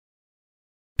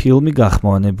ფილმი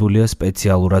გახმოვანებულია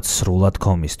სპეციალურად სრულად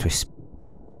კომისთვის.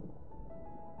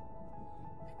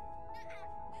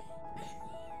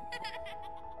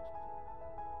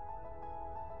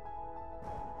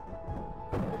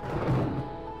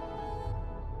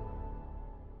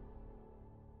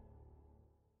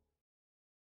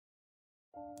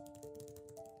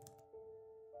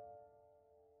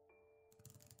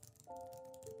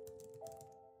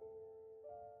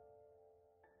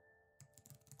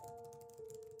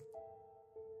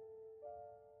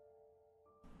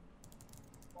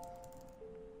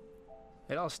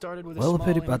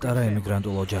 ყველაფერი პატარა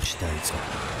ემიგრანტულ ოჯახში დაიწყო.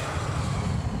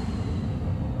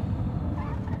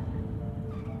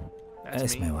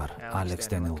 ეს მე ვარ, ალექს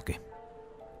დენილუკი.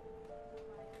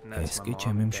 ეს კი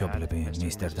ჩემი მშობლები,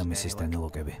 მისტერ და მისის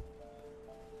დენილუკები.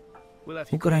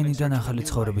 უკრაინიდან ახალი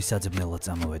ცხოვრების საძებნელად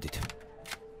წამოვედით.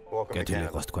 კეთილი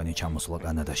იყოს თქვენი ჩამოსვლა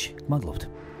კანადაში. მადლობთ.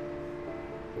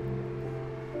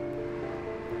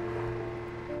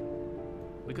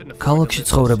 ქალაქში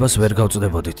ცხოვრებას ვერ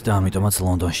გავწდებოდით და ამიტომაც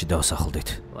ლონდონში დავსახლდით,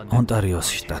 ონტარიოს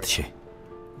შტატში.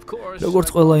 როგორც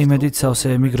ყველა იმედით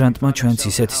სავსე ემიგრანტმა ჩვენც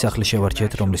ისეთი სახლი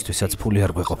შევარჩიეთ, რომლისთვისაც ფული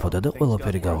არ გვეყოფოდა და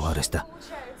ყველაფერი გავუარესდა.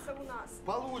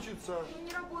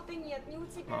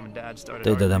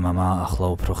 დედა და მამა ახლა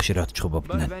უფრო ხშირად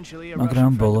ჩხუბობდნენ,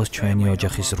 მაგრამ ბოლოს ჩვენი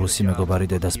ოჯახის რუსი მეგობარი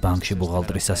დედას ბანკში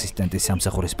ბუღალტრის ასისტენტის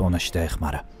სამსახურის პოვნაში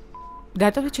დაეხმარა.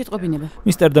 დატოვეთ შეტყობინება.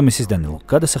 მისტერ და მისის დენილ,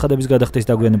 გადასახადების გადახდის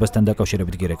დაგვიანებასთან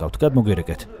დაკავშირებით გირეკავთ,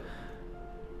 გადმოგვირეკეთ.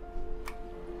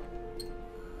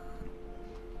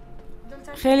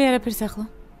 ხელი არაფერს ახლა.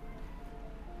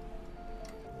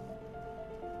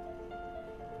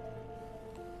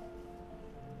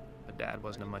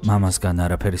 მამასგან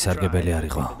არაფერი სარგებელი არ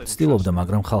იყო. ცდილობდა,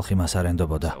 მაგრამ ხალხი მას არ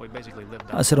ენდობოდა.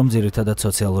 ასე რომ ძირითადად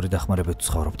სოციალური დახმარებით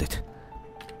ცხოვრობდით.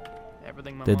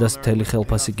 დედას მთელი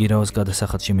ხელფასი გირაოს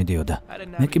გადასახადში მიდიოდა.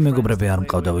 მე კი მეგობრები არ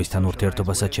მყავდა, ვისთან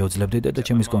ურთიერთობასაც შევძლებდი დედა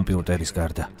ჩემის კომპიუტერის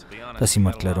გარდა. და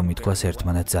სიმართლე რომ ითქვას,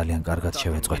 ერთმანეთს ძალიან კარგად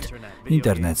შევეწყვეთ.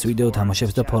 ინტერნეტს, ვიდეო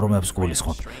თამაშებს და ფორუმებს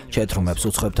გულისხმობ, ჩეთრუმებს,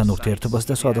 უცხოებთან ურთიერთობას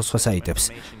და სხვადასხვა საიტებს.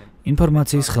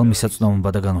 ინფორმაციის ხელმისაწვდომობა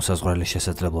და განუსაზღვრელი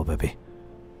შესაძლებლობები.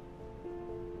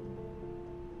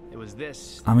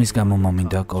 ამის გამო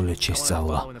მომინდა კოლეჯში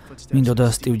სწავლა. მინდოდა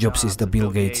სტივ ჯობსის და ბილ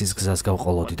გეიტსის გზას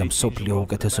გავყოლოდი და მსოფლიო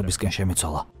უკეთესობისკენ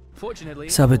შემეცვალა.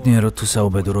 საბედნიეროდ თუ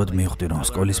საუბედუროდ მივხვდი, რომ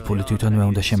სკოლის ფული თვითონ მე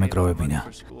უნდა შემეკრავებინა.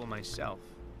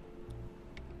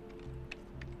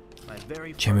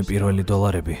 ჩემი პირველი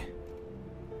დოლარები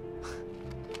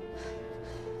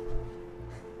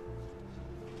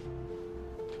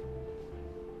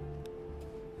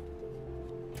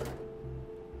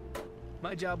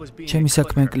ჩემი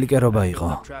საქმე კლიკერობა იყო.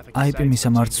 IP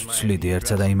მისამართს ვცვლიდი,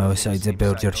 ერთსა და იმავე საიტზე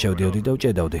ბევრჯერ შევდიოდი და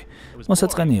ვჭედავდი.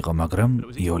 მოსაწყენი იყო, მაგრამ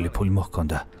იოლი ფული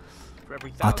მოჰქონდა.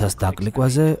 1000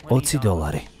 დაკლიკვაზე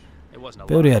 $20.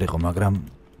 ბევრი არ იყო, მაგრამ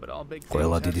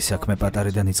ყველა დიდი საქმე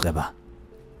პატარიდან იწყება.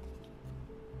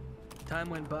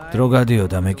 დრო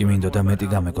გადიოდა, მე კი მინდოდა მეტი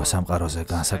გამეკო სამყაროზე,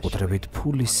 განსაკუთრებით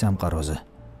ფულის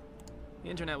სამყაროზე.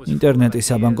 ინტერნეტი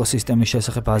საბანკო სისტემის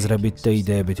შესახებ აზრებით და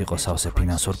იდეებით იყო სავსე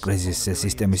ფინანსურ კრიზისზე,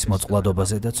 სისტემის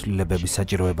მოწყვლადობაზე და ცვლილებების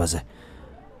საჭიროებაზე.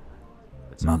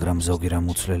 მაგრამ ზოგი რამ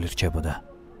უცვლელი რჩებოდა.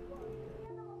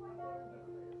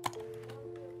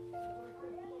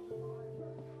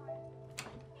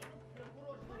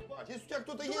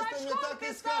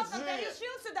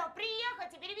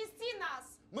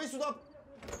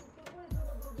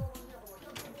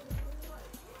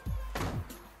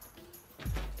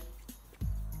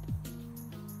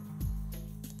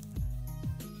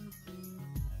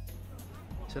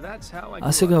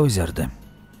 ასე გავიზარდე.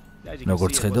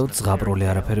 როგორც ხედავთ, ზღაპრული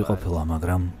არაფერი ყოფილა,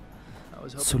 მაგრამ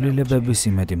ცვლილებების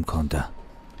იმედი მქონდა.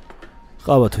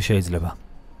 ყავა თუ შეიძლება.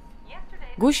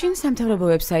 გუშინ სამთავრობო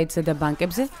ვებსაიტზე და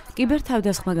ბანკებზე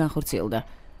კიბერთავდასხმა განხორციელდა.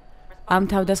 ამ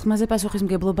თავდასხმაზე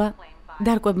პასუხისმგებლობა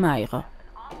დარკვებმა აიღო.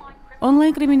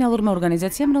 ონლაინ კრიმინალურმა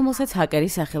ორგანიზაციამ, რომელსაც ჰაკერი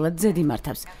სახელად ზედი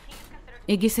მართავს.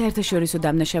 იგი საერთაშორისო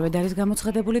დამნაშავედ არის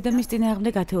გამოცხადებული და მის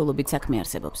წინააღმდეგ ათეულობით საქმე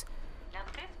არსებობს.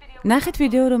 ნახეთ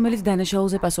ვიდეო, რომელიც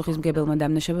დანაშაულზე პასუხისმგებელმა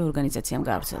დამნაშავე ორგანიზაციამ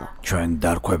გაავრცელა. ჩვენ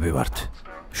დარკვები ვართ.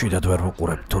 შვიდად ვერ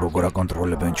ვუყურებთ, თუ როგორ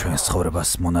აკონტროლებენ ჩვენს ცხოვრებას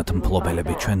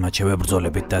მონათმფლობელები, ჩვენ მათ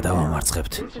შევებრძოლებით და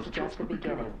დავამარცხებთ.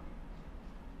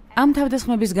 ამ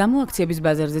თავდასხმების გამო აქციების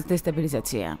ბაზარზეც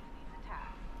დესტაბილიზაციაა.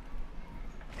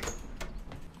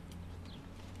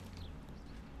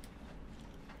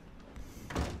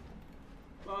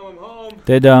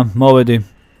 დედა, მოვედი.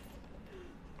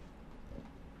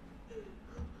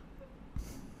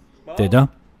 დედა?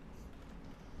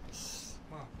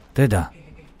 დედა?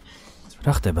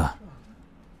 რა ხდება?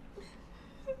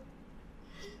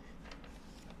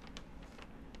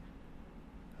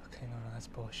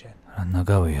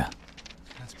 რანაგავია.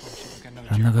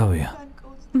 რანაგავია.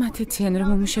 მათეციან რომ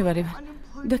უმუშევარი ვარ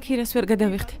და ქირას ვერ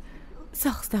გადავიხდი.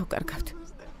 სახლს დავკარგავთ.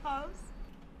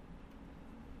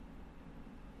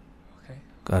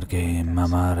 კარგი,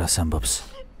 მამა რას ამბობს?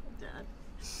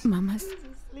 მამას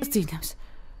ძინავს.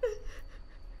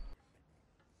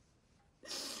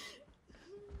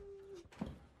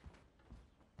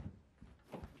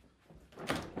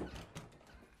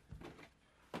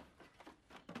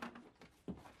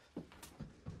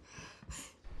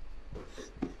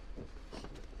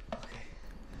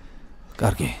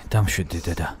 კარგი, დამშვიდდი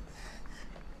დედა.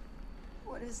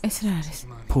 ეს რა არის?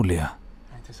 ფულია.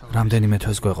 რამდენიმე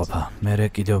თვეს გვეყოფა, მერე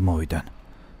კიდევ მოვიდან.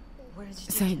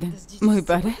 საიდან?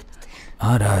 მოიპარე?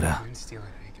 არა.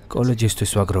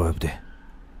 კოლეჯისთვის ვაგროვებდი.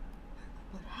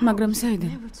 მაგრამ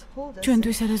საიდან?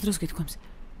 ჩვენთვის არასდროს გითქვამს.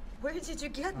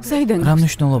 საიდან? რა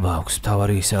მნიშვნელობა აქვს,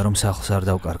 თავარი ისაა რომ სახლს არ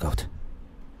დავკარგავთ.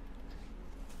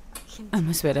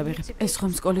 ამას ვერ ავიღებ. ეს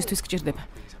ხომ სკოლისთვის გჭირდება.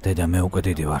 დედა, მე უკვე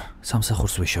დიდი ვარ.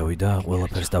 სამსახურს ვიშოვი და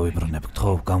ყველაფერს დავიბრუნებ.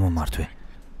 გთხოვ, გამომართვი.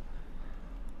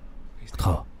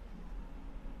 გთხოვ.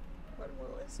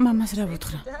 მამას რა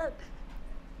ვუთხრა?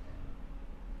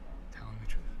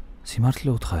 სიმართლე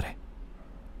უთხარი.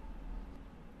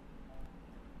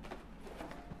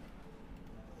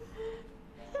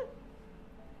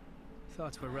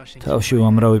 თავში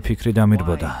უამრავი ფიქრი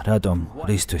დამირბოდა. რატომ?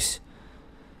 რისთვის?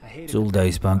 ზულდა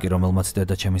ის ბანკი, რომელმაც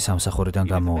დედა ჩემი სამსახურიდან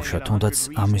გამოუშვა, თუნდაც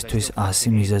ამისთვის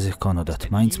 100 მიზეზი ჰქონოდათ.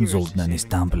 მაინც მძულდნენ ის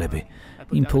დამბლები.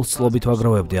 იმ ფულს წლობით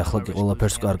ვაგროვებდი, ახლა კი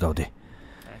ყველაფერს ვკარგავდი.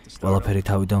 ყველაფერი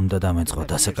თავიდან უნდა დამეწყო,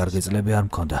 დასაკარგი წლები არ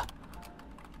მქონდა.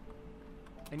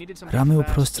 რამე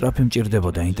უფრო სწრაფი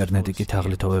მჭირდებოდა, ინტერნეტი კი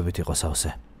თაღლითობებით იყო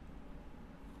სავსე.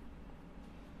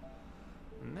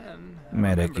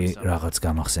 მერე კი რაღაც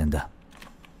გამახსენდა.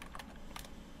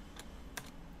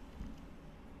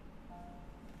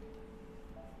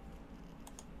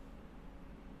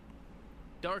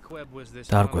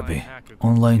 დარკვები,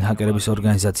 ონლაინ ჰაკერების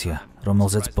ორგანიზაცია,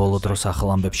 რომელზეც ბოლო დროს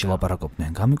ახალ ამბებში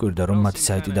ლაპარაკობდნენ. გამიკვირდა, რომ მათი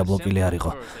საიტი დაბლოკილი არ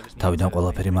იყო. თავიდან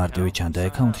ყველაფერი მარტივი ჩანდა,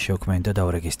 აკაუნტი შევქმენი და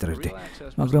დავრეგისტრირდი.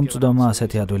 მაგრამ წვდომა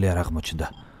ასეთი ადვილი არ აღმოჩნდა.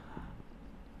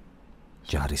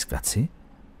 ჯარისკაცი?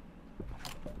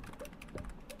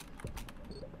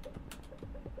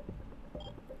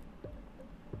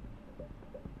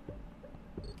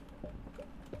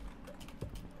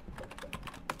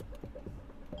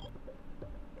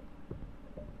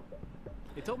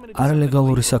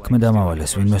 არალეგალური საქმე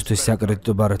დამავალეს, ვინმესთვის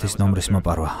საკრედიტო ბარათის ნომრის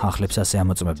მოპარვა, ახლებს ასე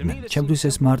ამოწმებდნენ. ჩემთვის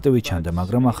ეს მარტივი ჩანდა,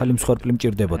 მაგრამ ახალი მსხვერპლი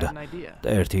მჭირდებოდა და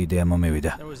ერთი იდეა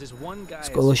მომივიდა.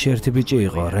 სკოლაში ერთი ბიჭი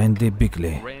იყო, რენდი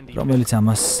ბიგლი, რომელიც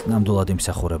ამას ნამდვილად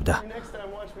იმსახურებდა.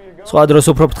 სხვა დროს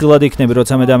უფრო ფრთხილად იქნები,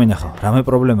 როცა მე დამინახო. რამე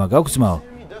პრობლემა გაქვს ძმაო?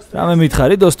 რამე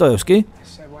მითხარი, დოსტოევსკი?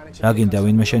 რა გინდა,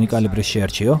 ვინმე შენი კალიბრის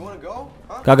შეარჩიო?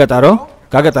 გაგატარო?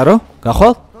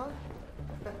 გახვალ?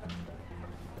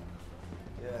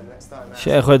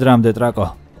 შეხვედრამდე ტრაკო.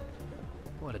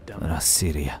 რა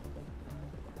სირია.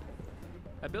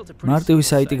 მარტივი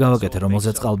საიტი გავაკეთე,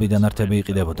 რომელზეც ყალბიდან ართები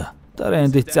იყიდებოდა. და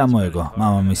რენდით წამოეგო,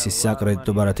 მამამისის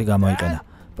საკრედიტო ბარათი გამოიყენა.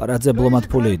 პარაძე ბლომად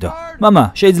ფული იდო. მამა,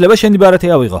 შეიძლება შენი ბარათი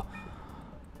ავიღო.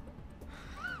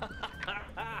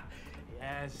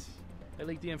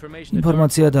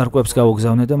 ინფორმაცია დარკვებს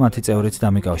გაუგზავნე და მათი წევრიც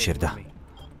დამიკავშირდა.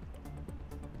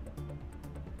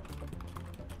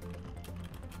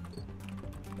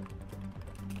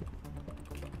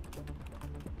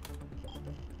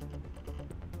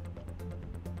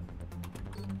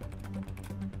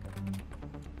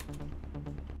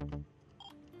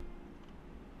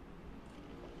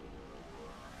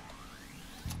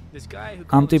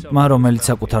 ამ ტიპმა, რომელიც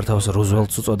საკუთარ თავს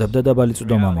რუზველტს უწოდებდა, დაბალი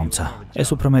წვდომა მომცა. ეს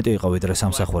უფრო მეტი იყო ვიდრე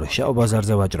სამსახური, შავ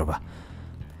ბაზარზე ვაჭრობა.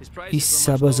 ის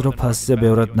საბაზრო ფასზე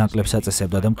ბევრად ნაკლებს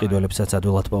აწესებდა და მყიდველებსაც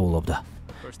ადვილად პოულობდა.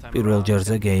 პირველ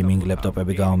ჯერზე გეიმინგ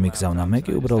ლეპტოპები გამომიგზავნა, მე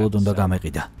კი უბრალოდ უნდა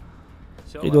გამეყიდა.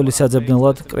 მყიდველი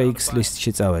საძებნელად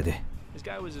კრეიგსლისტში წავედი.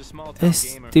 ეს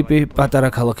ტიპი პატარა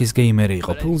ქალაქის გეიმერი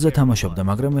იყო, ფულზე თამაშობდა,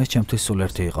 მაგრამ ეს ჩემთვის სულ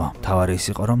ერთი იყო. თავარი ის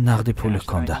იყო, რომ ნაღდი ფული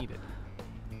ჰქონდა.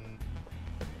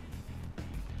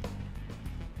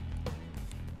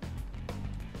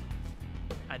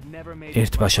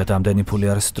 ერთ ბაშად ამდენი ფული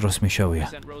არს დროს მიშოვია.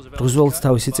 რუზველტს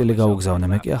თავისი წილი გაუგზავნე,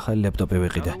 მე კი ახალი ლეპტოპი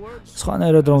ვიყიდე.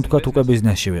 სხვანაირად რომ ვთქვათ, უკვე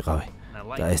ბიზნესში ვიყავი.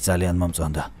 და ეს ძალიან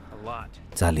მომწონდა.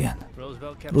 ძალიან.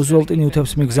 რუზველტი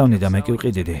ნიუთებს მიგზავნი და მე კი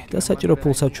ვყიდიდი და საჭირო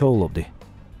ფულსაც ჩაულობდი.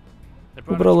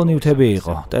 უბრალო ნიუთები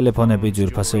იყო, ტელეფონები,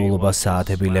 ძვირფასეულობა,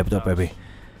 საათები, ლეპტოპები.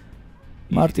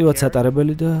 მარტივად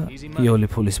სატარებელი და იოლი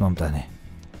ფულის მომტანი.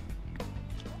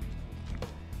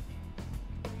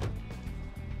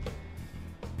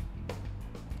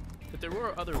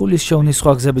 ფულის შოვნის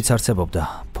სხვა გზებიც არსებობდა.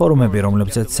 ფორუმები,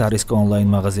 რომლებზეც სარისკო ონლაინ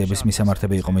მაღაზიების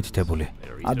მისამართები იყო მითითებული.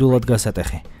 ადვილად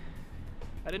გასატეხი.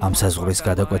 ამ საზღვრის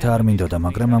გადაკვეთა არ მინდოდა,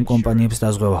 მაგრამ ამ კომპანიებს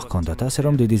დაზღვევა ჰქონდათ, ასე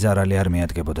რომ დიდი ზარალი არ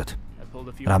მიადგებოდათ.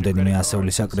 რამდენიმე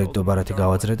ასეული საკრედიტო ბარათი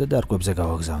გავაძრე და დარკვებზე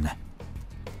გავაგზავნე.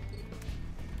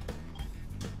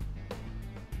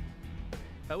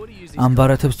 ამ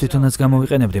ბარათებს თვითონაც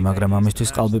გამოვიყენებდი, მაგრამ ამისთვის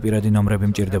ყალბი პირადი ნომრები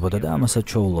მჭირდებოდა და ამასაც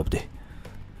შოულობდი.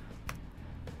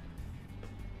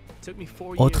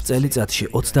 4 წელიწადში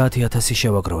 30,000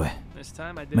 შევაგროვე.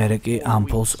 მერე კი ამ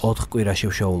ფულს 4 კვირაში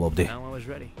ვშოულობდი.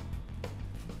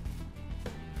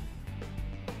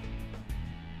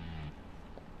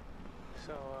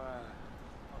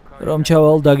 რომ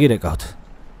ჩავალ დაგირეკავთ.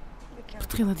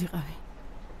 ფრთხილად იყავი.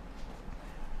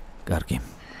 კარგი.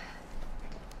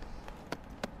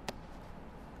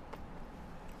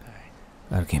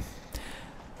 კარგი.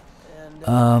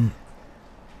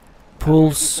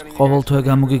 ფულს ყოველთვე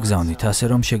გამოგიგზავნით, ასე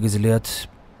რომ შეგიძლიათ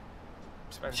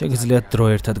დრო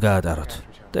ერთად გაატაროთ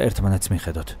და ერთმანეთს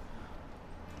მიხედოთ.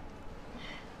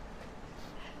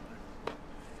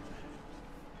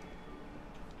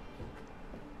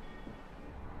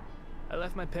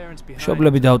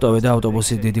 მშობლები დავტოვე და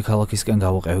ავტობუსით დიდი ქალაქისკენ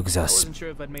გავუყევი გზას.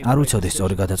 არ ვიცოდი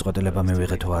სწორი გადაწყვეტილება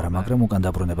მივიღე თუ არა, მაგრამ უკან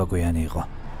დაბრუნება გვიანი იყო.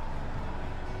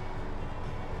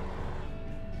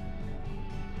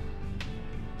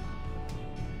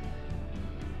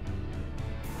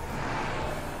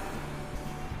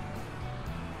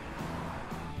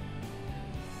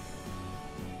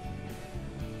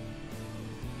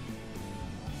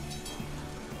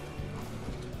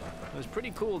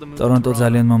 ტორონტო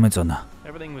ძალიან მომეწონა.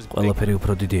 ყველაფერი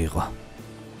უფრო დიდი იყო.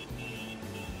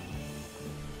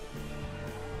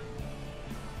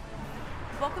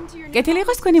 კეთილი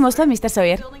იყოს თქვენი მოსვლა, მისტერ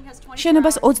სოიერ.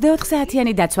 შენობას 24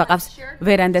 საათიანი დაცვა ყავს.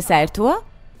 ვერანდა საერთოა?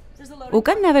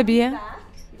 უკან ნავებია.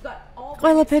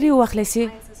 ყველაფერი უახლესი,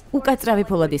 უკაცრავი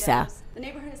ფულოდისაა.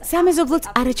 სამეზობლოც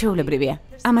არაჩვეულებრივია.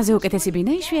 ამაზე უკეთესი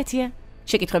ბინა იშვიათია.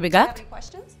 შეკითხვები გაქვთ?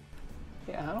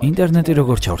 ინტერნეტი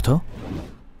როგორ ჩავრთო?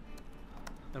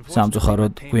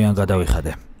 სამწუხაროდ გვიან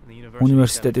გადავიხადე.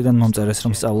 უნივერსიტეტიდან მომწერეს,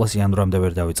 რომ სწავლას იანვრამდე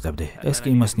ვერ დავიწყებდი. ეს კი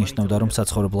იმას ნიშნავდა, რომ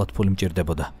საცხოვრებლად ფული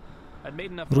მჭირდებოდა.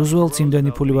 რუზველტს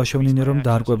იმდენი ფული ვაშოვნინე, რომ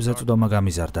დარკვებზე წვდომა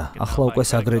გამიზარდა. ახლა უკვე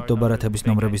საკრედიტო ბარათების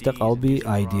ნომრების და ყალბი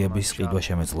ID-ების ყიდვა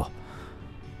შემეძლო.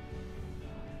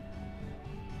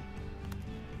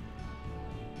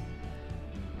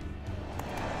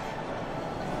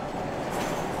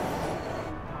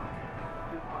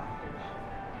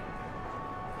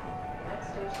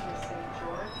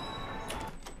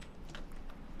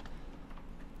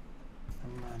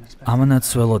 ამანაც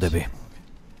ველოდები.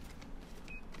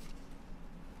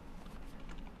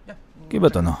 კი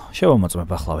ბატონო, შევამოწმებ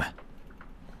ახლავე.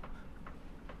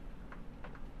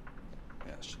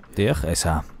 დიახ,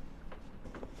 ესაა.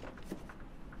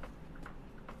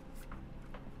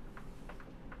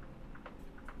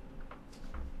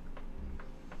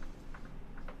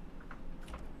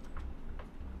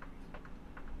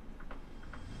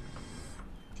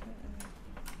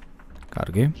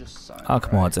 კარგი. აქ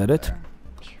მოაწერეთ.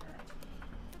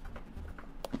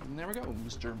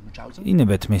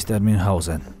 ინებეთ მისტერ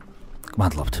მინჰაუზენ.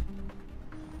 გმადლობთ.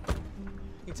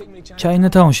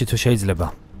 ჩაინათაუნში თუ შეიძლება.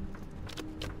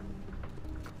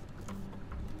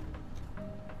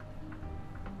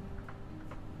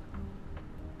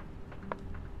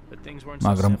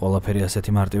 მაგრამ ყველაფერი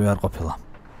ასეთი მარტივი არ ყოფილა.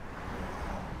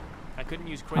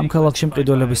 ამ ქალაქში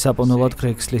მყიდველების საპონელად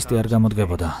კრეიგსლისტი არ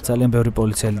გამოდგებოდა. ძალიან ბევრი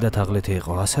პოლიციელი და თაღლითი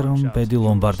იყო, ასე რომ ბედი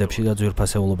ლომბარდებში და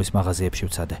ძვირფასეულობის მაღაზიებში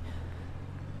ვცადე.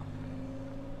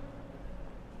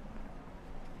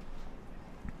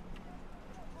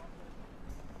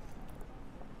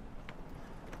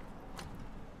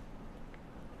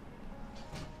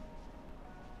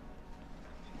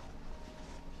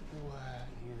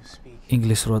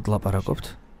 ინგლისურად ლაპარაკობთ?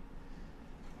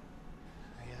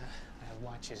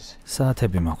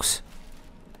 საათები მაქვს.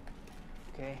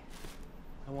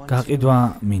 გაყიდვა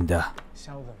მინდა.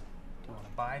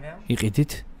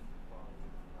 იყიდით?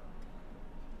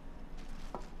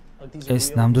 ეს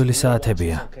ნამდვილი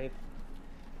საათებია.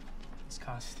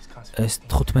 ეს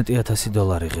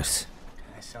 $15,000 ღირს.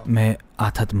 მე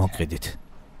 1000 მოგყიდით.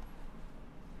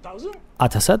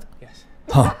 1000-ად?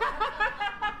 ხო.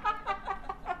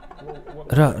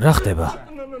 რა ხდება?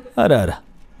 არა.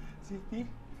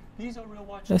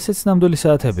 ესეც ნამდვილი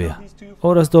საათებია.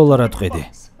 $200 ვყიდი.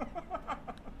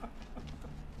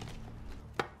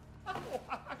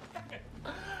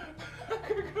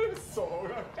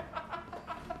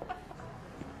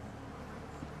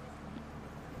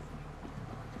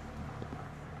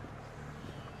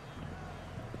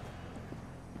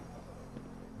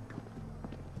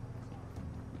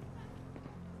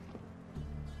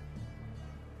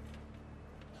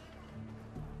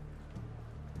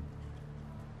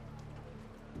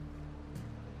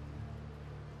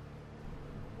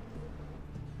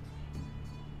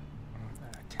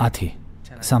 10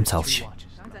 სამცალში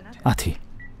 10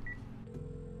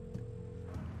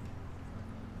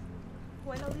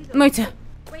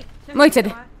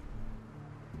 მოიცადე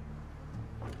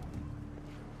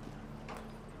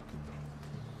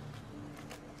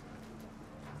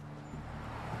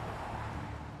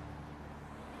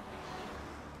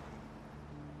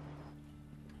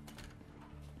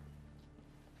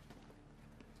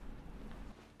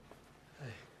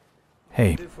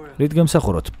ჰეი, რით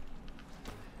გემსახუროთ?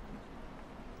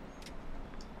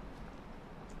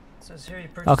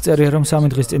 აქ წერია რომ 3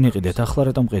 დღის წინ იყიდეთ, ახლა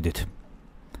რატომ ყიდით?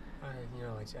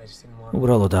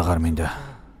 უბრალოდ აღარ მინდა.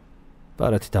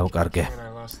 ბარათი დავკარგე.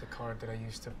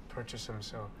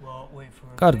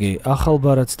 კარგი, ახალ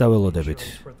ბარათს დაველოდებით.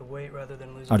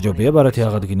 არ ჯობია ბარათი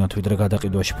აღადგინოთ, ვიდრე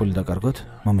გადაყიდვაში ფული დაკარგოთ?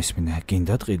 მომისმინე,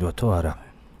 გინდათ ყიდვა თუ არა?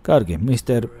 კარგი,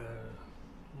 მისტერ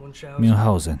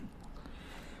მიუნჰაუზენ.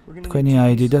 თქვენი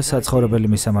ID და საცხოვრებელი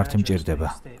მისამართი მჭირდება,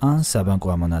 ან საბანკო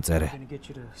ამონაწერე.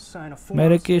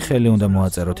 მერე კი ხელი უნდა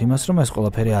მოაწეროთ იმას, რომ ეს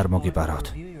ყველაფერი არ მოგიპარავთ.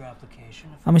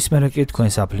 ამის მერე კი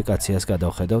თქვენს აპლიკაციას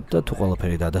გადავხედავთ და თუ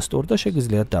ყველაფერი დადასტურდა და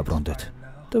შეგიძლიათ დაბრუნდეთ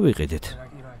და ვიყიდით.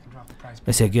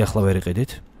 ესე იგი ახლა ვერ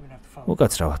იყიდით?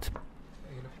 უკაცრავად.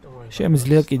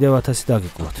 შემიძლია კიდევ 1000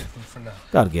 დაგიკლოთ.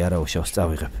 კარგი, არა უშავს,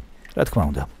 წავიღებ. რა თქმა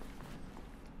უნდა.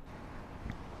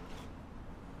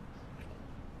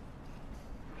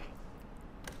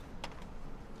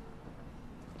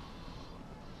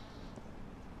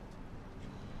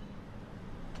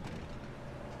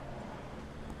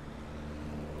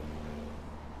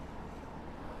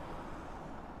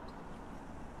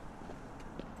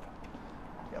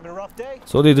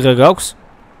 სოდი დღე გაქვს?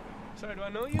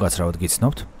 უკაცრავად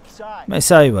გიცნობთ? მე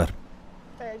საი ვარ.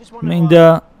 მინდა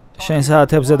შენ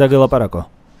საათებზე დაგელაპარაკო.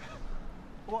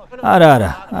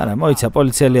 არა, მოიცა,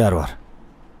 პოლიციელი არ ვარ.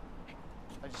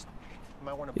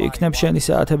 იქნებ შენი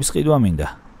საათების ყიდვა მინდა.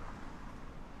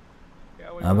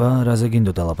 აბა, რაზე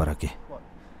გინდოდა ლაპარაკი?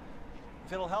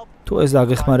 თუ ეს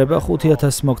დაგეხმარება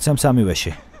 5000 მოგცემ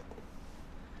სამივეში.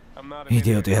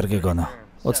 იდიოტი არ გეგონა.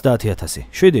 30000.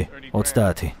 7,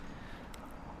 30.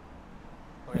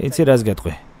 იცი რას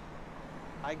გეტყვი?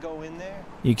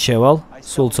 იქ შევალ,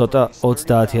 სულ ცოტა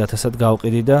 30000-ად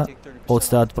გავყიდი და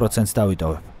 30%-ს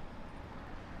დავიტოვებ.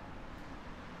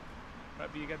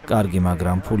 კარგი,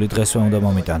 მაგრამ ფული დღესვე უნდა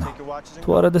მომიტანო. თუ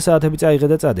არა და საათები წაიღე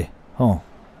და წადი. ხო.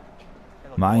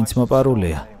 მაინც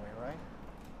მოპარულია.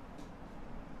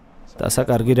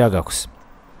 დასაკარგი რა გაქვს?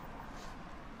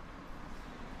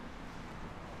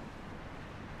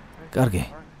 კარგი,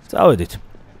 წავედით.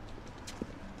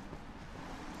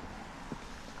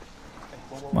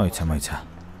 მოიცა.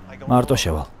 მარტო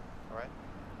შევალ.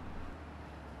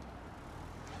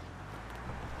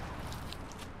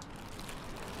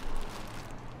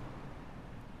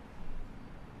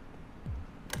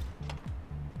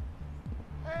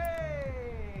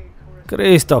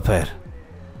 კრისტოფერ.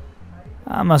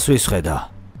 ამას ვისხედა.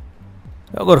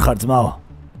 როგორ ხარ ძმაო?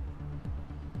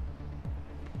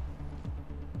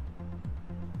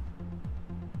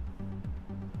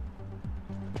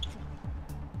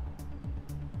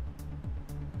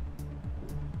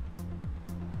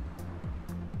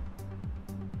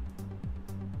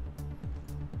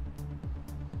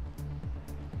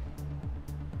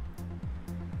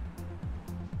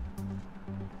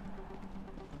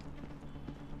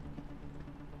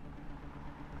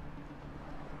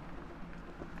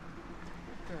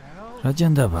 რა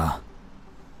ჯანდაბა?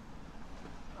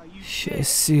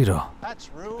 შესირო.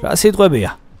 რა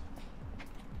სიტყვებია?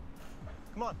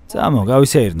 წამო,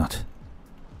 გავისეირნოთ.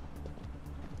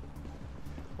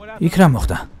 იქ რა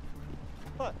მოხდა?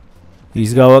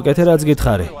 ის გავაკეთე, რაც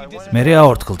გითხარი. მე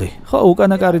აორთქლდი. ხო,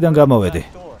 უკანა კარიდან გამოვედი.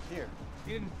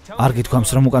 არ გითქვამს,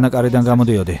 რომ უკანა კარიდან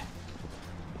გამოდიოდი.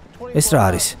 ეს რა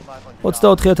არის?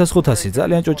 24500,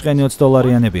 ძალიან ჭუჭყენი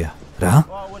 $20-იანებია. რა?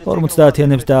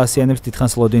 50-იანებს და 100-იანებს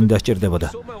დიდხანს ლოდინი დასჭირდებოდა.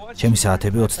 ჩემი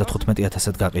საათები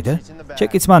 35000-ად გაყიდე?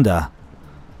 ჩეკიც მანდაა.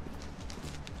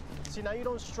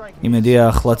 იმედია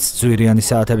ახლაც ძვირიანი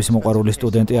საათების მოყვარული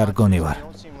სტუდენტი არ გონი ვარ.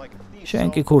 შენ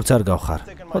კი ქურც არ გავხარ.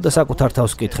 ხო და საკუთარ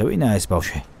თავს კითხე, ვინაა ეს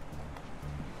ბავშვი?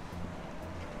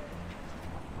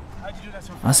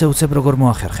 ასე უცებ როგორ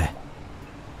მოახერხე?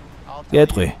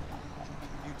 გეტყვი.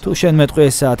 თუ შენ მეტყვი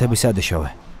ეს საათები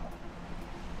სადიშოვე.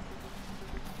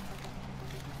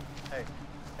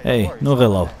 Hey, nu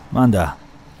ღელავ, მანდა.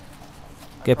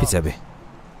 გეფიცები.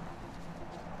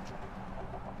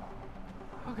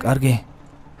 კარგი.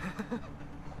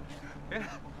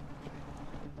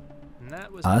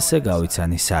 ასე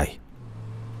გავიცანი საი.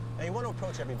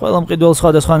 ყველა მყიდველს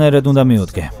სხვადასხვანაირად უნდა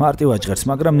მიუდგე. მარტივ აჭერს,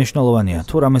 მაგრამ მნიშვნელოვანია.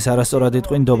 თუ რამეს არასწორად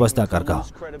იტყვი, ნდობას დაკარგავ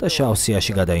და შავ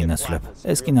სიაში გადაინაცვლებ.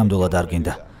 ეს კი ნამდვილად არ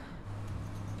გინდა.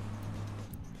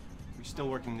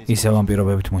 ისევ ამ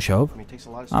პირობებით მუშაობ?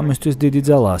 ამისთვის დიდი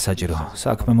ძალაა საჭირო,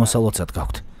 საქმე მოსალოცად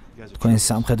გაქვთ. თქვენ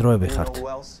სამხედროები ხართ.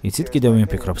 იცით კიდევ ვინ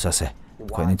ფიქრობს ასე?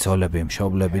 თქვენი ცოლები,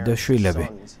 მშობლები და შვილები.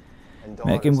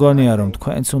 მე კი მგონია, რომ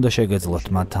თქვენც უნდა შეგეძლოთ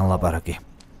მათთან ლაპარაკი.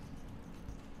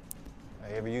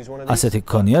 ასეთი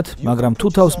გქონიათ, მაგრამ თუ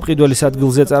თავს მყიდველის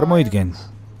ადგილზე წარმოიდგენ,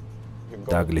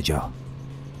 დაგლიჯავ.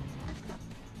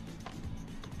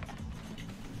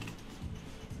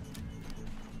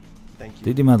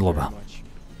 დიდი მადლობა.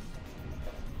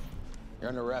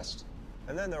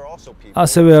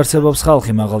 ასევე არსებობს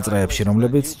ხალხი მაღალ წრეებში,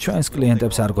 რომლებიც ჩვენს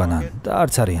კლიენტებს არ გვანან და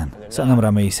არც არიან, სანამ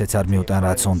რამე ისეც არ მიუტან,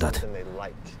 რაც უნდათ.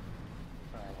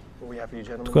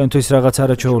 თქვენთვის რაღაც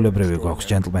არაჩვეულებრივი გვაქვს,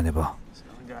 ჯენტლმენებო.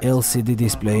 LCD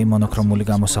დისპლეი მონოქრომული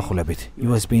გამოსახულებით,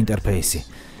 USB ინტერფეისი,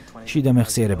 შიდა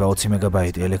მეხსიერება 20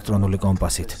 მეგაბაიტი ელექტრონული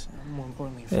კომპასით.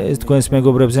 ეს თქვენს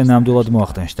მეგობრებზე ნამდვილად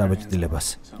მოახდენს დაბეჭდილებას,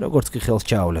 როგორც კი ხელს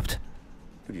ჩაავლებთ.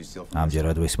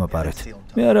 ამჯერად ვისმოპარეთ.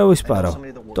 მე არა ვისპარავ.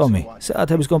 ტომი,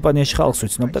 საათების კომპანიაში ხალხს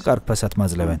ვიცნობ და კარგ ფასად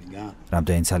მაძლევენ.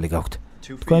 რამდენი ცალი გაქვთ?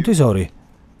 თქვენთვის 2.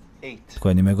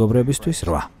 თქვენი მეგობრებისთვის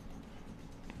 8.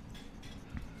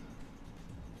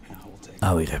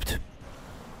 ავიღებთ.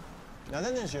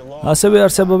 ასევე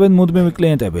არსებობენ მუდმივი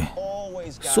კლიენტები.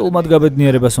 სულ მათ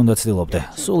გაბედნიერებას უნდა ცდილობდე,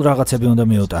 სულ რაღაცები უნდა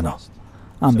მიუტანო.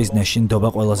 ამ ბიზნესში ნდობა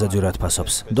ყველაზე ძვირად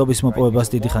ფასობს. ნდობის მოპოვებას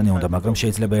დიდი ხანი უნდა, მაგრამ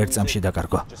შეიძლება ერთ წამში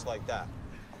დაკარგო.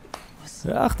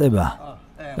 რა ხდება?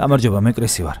 გამარჯობა, მე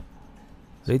კრისი ვარ.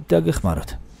 რით დაგეხმაროთ?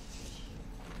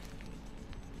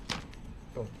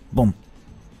 ბუმ.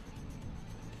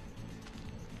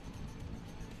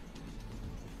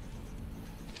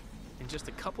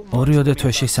 ორიოდე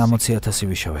თვეში 60,000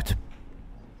 ვიშოვეთ.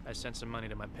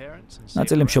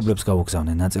 ნაწილი მშობლებს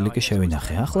გავუგზავნე, ნაწილი კი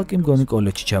შევინახე. ახლა კი მგონი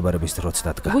კოლეჯში ჩაბარების დროც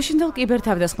დადგა. გუშინდელ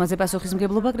კიბერთავდასხმაზე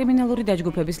პასუხისმგებლობა კრიმინალური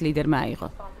დაჯგუფების ლიდერმა აიღო.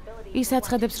 ის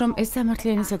აცხადებს, რომ ეს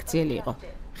სამართლიანი საქციელი იყო.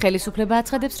 ხელისუფლება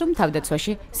აცხადებს, რომ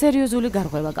თავდაცვაში სერიოზული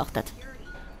გარღვევა გახდათ.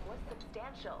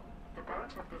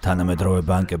 თანამედროვე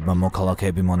ბანკებმა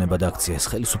მოქალაქეები მონებად აქციეს,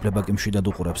 ხელისუფლება კი მშვიდად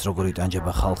უყურებს, როგორ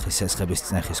იტანჯება ხალხის სესხების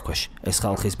წნეხის ქვეშ. ეს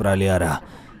ხალხის ბრალი არაა,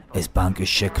 ეს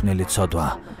ბანკის შექმნილი ცოდვა.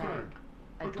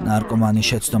 ნარკომანი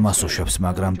შეცდომას უშვებს,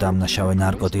 მაგრამ დამნაშავე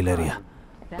ნარკოდილერია.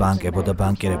 ბანკებო და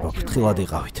ბანკირებო, ფრთხილად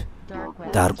იყავით.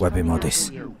 დარკვები მოდის.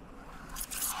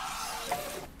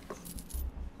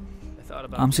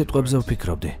 ამ სიტყვებზე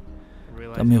ვფიქრობდი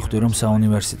და მივხვდი, რომ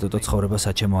საუნივერსიტეტო ცხოვრება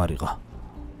საჩემო არ იყო.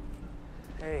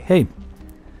 ჰეი,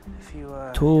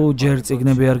 თუ ჯერ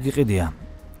წიგნები არ გიყიდია,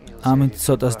 ამით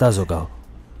ცოტას დაზოგავ.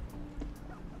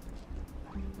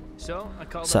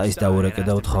 საის დაურეკე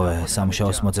და უთხოვე,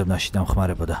 სამუშაოს მოძებნაში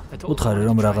დამხმარებოდა. უთხარი,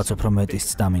 რომ რაღაც უფრო მეტიც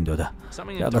დამინდოდა.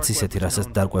 რაღაც ისეთი, რასაც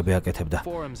დარკვები აკეთებდა.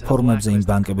 ფორუმებზე იმ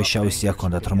ბანკების შავი სია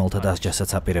ჰქონდათ, რომელთა დასჯასაც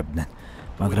აპირებდნენ.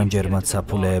 მაგრამ ჯერ მათ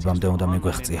საფულეებამდე უნდა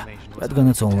მიგვეღწია,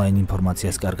 რადგანაც ონლაინ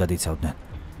ინფორმაციას კარგად იცავდნენ.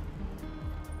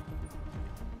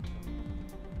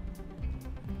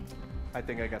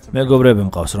 მეგობრები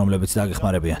მყავს, რომლებიც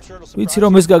დაგეხმარებიან. ვიცი,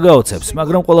 რომ ეს გაგაოცებს,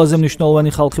 მაგრამ ყველაზე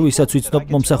მნიშვნელოვანი ხალხი, ვისაც ვიცნობ,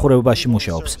 მომსახურებაში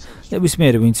მუშაობს.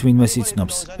 ნებისმიერი, ვინც ვინმეს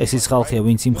იცნობს, ეს ის ხალხია,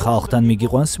 ვინც იმ ხალხთან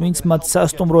მიგიყვანს, ვინც მათ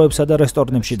სასტუმროებსა და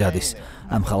რესტორნებში დადის.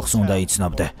 ამ ხალხს უნდა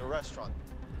იცნობდე.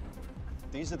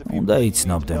 უნდა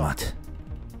იცნობდე მათ.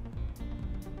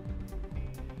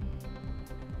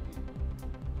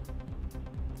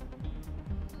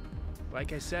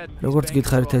 როგორც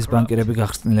გითხარით, ეს ბანკირები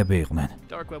გახსნილები იყვნენ.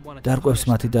 დარკვევს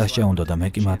მათი დასჯა უნდა და მე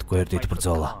კი მათ გვერდით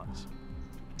ბრძოლა.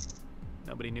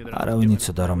 არავინ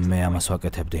იცოდა, რომ მე ამას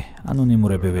ვაკეთებდი.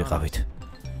 ანონიმურები ვიყავით.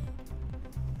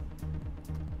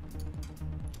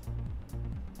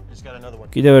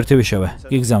 კიდევ ერთი ვიშოვე,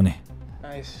 გიგზავნი.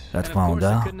 რა თქმა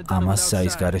უნდა, ამას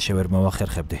საის გარეშე ვერ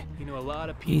მოვახერხებდი.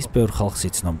 ის ბევრ ხალხს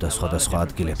იცნობდა სხვადასხვა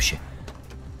ადგილებში.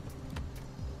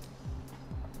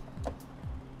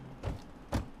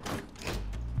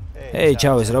 Hey,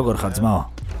 ჩავეს, როგორ ხარ, ძმაო?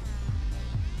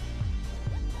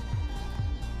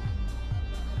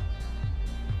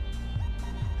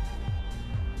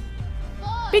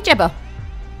 ბიჭებო.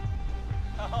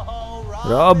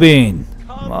 რობინ,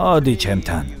 მოდი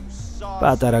ჩემთან.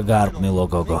 პატარა გარყვნილო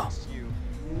გოგო.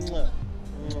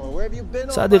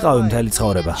 სად იყავი მთელი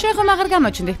ცხოვრება? შენ ხომ აღარ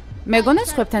გამოჩნდი? მეგონა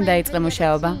სხვებთან დაიწყე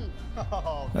მუშაობა.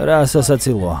 რა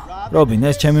სასაცილოა. რობინ,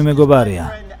 ეს ჩემი მეგობარია,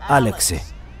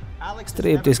 ალექსი.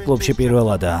 სტრიპტის კლუბში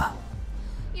პირველადაა.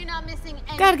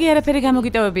 კარგი არაფერი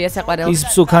გამოგიტოვებია საყვარელს. ის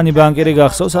მსუქანი ბანკირი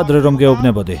გახსოვს, ადრე რომ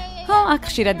გეუბნებოდი. ხო, აქ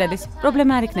ხშირად დადის.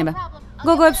 პრობლემა არ იქნება.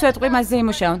 გოგოებს ვეტყვი მასზე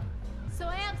იმუშაონ.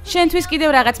 შენთვის კიდევ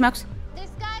რაღაც მაქვს.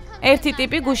 ერთი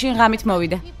ტიპი გუშინ ღამით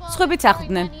მოვიდა. სხვებიც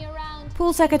ახლდნენ.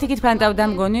 ფულს აქეთ-იქით ფანტავდა,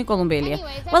 მგონი კოლუმბიელია.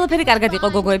 ყველაფერი კარგად იყო,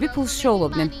 გოგოები ფულს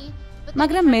შოულობდნენ.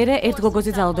 მაგრამ მერე ერთ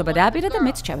გოგოზე ძალადობა დააპირა და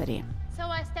მეც ჩავარია.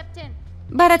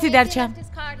 ბარათი დარჩა.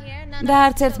 და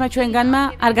არც ერთმა ჩვენგანმა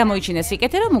არ გამოიჩინეს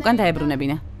სიკეთე, რომ უკან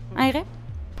დაებრუნებინა. აიღე.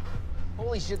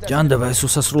 ჯანდება ეს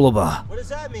უსასრულობაა.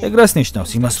 ეგ რას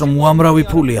ნიშნავს? იმას, რომ უამრავი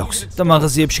ფული აქვს და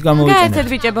მაღაზიებში გამოვიყენებ. გაერთეთ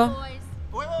ბიჭებო.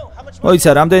 მოიცა,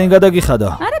 რამდენი გადაგიხადო?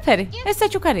 არაფერი, ეს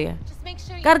საჩუქარია.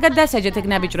 კარგად დასაჯეთ ეგ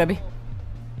ნაბიჭვრები.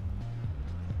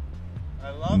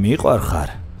 მიყვარ ხარ?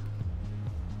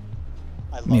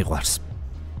 მიყვარს.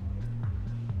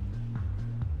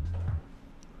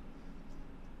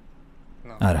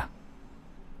 არა.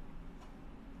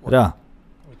 რა?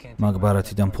 მაგ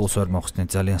ბარათიდან ფულს ვერ მოხსნით,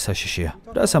 ძალიან საშიშია.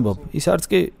 რას ამბობ? ის არც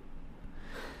კი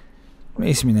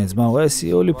მისმინე ძმაო, ეს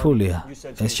იული ფულია.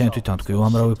 ეს შენ თვითონ თქვი,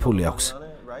 უამრავი ფული აქვს.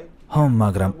 ხო,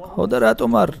 მაგრამ ხო და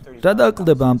რატომ არ? რა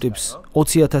დაკლდება ამ ტიპს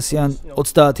 20,000 ან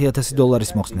 30,000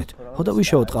 დოლარის მოხსნით? ხო და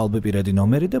ვიშოვოთ ყალბიპირედი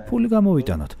ნომერი და ფული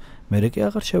გამოვიტანოთ. მერე კი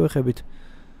აღარ შევეხებით.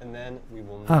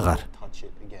 აღარ.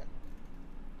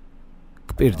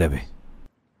 გპირდები.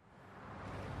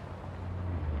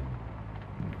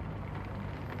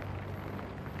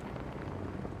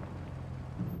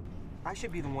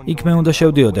 იქ მე უნდა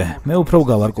შევდიოდე, მე უფრო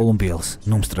ვგავარ კოლუმბიელს,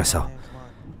 ნუ მსტრესავ.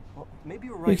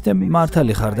 იქნებ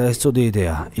მართალი ხარ და ეს ცუდი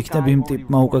იდეა. იქნებ იმ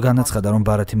ტიპმა უკვე განაცხადა, რომ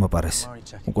ბარათი მოპარეს.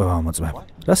 უკვე ვამოწმებ.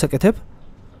 რა საკეთებ?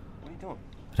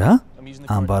 რა?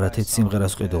 ამ ბარათით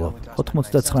სიმღერას ვყიდულობ.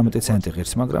 99 ცენტი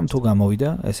ღირს, მაგრამ თუ გამოვიდა,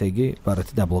 ესე იგი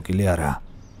ბარათი დაბლოკილი არაა.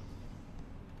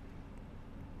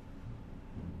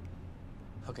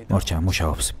 მორჩა,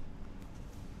 მუშაობს.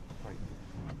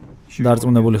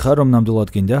 დარწმუნებული ხარ, რომ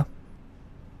ნამდვილად გინდა?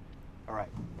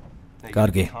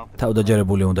 კარგი,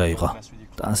 თავდაჯერებული უნდა იყო.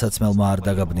 ტანსაცმელმა არ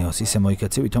დაგაბნიოს, ისე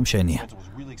მოიქეცი, ვითომ შენია.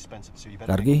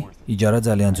 კარგი, იჯარა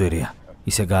ძალიან ძვირია.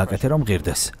 ისე გააკეთე, რომ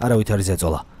ღირდეს, არავით არ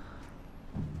იზეწოლა.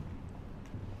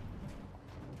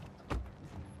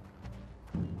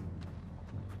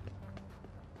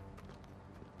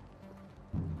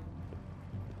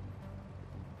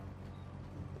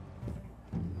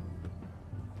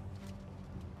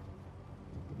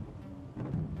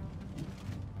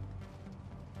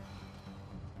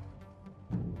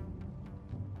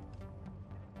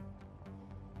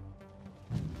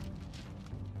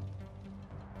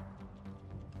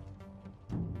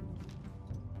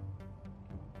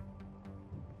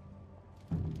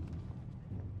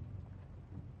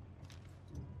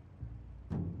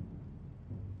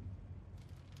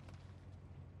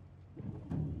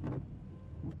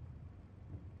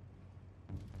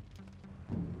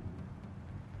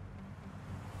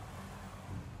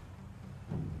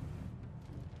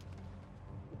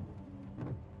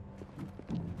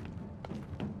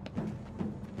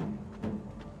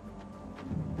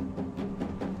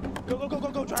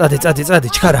 წადი,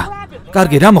 ჩქარა.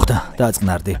 კარგი, რა მოხდა?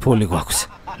 დააწყნარდი, ფული გვაქვს.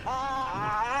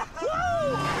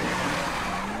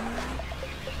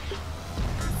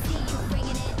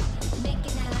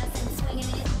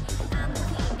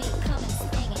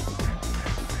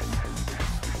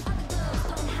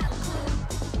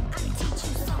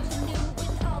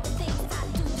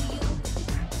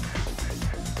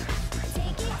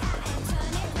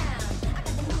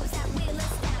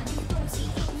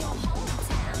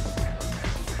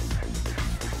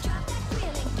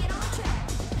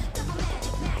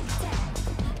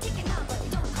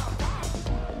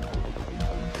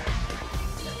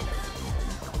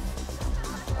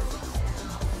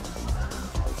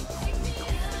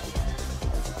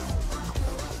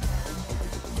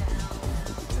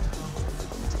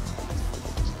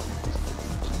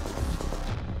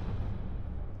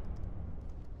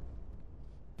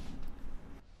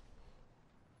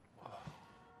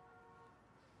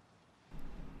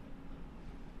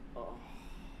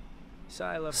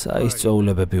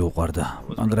 საისწოულებები უყვარდა,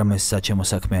 მაგრამ ეს საჩემო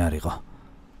საქმე არ იყო.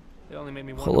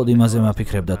 მხოლოდ იმაზე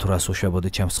მაფიქრებდა, თუ რას უშვებოდი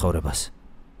ჩემს ცხოვრებას.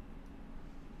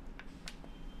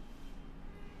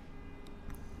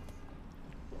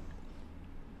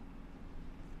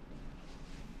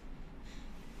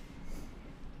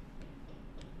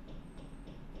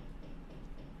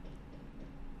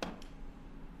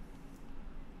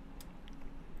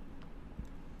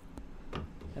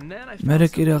 მერე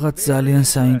კი რაღაც ძალიან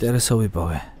საინტერესო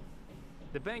ვიპოვე.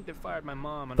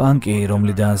 ბანკი,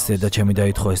 რომლიდანაც დედა ჩემი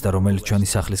დაითხოვეს და რომელიც ჩვენი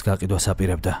სახლის გაყიდვას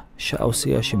აპირებდა, შავ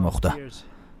სიაში მოხვდა.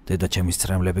 დედა ჩემის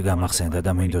წრემლები გამახსენდა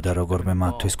და მინდოდა როგორმე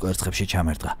მათთვის კვერცხებში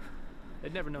ჩამერტყა.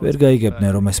 ვერ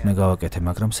გაიგებდნენ, რომ ეს მე გავაკეთე,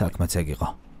 მაგრამ საქმეც ეგ იყო.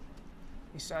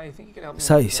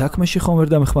 საი, საქმეში ხომ ვერ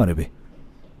დამეხმარები?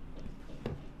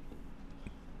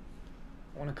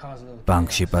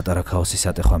 ბანკში პატარა ქაოსის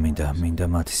ატეხვა მინდა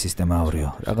მათი სისტემა ავრიო,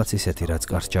 რაღაც ისეთი, რაც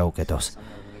კარს ჩაუკეტავს.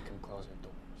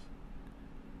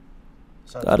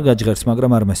 კარგად ჟღერს,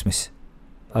 მაგრამ არ მესმის.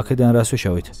 აქედან რას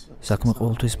ვიშოვით? საქმე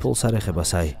ყოველთვის ფულს არ ეხება,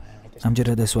 საი.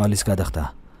 ამჯერად ეს ვალის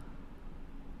გადახდა.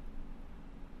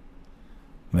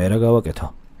 მე რა გავაკეთო?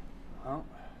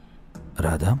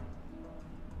 რადა?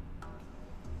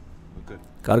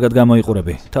 კარგად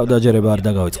გამოიყურები, თავდაჯერება არ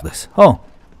დაგავიწყდეს. ხო?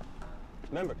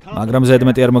 მაგრამ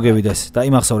ზედმეტი არ მოგევიდეს და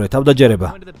იმახსოვრე, თავდაჯერება.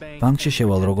 ბანკში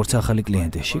შევალ როგორც ახალი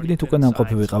კლიენტი. შიგნით უკვე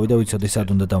ნამყოფი ვიყავი და ვიცოდი სად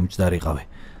უნდა დამჯდარიყავი.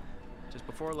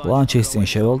 ლანჩის წინ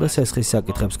შევალ და სესხის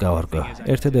საკითხებს გავარკვევ.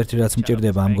 ერთადერთი რაც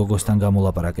მჭირდება ამ გოგოსთან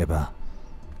გამოლაპარაკება.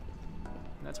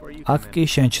 აქ კი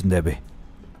შენ ჩნდები.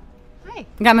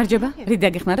 გამარჯობა, რით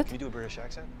დაგეხმაროთ?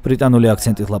 ბრიტანული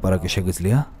აქცენტით ლაპარაკი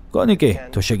შეგიძლია? გონი კი,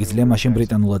 თუ შეგიძლია, მაშინ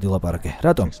ბრიტანულად ილაპარაკე.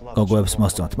 რატომ? გოგოებს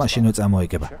მოსწონთ, მაშინვე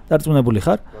წამოიგება. დარწმუნებული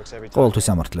ხარ? ყოველთვის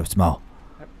ამართლებს ძმაო.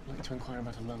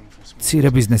 მცირე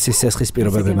ბიზნესის სესხის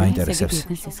პირობები მაინტერესებს.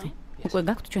 უკვე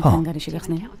გაქვთ ჩვენთან ანგარიში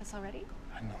გახსნილი?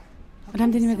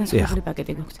 რამდენიმე განსხვავებული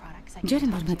პაკეტი გაქვთ. ჯერ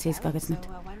ინფორმაციის გაგაცნობთ.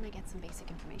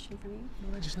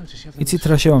 იცით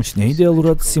რა შევამჩნია?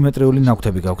 იდეალურად სიმეტრიული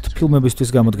ნაკვთები გაქვთ. ფილმებისთვის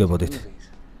გამოდგებოდით.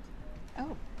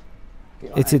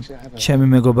 იცით, ჩემი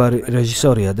მეგობარი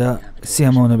რეჟისორია და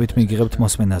სიამოვნებით მიგიღებთ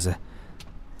მოსმენაზე.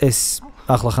 ეს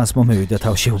ახლახანს მომევიდა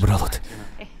თავში უბრალოდ.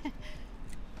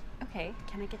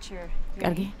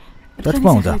 კარგი. რა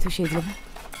თქმა უნდა.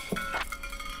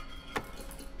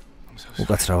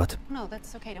 უკაცრავად.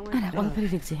 არა, ყველაფერი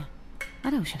რიგზეა.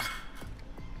 არა უშავს.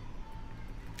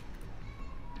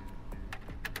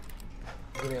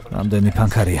 რამდენი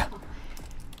ფანქარია.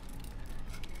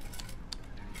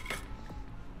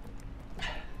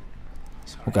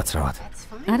 უკაცრავად.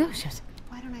 არა უშავს.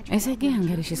 ესე იგი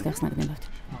ანგარიშის გახსნა გნებავთ.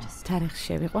 თარიღს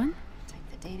შევიყვან.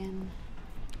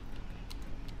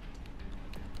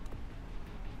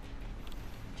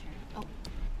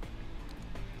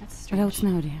 რა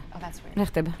უცნაურია. რა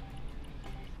ხდება?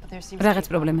 რაღაც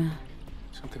პრობლემაა.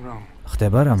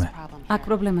 ხდება რამე? აქ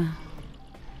პრობლემაა.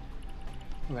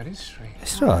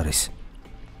 ეს რა არის?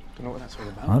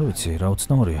 არ ვიცი, რა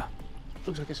უცნაურია.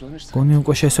 გონი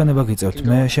უკვე შესვენება გიწევთ.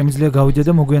 მე შემიძლია გავიდე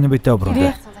და მოგვიანებით დავბრუნდე.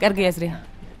 კარგი აზრია.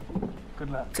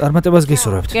 წარმატებას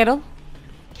გისურვებთ.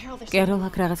 კეროლ,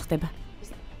 აქ რაღაც ხდება.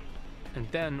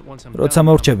 როცა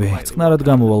მორჩები, წყნარად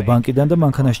გამოვალ ბანკიდან და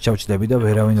მანქანაში ჩავჭდები და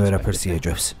ვერავინ ვერაფერს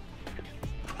იეჯებს.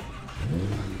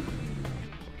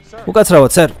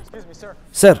 უკაცრავად, სერ.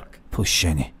 სერ,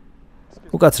 ფუშენი.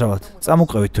 უკაცრავად,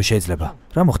 წამოყევით თუ შეიძლება.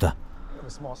 რა მოხდა?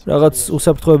 რაღაც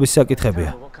უსაფრთხოების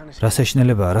საკითხებია. რა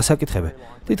საშინელებაა, რა საკითხები?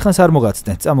 დიდხანს არ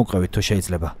მოგაცდეთ, წამოყევით თუ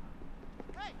შეიძლება.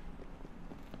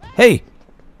 ჰეი!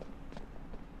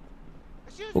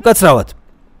 უკაცრავად.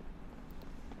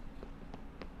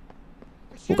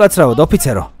 უკაცრავად,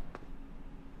 ოფიცერო.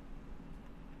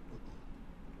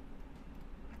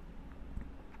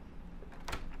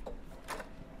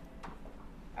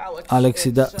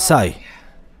 ალექსი და საი.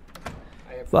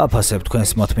 ვაფასებ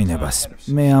თქვენს მოთმინებას.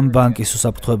 მე ამ ბანკის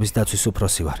უსაფრთხოების დაცვის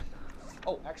უფროსი ვარ.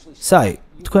 საი,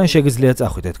 თქვენ შეგიძლიათ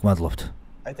წახვიდეთ, გმადლობთ.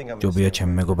 ჯობია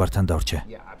ჩემი მეგობართან დავრჩე.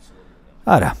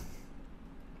 არა.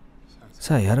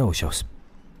 საი, არა უშავს.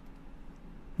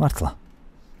 მართლა.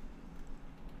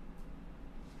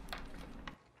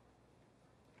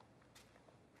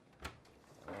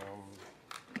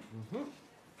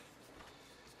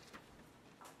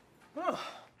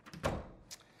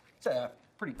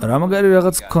 რა მაგარი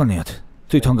რაღაც გქონიათ?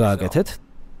 თვითონ გააკეთეთ?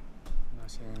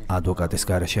 ადვოკატის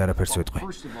გარეშე არაფერს ვიტყვი.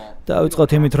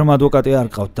 დავიწყოთ იმით, რომ ადვოკატი არ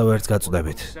ყავთ და ვერც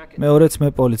გაწვდებით. მეორეც მე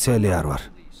პოლიციელი არ ვარ.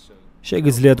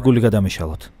 შეგიძლიათ გული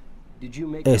გადამიშალოთ.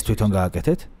 ეს თვითონ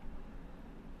გააკეთეთ?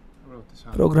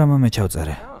 პროგრამა მე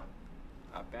ჩავწერე.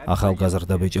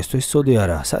 ახალგაზრდა ბიჭისთვის ცუდი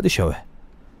არაა, სადიშოვე.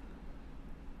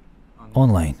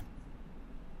 ონლაინ.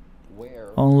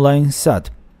 ონლაინ სად?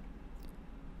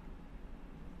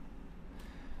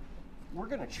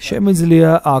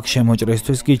 შემიძლია აქ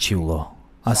შემოჭრისთვის გიჩივლო.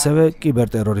 ასევე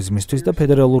კიბერტერორიზმისთვის და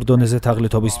ფედერალურ დონეზე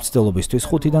თაღლითობის მცდელობისთვის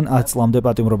 5-დან 10 წლამდე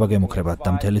პატიმრობა გემუქრებათ და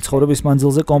მთელი ცხოვრების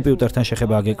მანძილზე კომპიუტერთან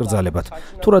შეხება აგეკრძალებათ.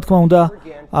 თუ რა თქმა უნდა,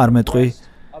 არ მეტყვი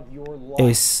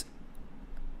ეს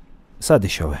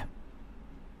სადიშოვე.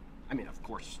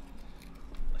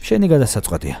 შენი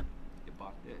გადასაწყვეტია.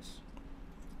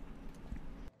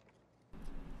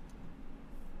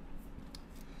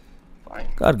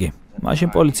 კარგი, მაშინ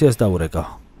პოლიციას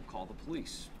დავურეკავ.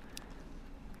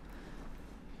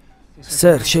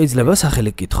 სერ, შეიძლება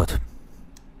სახელი გკითხოთ?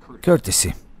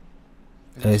 კერტისი.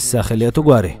 ეს სახელია თუ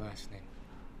გვარი?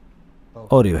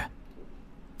 ორივე.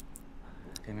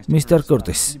 მისტერ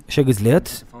კერტის, შეგიძლიათ?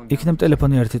 იქნებ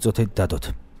ტელეფონი 1 წუთით დადოთ.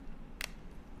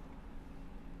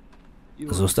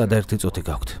 ზუსტად 1 წუთი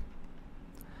გაქვთ.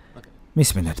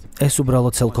 მისმინეთ, ეს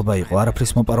უბრალოდ ცელქობა იყო,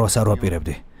 არაფრის მოპარვას არ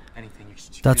ვაპირებდი.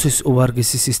 დაცვის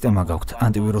უვარგისი სისტემა გაქვთ,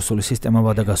 ანტივირუსული სისტემა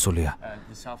ვადაგასულია.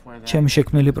 ჩემი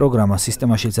შექმნილი პროგრამა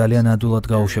სისტემაში ძალიან ადვილად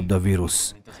გაუშვებდა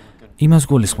ვირუსს. იმას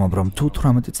გულისხმობ, რომ თუ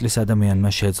 18 წლის ადამიანმა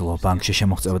შეძლო ბანკში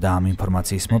შემოღწევა და ამ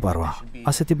ინფორმაციის მოპარვა,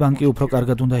 ასეთი ბანკი უფრო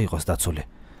კარგად უნდა იყოს დაცული.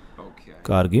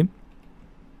 კარგი.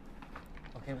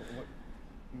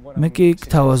 მე კი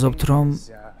გთავაზობთ, რომ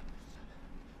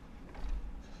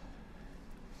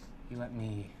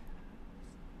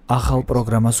ახალ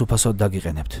პროგრამას უფასოდ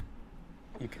დაგიყენებთ.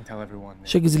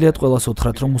 შეგიძლიათ ყველას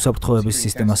უთხრათ, რომ უსაფრთხოების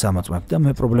სისტემას ამოწმებთ და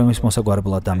მე პრობლემის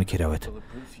მოსაგვარებლად დამიქირავეთ.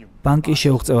 ბანკი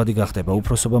შეუღწევადი გახდება,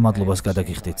 უფროსობა მადლობას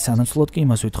გადაგიხდით. სანაცვლოდ კი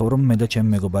იმას ვითხოვ, რომ მე და ჩემი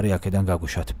მეგობარი აქედან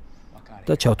გაგუშვათ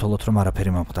და ჩავთვალოთ, რომ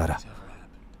არაფერი მომხდარა.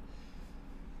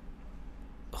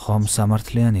 ხომ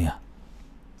სამართლიანია?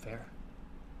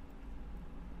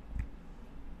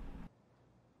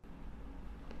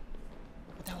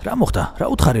 რა მოხდა? რა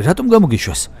უთხარი? რატომ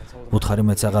გამოგიშვეს? უთხარი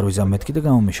მეც აღარ ვიზამ მეთქი და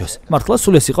გამომიშვეს. მართლა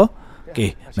სულ ეს იყო? კი,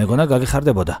 მეგონა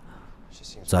გაგიხარდებოდა.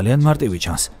 ძალიან მარტივი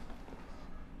ჩანს.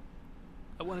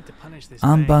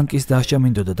 ამ ბანკის დასჯა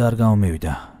მინდოდა და არ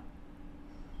გამომივიდა.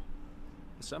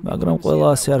 მაგრამ ყველა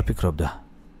ასე არ ფიქრობდა.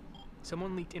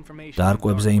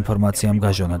 დარკვებზე ინფორმაციამ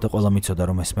გაჟონა და ყველა მიცოდა,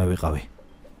 რომ ეს მე ვიყავი.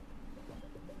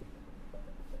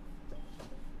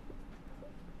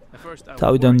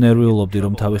 თავიდან ნერვიულობდი,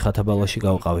 რომ თავი ხათაბალაში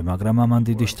გავყავი, მაგრამ ამან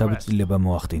დიდი შთაბეჭდილება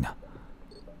მოახდინა.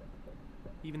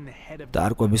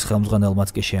 დარკვების ხელმძღვანელმაც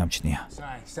კი შეამჩნია.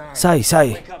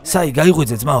 საი,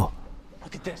 გაიღვიძე ძმაო.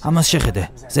 ამას შეხედე,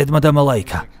 ზედმა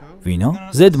დამალაიქა. ვინო?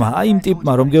 ზედმა, აი იმ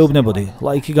ტიპმა რომ გეუბნებოდი,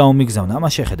 ლაიქი გამომიგზავნა,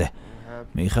 ამას შეხედე.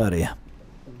 მიხარია.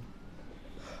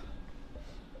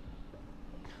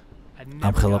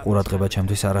 ამ ხელა ყურადღება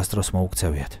ჩემთვის არასდროს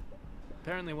მოუქცევიათ.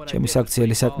 ჩემი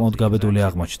საქციელი საკმაოდ გაბედული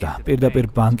აღმოჩნდა. პირდაპირ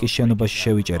ბანკის შენობაში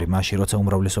შევიჭერი, მაშინ როცა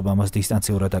უმრავლესობა ამას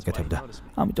დისტანციურად აკეთებდა.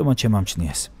 ამიტომაც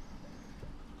შემამჩნიეს.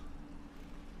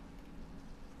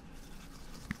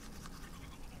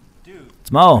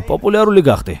 ძმაო, პოპულარული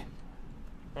გახდი.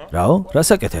 რაო, რას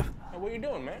აკეთებ?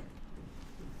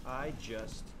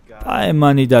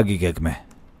 პაემანი დაგიგეგმე.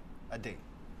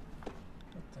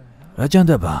 რა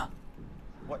ჯანდაბაა?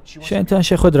 შენთან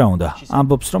შეხვედრა უნდა.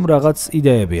 ამბობს, რომ რაღაც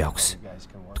იდეები აქვს.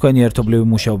 თქვენი ერთობლივი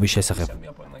მუშაობის შესახებ.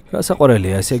 რა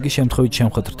საყვარელია, ესე იგი შემთხვევით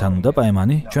შემხვედრთან უნდა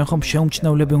პაემანი? ჩვენ ხომ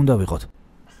შეუმჩნევლები უნდა ვიყოთ.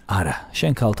 არა,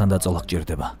 შენ ქალთან დაწოლა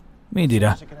გჭირდება. მიდი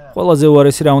რა, ყველაზე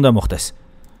უარესი რა უნდა მოხდეს.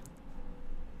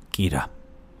 კირა.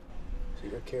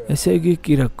 ესე იგი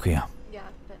კირა გქვია.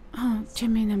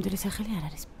 ჩემი ნამდვილი სახელი არ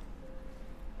არის.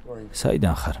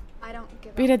 საიდან ხარ?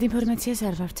 პირად ინფორმაციას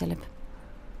არ ვავრცელებ.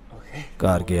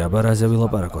 კარგი, აბა რაზე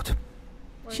ვილაპარაკოთ?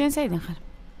 შენ საიდან ხარ?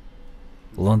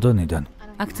 ლონდონიდან.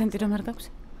 აქცენტი რომ არ გაქვს?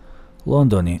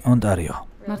 ლონდონი, ონტარიო.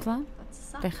 მართლა?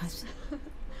 ბეხას.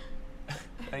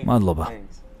 მადლობა.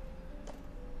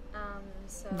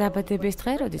 დაბადების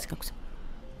დღე როდის გაქვს?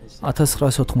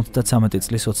 1993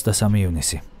 წლის 23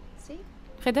 ივნისი.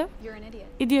 ხედავ?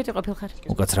 იდიოტი ყოფილ ხარ.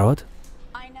 უკაცრავად?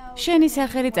 შენი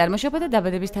სახელი წარმოშობა და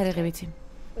დაბადების თარიღი ვიცი.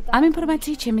 ამ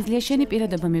ინფორმაციით შემიძლია შენი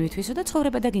პირადობა მივითვისო და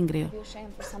ცხოვრება დაგინგრიო.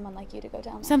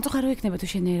 სამწუხარო იქნება თუ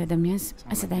შენიერ ადამიანს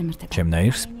ასე დაემართება.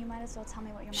 ჩემნაირს?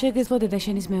 შეგეძლო და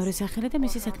შენის მეორე სახელი და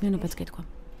მისი საქმიანობაც გეთქვა.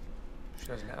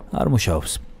 არ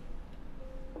მუშაობს.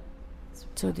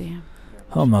 ცუდია.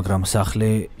 ხო, მაგრამ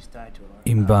სახლი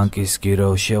იმ ბანკის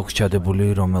გიროოში აქვს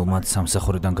ჩადებული, რომელმაც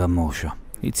სამსახურიდან გამოუშვა.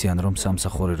 იციან, რომ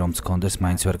სამსახური რომც ჰქონდეს,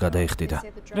 მაინც ვერ გადაიხდიდა.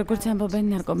 როგორც ამბობენ,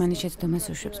 ნარკომანი შეცდომას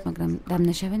უშვებს, მაგრამ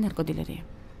დამნაშავე ნარკოდილერია.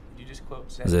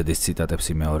 ზედის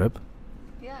ციტატებს იმეორებ?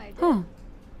 ხო.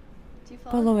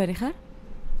 ფოლოვერი ხარ?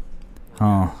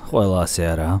 ხო, ყველა ასე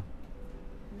არაა.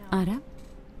 არა.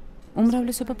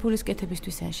 უმრავლესობა ფულის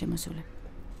კეთებისთვისაა შემოსული.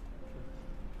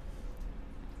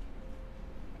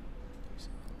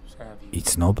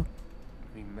 იცნობ?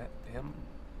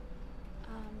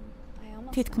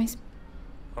 თითქმის.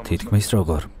 თითქმის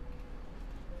როგორ?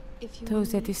 თუ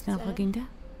ზეთის ნახვა გინდა?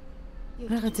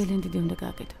 რაღაც ძალიან დიდი უნდა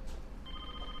გააკეთო.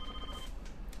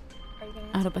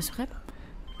 არ აპასუხებ?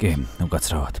 კი,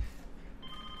 უკაცრავად.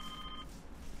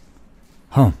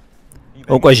 ხო.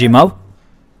 უკვე ჟიმავ?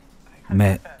 მე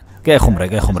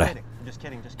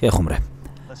გეხუმრე.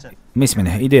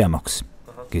 მისმინე, იდეა მაქვს.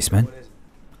 გისმენ?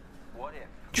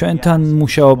 ჩვენთან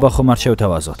მუშაობა ხომ არ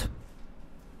შევთავაზოთ?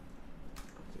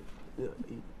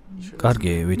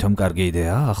 კარგი, ვითომ კარგი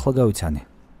იდეაა, ახლა გავიცანი.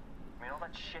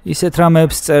 ისეთ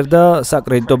რამებს წერ და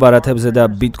საკრედიტო ბარათებზე და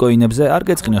ბიტკოინებზე არ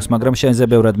გეწყინოს, მაგრამ შენზე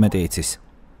ბევრად მეტი იცის.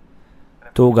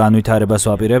 თუ განვითარებას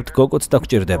ვაპირებთ, გოგოც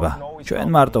დაგჭირდება. ჩვენ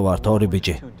მარტო ვართ ორი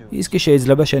ბიჭი. ის კი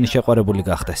შეიძლება შენი შეყვარებული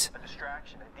გახდეს.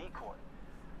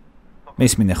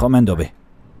 მისმინე ხო მენდობი?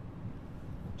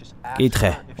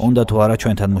 კითხე, უნდა თუ არა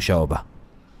ჩვენთან მუშაობა?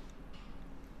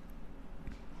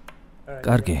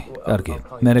 კარგი,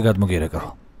 მე გადმოგირეკავ.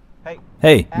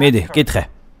 ჰეი, მიდი, კითხე.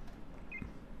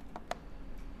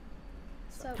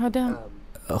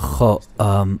 ხო,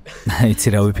 იცი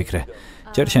რა ვიფიქრე.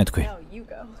 ჯერ შენ თქვი.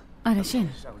 არა, შენ.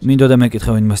 მინდოდა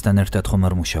მეკითხე ვინმესთან ერთად ხომ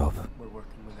არ მუშაობ.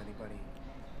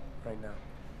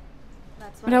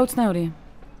 რა უცნაურია.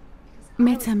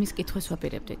 მეც ამის კითხვას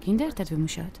ვაპირებდი. გინდა ერთად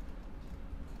ვიმუშაოთ?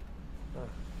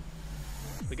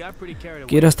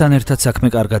 კირასთან ერთად საქმე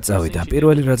კარგად წავიდა.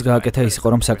 პირველი რაც გააკეთა ის იყო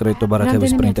რომ საკრედიტო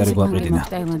ბარათების პრინტერი გვაყიδιნა.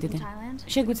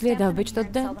 შეგვიძლია დავბეჭდოთ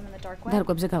და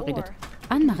დარკვებზე გავყიდოთ.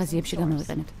 ან მაღაზიებში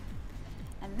გამოვიყენოთ.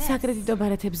 საკრედიტო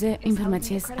ბარათებზე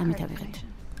ინფორმაციას ამით ავიღებთ.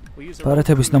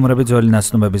 ბარათების ნომრები ძველი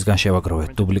ნაცნობებისგან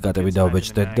შევაგროვეთ, დუპლიკატები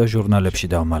დავბეჭდეთ და ჟურნალებში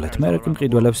დავმალეთ. მერე კი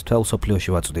მყიდველებს თელ სოფლიოში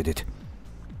ვაწვდიდით.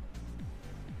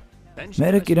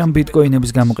 მერე კი რამ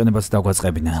ბიტკოინების გამოყენებას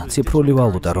დაგვაწყებინა. ციფრული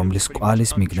ვალუტა, რომლის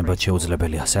კვალის მიგნებად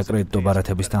შეუძლებელია. საკრედიტო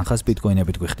ბარათების თანხას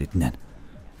ბიტკოინებით გვიხდიდნენ.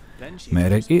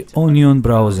 მერე კი onion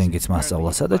browsing-იც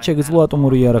მასწავლა, სადაც შეგიძლია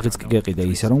ატომური იარაღიც კი გეყიდე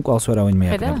ისე რომ კვალს ვერავინ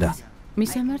მიაკნებდა.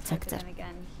 მისამართს აქცარ.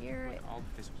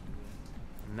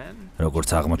 როგორც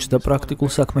აღმოჩნდა, პრაქტიკულ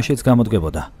საქმეშიც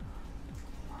გამოდგებოდა.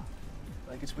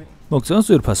 მოგწონს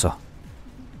ძვირფასო?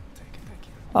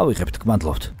 ავიღებთ,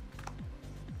 გმადლობთ.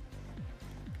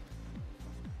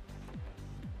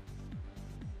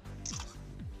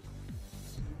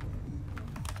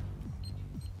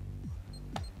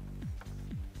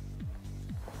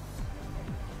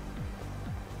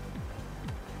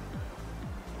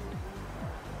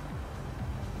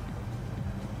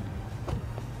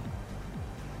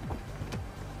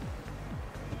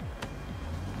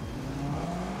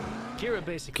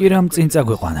 კირამ წინ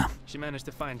წაგვიყვანა.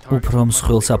 უფრო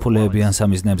მსხვილ საფულეებიან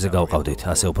სამიზნეებზე გავყავდით,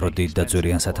 ასე უფრო დიდ და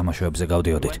ძვირიან სათამაშოებზე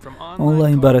გავდიოდით.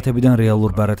 ონლაინ ბარათებიდან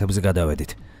რეალურ ბარათებზე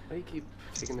გადავედით.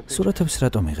 სურათებს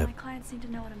რატომ იღებ?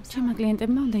 ჩემმა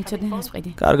კლიენტებმა უნდა იცოდნენ ეს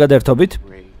ყიდი. კარგად ერთობით?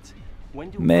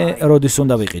 მე როდის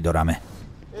უნდა ვიყიდო რამე?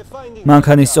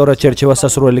 მანქანის სწორად შერჩევა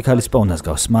სასურველი ქალის პოვნას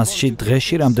გავს. მასში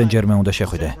დღეში რამდენჯერმე უნდა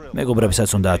შეხვიდე. მეგობრებსაც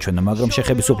უნდა აჩვენო, მაგრამ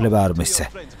შეხების უფლება არ მისცე.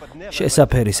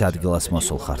 შესაფერის ადგილას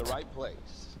მოსულ ხართ.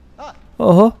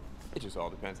 ოჰო.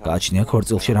 გაჩნია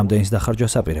ქორწილში რამდენის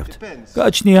დახარჯვას აპირებთ.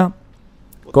 გაჩნია.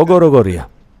 გოგო როგორია?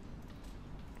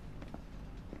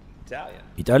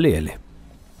 იტალიელი.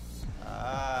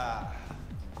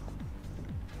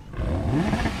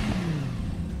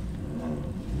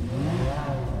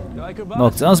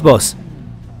 მოგწონს ბოს?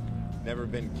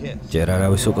 ჯერ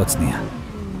არავის უკოცნია.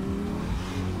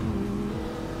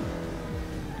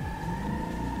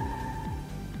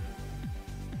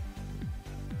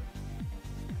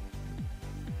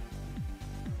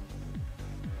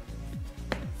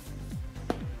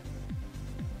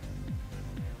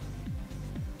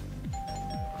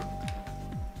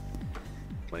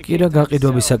 კირა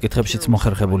გაყიდვების საკითხებშიც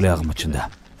მოხერხებული აღმოჩნდა.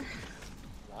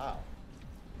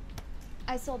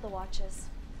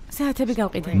 საათები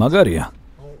გავყიდე. მაგარია.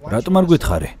 რატომ არ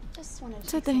გითხარი?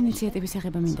 ცოტა ინიციატივის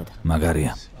აღება მინდოდა.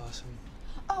 მაგარია.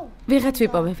 ვიღაც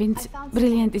ვიპოვე, ვინც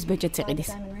ბრილიანტის ბეჭედს ეყიდის.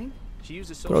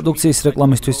 პროდუქციის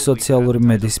რეკლამისთვის სოციალური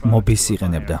მედიის მობის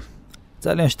იყენებდა.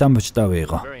 ძალიან შთამბეჭდავი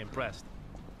იყო.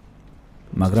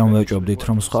 მაგრამ ვეჭობდით,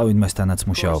 რომ სხვა ვინმესთანაც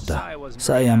მუშაობდა.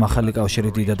 საი ამ ახალი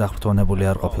კავშირი დიდად აღფრთოვანებული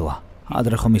არ ყოფილა.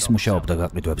 ადრე ხომ ის მუშაობდა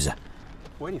გაყიდვებზე.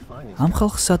 ამ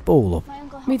ხალხს სად პოულობ?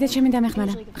 მიდე ჩემი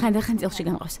დამეხმარა. ხანდახან წილში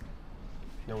გამყავს.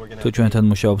 თუ ჩვენთან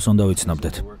მუშაობს, უნდა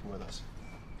ვიცნობდეთ.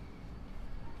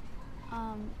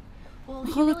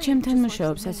 ხოლო ჩემთან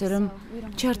მუშაობს, ასე რომ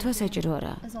ჩართვა საჭირო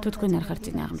არა. თუ თქვენ არ ხართ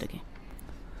წინააღმდეგი.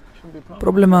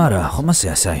 პრობლემა არა, ხომ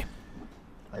ასეა საი?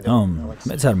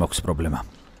 მეც არ მაქვს პრობლემა.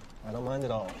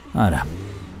 არა.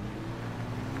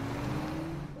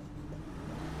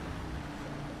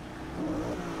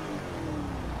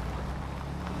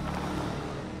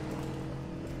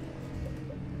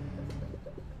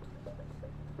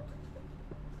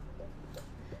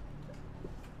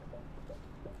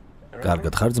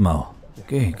 კარგად ხარ ძმაო?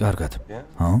 კი, კარგად.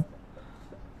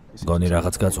 გონი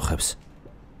რაღაც გაწუხებს.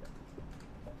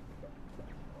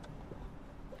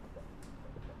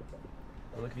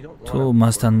 თუ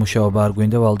მასთან მუშაობა არ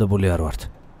გვინდა, ვალდებული არ ვართ.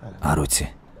 არ ვიცი.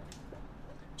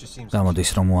 გამოდის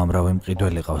რომ უამრავი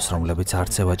მყიდველი ყავს, რომლებიც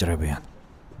არც ევაჭრებიან.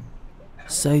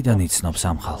 საიდან იცნობს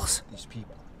ამ ხალხს?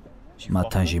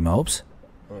 მათთან ჟიმაობს?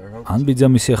 ან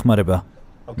ბიძამისი ეხმარება?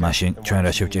 მაშინ ჩვენ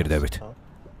რა შევჭირდებით?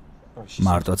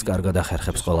 მარტოც კარგად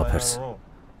ახერხებს ყველაფერს.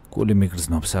 გული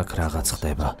მიგრძნობს აქ რაღაც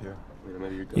ხდება.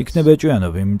 იქნება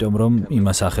ეჭვიანობ, იმიტომ რომ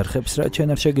იმას ახერხებს, რაც შენ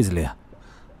არ შეგიძლია.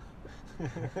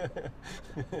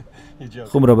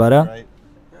 ხუმრობა რა?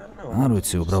 არ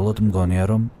ვიცი, უბრალოდ მგონია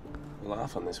რომ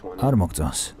არ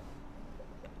მოგწონს.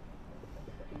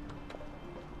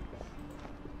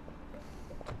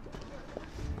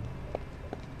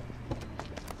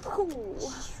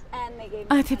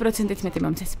 10%-ით მეტი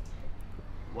მომცეს.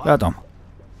 რატომ?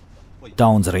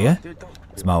 დაუნძრიე?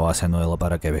 ძმავა ასე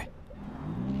ნოელაპარაკები.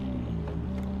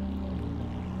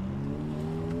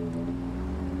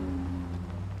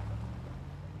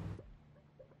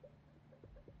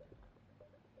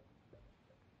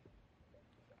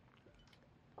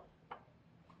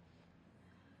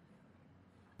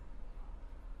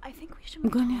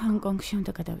 მგონი ჰონკონგში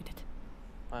უნდა გადავიდეთ.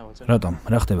 რატომ?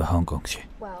 რა ხდება ჰონკონგში?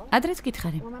 ადრეც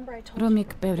გითხარი, რომ იქ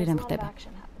ბევრი რამ ხდება.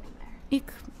 იქ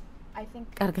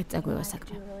კარგად წაგვევა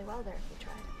საქმე.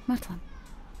 მართლა.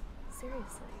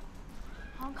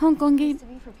 ჰონკონგი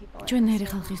ჩვენერი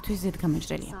ხალხისთვის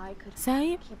ზედგამოჭრელია.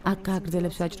 საი აქ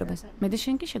გააგრძელებს ვაჭრობას. მე და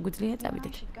შენ კი შეგვიძლია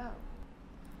წავიდეთ.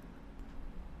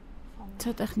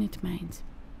 ცოტა ხნით მაინც.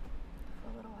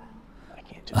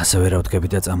 ასე ვერ ავდგები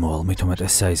და წამოვალ, მით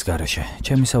უმეტეს საის გარეშე.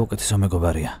 ჩემი საუკეთესო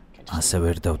მეგობარია. ასე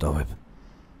ვერ დავტოვებ.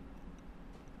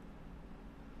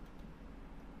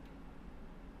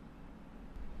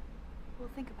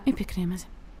 მიფიქრე ამაზე.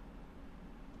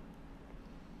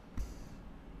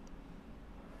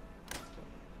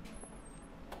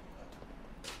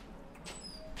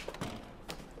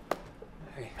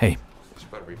 ჰეი,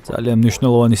 ძალიან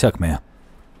მნიშვნელოვანი საქმეა.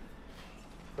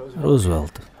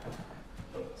 რუზველტ.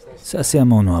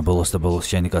 სასიამოვნოა ბოლოს და ბოლოს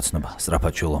შენი კაცნობა.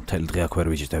 სწრაფად შულო, მთელი დღე აქ ვერ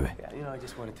ვიჯდები.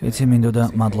 იცი მინდოდა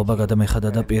მადლობა გადამეხადა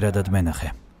და პირადად მენახე.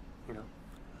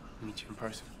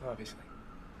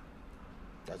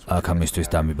 აქ ამისთვის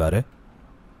დამიბარე?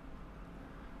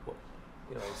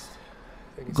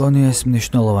 გონი ეს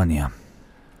მნიშვნელოვანია.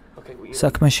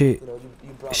 საქმეში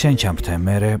შენ ჩამფრთე,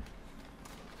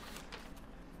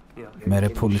 მერე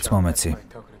ფულიც მომეცი.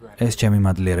 ეს ჩემი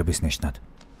მადლიერების ნიშნად.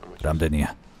 რამდენია?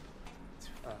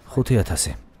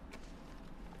 5000.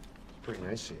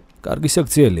 კარგი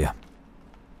საქციელია.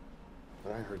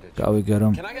 გავიგე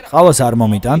რომ ყავას არ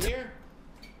მომიტანთ?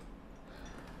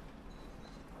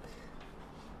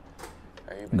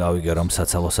 გავიგე რომ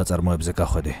საცალო საწარმოებზე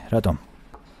გახვედი. რატომ?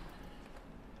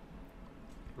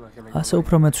 ასე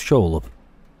უფრო მეც ვშოულობ.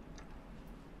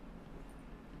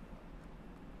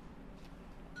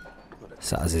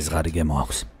 საზიზღარი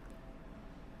გემოაქვს.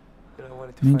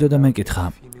 მინდოდა მეკითხა,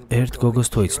 ერთ გოგოს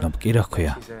თუ იცნობ, კი რა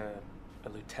ჰქვია?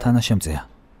 თანაშემწეა.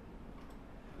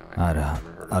 არა,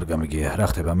 არ გამიგია, რა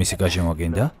ხდება, მისი გაჟემა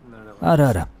გინდა?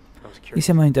 არა,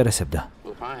 ისე მაინტერესებდა.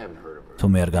 თუ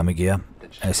მე არ გამიგია,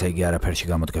 ესე იგი არაფერში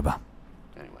გამოდგება.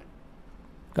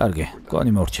 კარგი,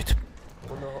 გონი მორჩით.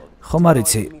 ხომ არ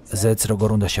იცი, ზეც როგორ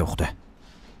უნდა შევხვდე?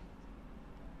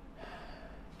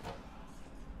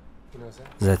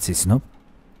 ზეც იცნობ?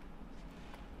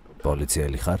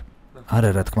 პოლიციელი ხარ? არა,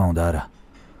 რა თქმა უნდა, არა.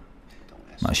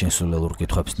 მაშინ სულელურ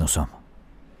კითხვებს ნოსამ.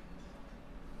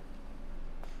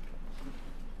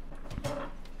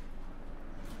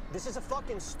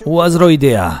 უაზრო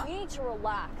იდეა.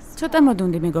 ცოტა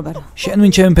მოდუნდი მეგობარო. შენ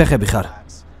ვინ ჩემი ფეხები ხარ?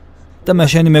 და მე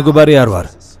შენი მეგობარი არ ვარ.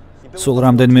 სულ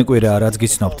რამდენიმე კვირაა რაც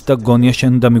გიცნობთ და გონია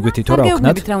შენ უნდა მიგვითითო რა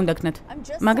ვქნათ? რა უნდა ქნათ?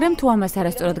 მაგრამ თუ ამას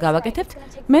არასწორად გავაკეთებთ,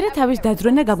 მერე თავის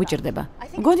დაძრონა გაგვიჭირდება.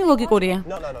 გონი ლოგიკურია?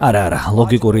 არა,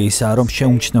 ლოგიკური ისაა, რომ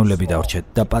შეუმჩნევლები დავრჩეთ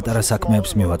და პატარა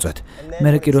საქმეებს მივაწვეთ.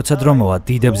 მერე კი როცა დრო მოვა,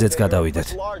 დიდებზეც გადავიდეთ.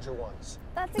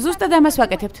 ზუსტად ამას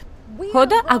ვაკეთებთ. ხო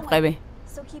და აგვყევი.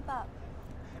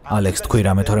 ალექს თქვი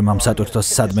რამე თორემ ამ სატვირთოს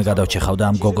სადმე გადავჩეხავ და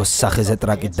ამ გოგოს სახეზე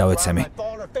ტრაკით დავეცემი.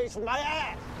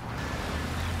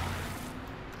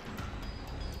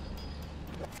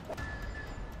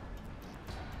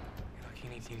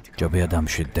 ჯობია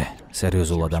დამშვიდდე.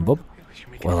 სერიოზულად ამბობ?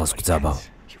 ყველას გძაბავ.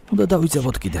 უნდა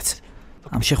დავიძაბოთ კიდეც.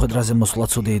 ამ შეხვედრაზე მოსვლა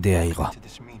ცუდი იდეა იყო.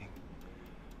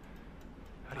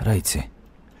 რა იცი?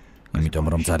 იმიტომ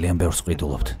რომ ძალიან ბევრს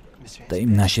ყიდულობთ. და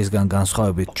იმ ნაშისგან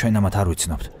განსხვავებით ჩვენ ამათ არ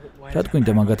ვიცნობთ. რა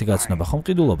გვინდა მაგათი გაცნობა, ხომ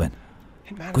ყიდულობენ?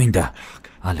 გვინდა,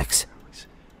 ალექს.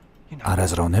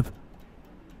 არაზროვნებ?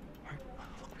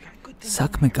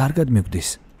 საქმე კარგად მიგვდის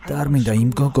და არ მინდა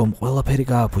იმ გოგომ ყველაფერი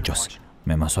გააფუჭოს.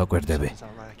 მე მას ვაკვირდები.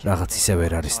 რაღაც ისე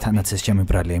ვერ არის, თანაც ეს ჩემი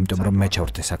ბრალია, იმიტომ რომ მე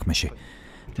ჩავრთე საქმეში.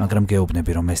 მაგრამ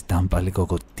გეუბნები, რომ ეს დამპალი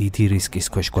გოგო დიდი რისკის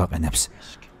ქვეშ გვაყენებს.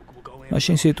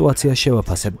 მაშინ სიტუაცია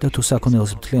შევაფასებ და თუ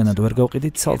საქონელს მთლიანად ვერ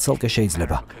გავყიდით, ცალ-ცალკე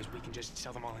შეიძლება.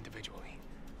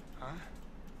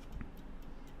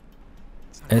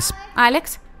 ეს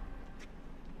ალექს?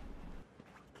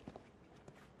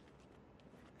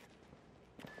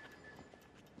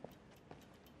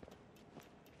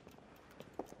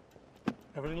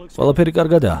 ყველაფერი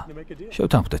კარგადაა.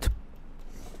 შევთანხმდეთ.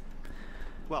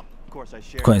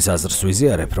 თქვენს აზრს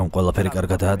ვიზიარებ, რომ ყველაფერი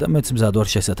კარგადაა და მეც მზად ვარ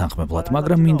შესათანხმებლად,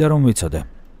 მაგრამ მინდა რომ ვიცოდე.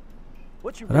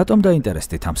 რატომ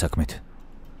დაინტერესდით ამ საქმით?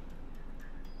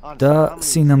 და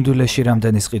სინამდვილეში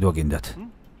რამდენი სყიდვა გინდათ?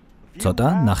 ცოტა,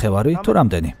 ნახევარი თუ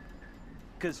რამდენი?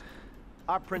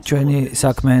 ჩვენი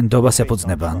საქმე ნდობას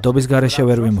ეფუძნება, ნდობის გარეშე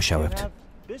ვერ ვიმუშავებთ.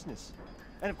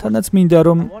 თანაც მინდა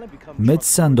რომ მეც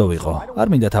სანდო ვიყო. არ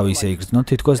მინდა თავი ისე იგრძნოთ,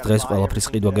 თითქოს დღეს ყველაფრის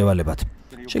ყიდვა გევალებათ.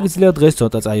 შეგიძლიათ დღეს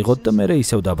ცოტა წაიღოთ და მერე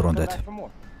ისევ დაბრუნდეთ.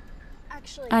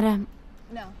 არა.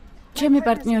 ჩემი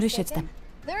პარტნიორი შეცდა.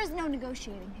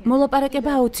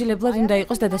 მოლაპარაკება აუცილებლად უნდა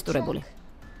იყოს დადასტურებული.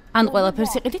 ან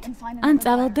ყველაფერს იყიდით, ან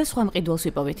წავალთ და სხვა მყიდველს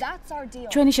ვიპოვით.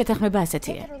 ჩვენი შეთანხმება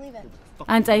ასეთია.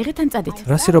 ან წაიღეთ, ან წადით.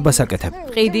 რასირობას აკეთებ?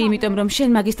 ყიდი, იმიტომ რომ შენ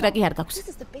მაგისტრატი არ გაქვს.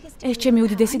 ეს ჩემი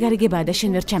უდიდესი გარიგებაა და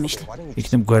შენ ვერ ჩამეშლი.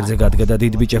 იქნებ გვერდზე გადგა და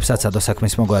დიდ ბიჭებს აცადო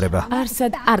საქმის მოგვარება.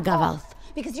 არსად არ გავალ.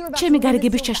 ჩემი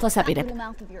გარიგების ჩაშლას აპირებ.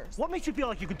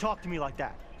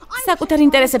 საკუთარ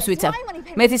ინტერესებს ვიცავ.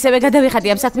 მეც ისევე გადავიხადი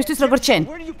ამ საქმისთვის როგორც შენ.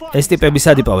 ეს ტიპები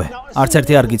სადიპოვე. არც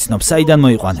ერთი არ გიცნობს, საიდან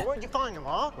მოიყვანე.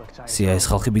 სია ეს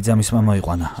ხალხი ბიძამისმა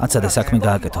მოიყვანა. აცადე საქმე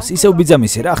გააკეთოს. ისევ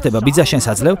ბიძამისი რა ხდება, ბიძა შენს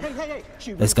აძლევ?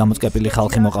 ეს გამოწკეპილი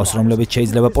ხალხი მოყავს, რომლებიც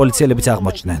შეიძლება პოლიციელებიც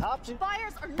აღმოჩნდნენ.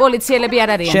 პოლიციელები არ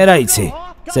არიან. შენ რა იცი?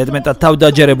 ზედმეტად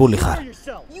თავდაჯერებული ხარ.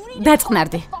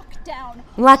 დაწყნარდი.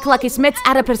 ლაკლაკის მეც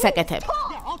არაფერს აკეთებ.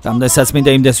 რამდენსაც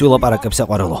მინდა იმდეს ვილაპარაკებ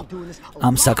საყვარელო.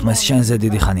 ამ საქმეს შენზე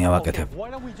დიდი ხანია ვაკეთებ.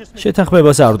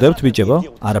 შეთანხმებას არ ვდებთ, ბიჭებო?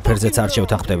 არაფერზეც არ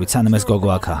შევთანხმდებით, სანამ ეს გოგო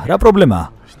აქა. რა პრობლემაა?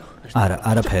 არა,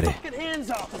 არაფერი.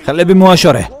 ხელები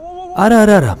მოაშორე.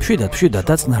 არა, მშვიდად,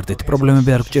 დაწნარდით,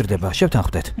 პრობლემები არ გჭირდება,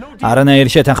 შევთანხმდეთ. არანაირი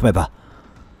შეთანხმება.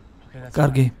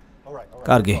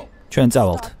 კარგი, ჩვენ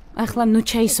წავალთ. ახლა ნუ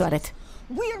ჩაისვარეთ.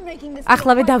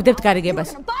 ახლავე დავდებთ გარიგებას.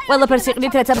 ყველაფერს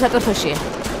იყიდით, რაც ამ სატვირთოშია.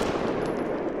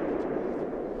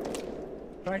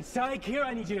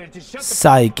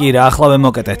 საიკი რა, ახლავე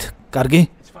მოკეტეთ. კარგი?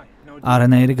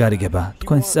 არანაირი გარიგება.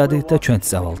 თქვენც წადით და ჩვენც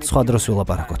წავალთ. სხვა დროს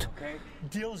ვილაპარაკოთ.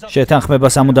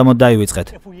 შეთანხმებას ამუდამოდ დაივიწყეთ.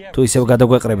 თუ ისევ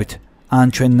გადაგვეყრებით, ან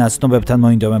ჩვენ ნაცნობებთან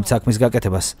მოინდომებთ საქმის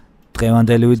გაკეთებას,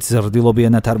 დღევანდელივით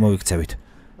ზრდილობიანად არ მოვიქცევით.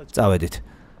 წავედით.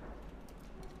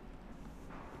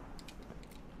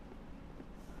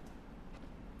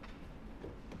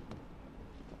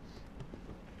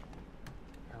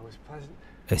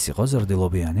 ეს იყო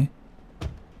ზრდილობიანი?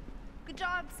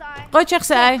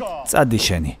 ყოჩახსაი. წადი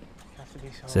შენი.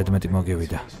 ზედმეტი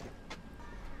მოგივიდა.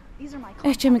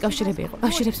 ეს ჩემი კავშირები იყო.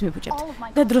 კავშირებს მიბუჭებთ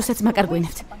და დროსაც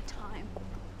მაკარგვინებთ.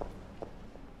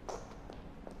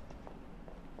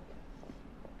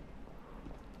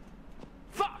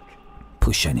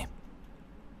 ფუშენი.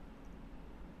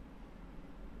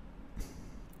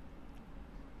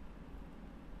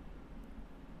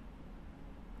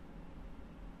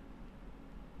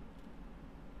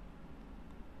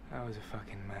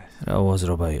 რა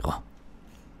უაზრობა იყო.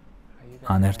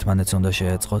 ან ერთმანეთს უნდა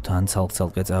შეეწყოთ, ან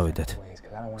ცალკე წავიდეთ.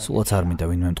 სულაც არ მინდა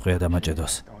ვინმე მტყვია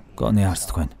დამაჭედოს. გონი არც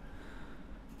თქვენ.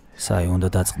 საი უნდა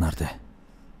დაწყნარდე.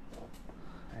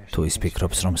 თუ ის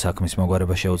ფიქრობს, რომ საქმის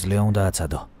მოგვარება შეუძლია, უნდა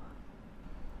აცადო.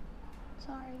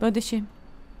 ბოდიში.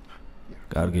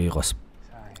 კარგი იყოს.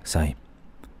 საი.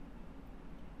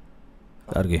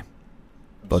 კარგი.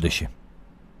 ბოდიში.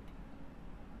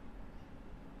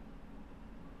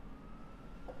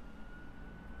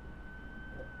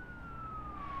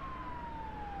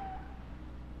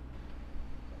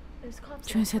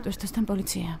 ჩვენ სატვირთოსთან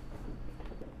პოლიცია.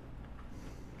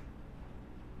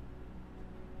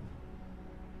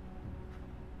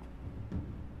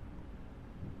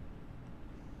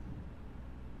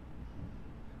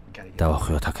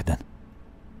 დავახვიოთ აქედან.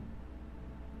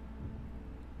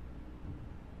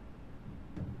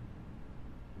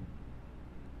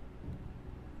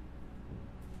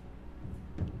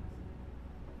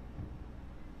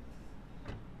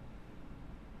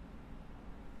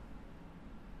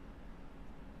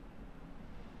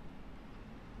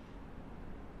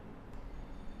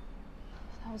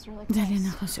 ძალიან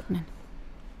ახლოს იყვნენ.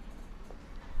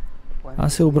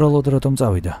 ასე უბრალოდ რატომ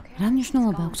წავიდა? რა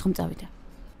მნიშვნელობა აქვს ხომ წავიდა?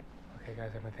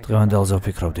 დღევანდელზე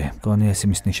ვფიქრობდი. გონი ეს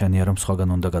იმის ნიშანია, რომ სხვაგან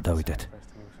უნდა გადავიდეთ.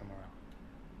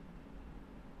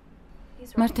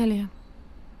 მართალია.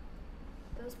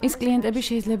 ის კლიენტები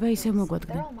შეიძლება ისევ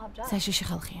მოგვადგნენ. საშიში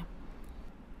ხალხია.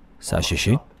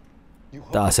 საშიში?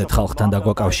 და ასეთ ხალხთან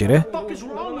დაგვაკავშირე?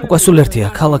 უკვე სულ ერთია,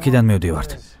 ქალაქიდან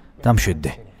მივდივართ.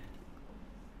 დამშვიდდი.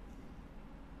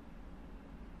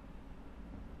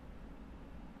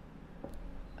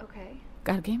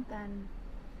 კარგი.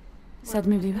 სად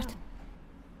მივდივართ?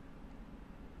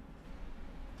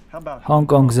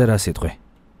 ჰონკონგზე რა სიტყვი?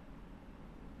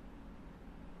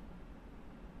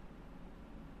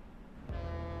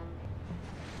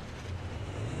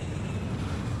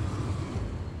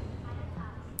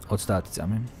 ოცდაათი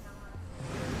წამი.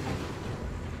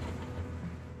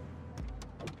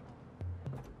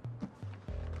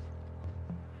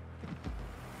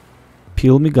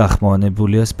 ფილმი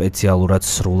გახმოვანებულია სპეციალურად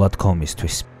სრულად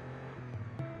კომისთვის.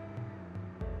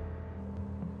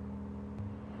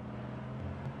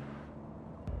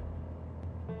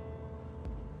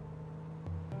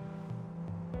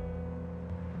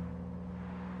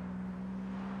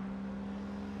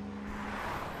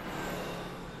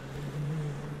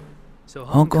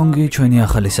 ჰონკონგი ჩვენი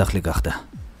ახალი სახლი გახდა.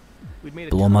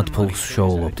 ბლომად ფულს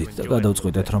შოულობდით და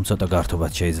გადავწყვიტეთ, რომ ცოტა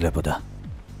გართობაც შეიძლებოდა.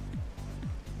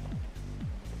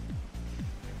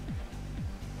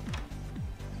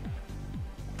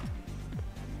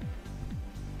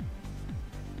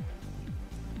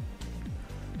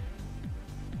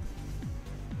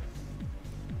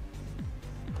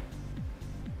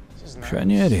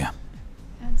 მშვენიერია.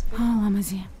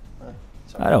 ლამაზია.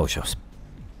 არა უშავს.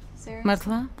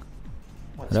 მართლა?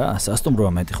 რა,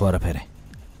 სასტუმროა მეტი ხო არაფერი.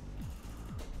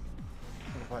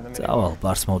 წავალ,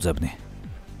 ბარს მოვძებნი.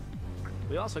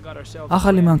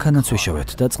 ახალი მანქანაც ვიშოვეთ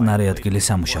და წყნარი ადგილი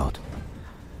სამუშაოდ.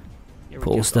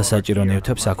 ფულს და საჭირო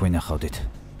ნივთებს აქ ვინახავდით.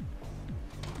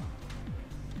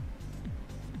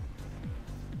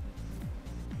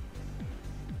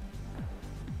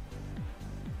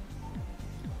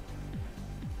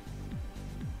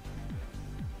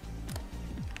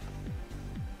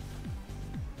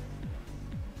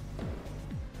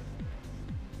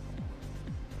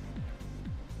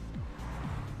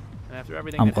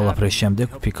 ამ ყველაფრის შემდეგ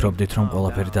ვფიქრობდით, რომ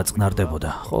ყველაფერი დაწყნარდებოდა.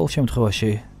 ყოველ შემთხვევაში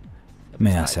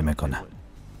მე ასე მეკონა.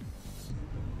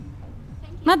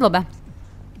 მადლობა.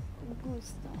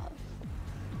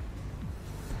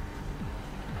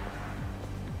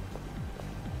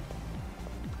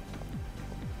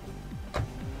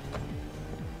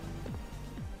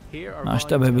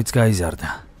 მასშტაბებიც გაიზარდა.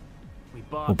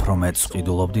 უფრო მეც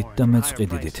ვყიდულობდით და მეც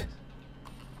ვყიდიდით.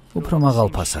 უფრო მაღალ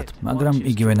ფასად, მაგრამ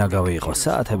იგივე ნაგავი იყო,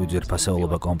 საათები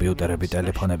ძვირფასეულობა, კომპიუტერები,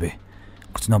 ტელეფონები.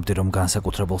 გრძნობდი, რომ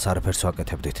განსაკუთრებულს არაფერს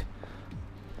ვაკეთებდით.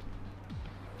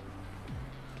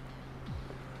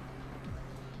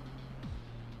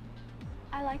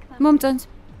 მომწონს.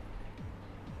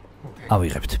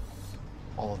 ავიღებთ.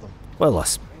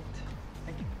 ყველას.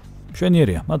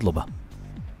 მშვენიერია, მადლობა.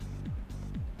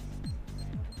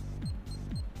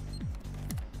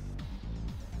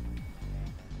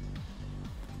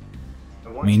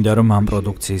 მინდა რომ ამ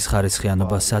პროდუქციის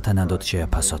ხარისხიანობა სათანადოდ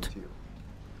შეაფასოთ.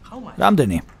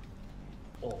 რამდენი?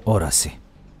 200.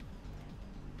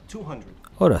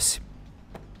 200.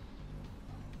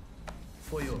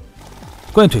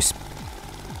 თქვენთვის.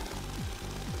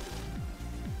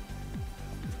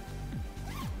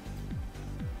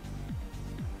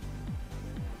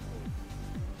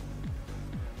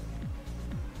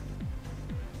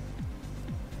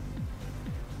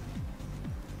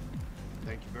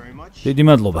 დიდი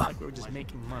მადლობა.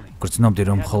 გრძნობდი,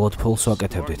 რომ მხოლოდ ფულს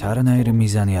ვაკეთებდით, არანაირი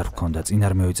მიზანი არ გქონდა, წინ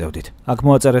არ მივიწევდით. აქ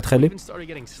მოაწერეთ ხელი?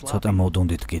 ცოტა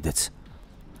მოვდუნდით კიდეც.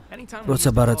 როცა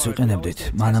ბარათს ვიყენებდით,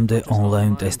 მანამდე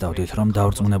ონლაინ ტესტავდით, რომ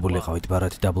დავრწმუნებულიყავით,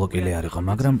 ბარათი დაბლოკილი არ იყო,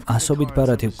 მაგრამ ასობით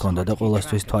ბარათი გქონდა და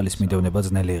ყველასთვის თვალის მიდევნება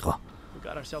ძნელი იყო.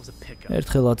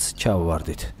 ერთხელაც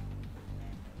ჩავვარდით.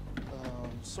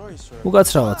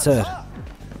 უკაცრავად, სერ.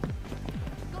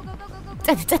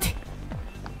 წეთი.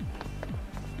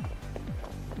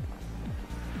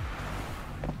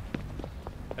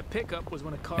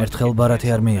 ერთხელ ბარათი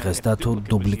არ მიიღეს და თუ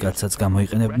დუბლიკატსაც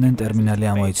გამოიყენებდნენ, ტერმინალი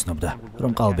ამოიცნობდა,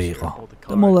 რომ ყალბი იყო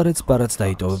და მოლარეც ბარათს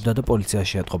დაიტოვებდა და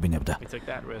პოლიციაში ატყობინებდა.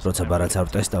 როცა ბარათს არ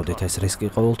ტესტავდით, ეს რისკი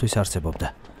ყოველთვის არსებობდა.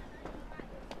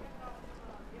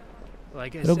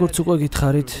 როგორც უკვე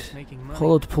გითხარით,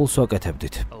 მხოლოდ ფულს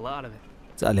ვაკეთებდით.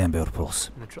 ძალიან ბევრ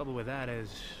ფულს.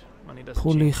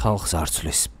 ფული ხალხს არ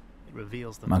ცვლის,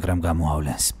 მაგრამ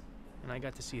გამოავლენს.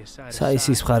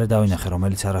 საისის მხარე დავინახე,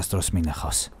 რომელიც არასდროს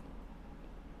მინახავს.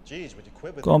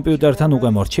 კომპიუტერთან უკვე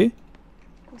მორჩი?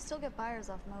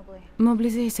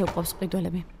 მობლიზე ისევ ყავს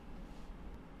ყიდველები.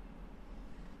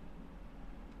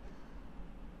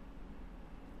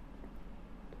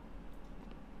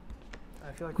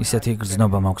 ისეთი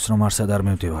გრძნობა მაქვს, რომ არსად არ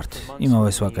მივდივართ.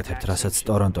 იმავეს ვაკეთებთ, რასაც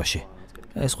ტორონტოში.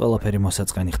 ეს ყველაფერი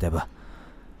მოსაწყენი ხდება.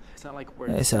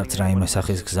 ეს არც რაიმე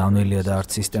სახის გზავნილია და არც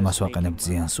სისტემას ვაყენებთ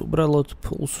ზიანს, უბრალოდ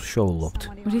ფულს შოულობთ.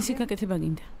 რისი გაკეთება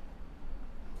გინდა?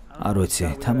 არ ვიცი,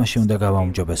 თამაში უნდა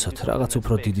გავაუმჯობესოთ, რაღაც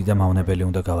უფრო დიდი და მავნებელი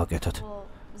უნდა გავაკეთოთ.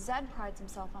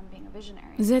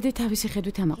 ზედი თავისი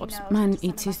ხედვით ამაყობს. მან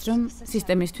იცის, რომ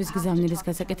სისტემისთვის გზავნილის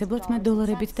გასაკეთებლად მათ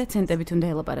დოლარებით და ცენტებით უნდა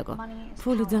ელაპარაკო.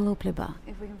 ფული ძალაუფლებაა.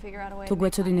 თუ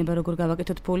გვეცოდინება როგორ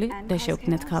გავაკეთოთ ფული და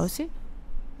შევქმნათ ქაოსი,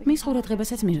 მის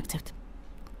ყურადღებასაც მივექცევთ.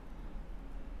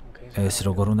 ეს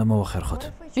როგორ უნდა მოვახერხოთ?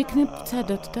 იქნებ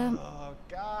ცადოთ და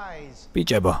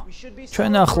ბიჭებო,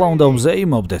 ჩვენ ახლა უნდა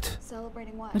ვზეიმობდეთ.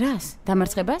 რას?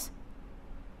 დამარცხებას?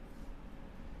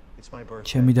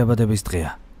 ჩემი დაბადების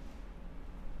დღეა.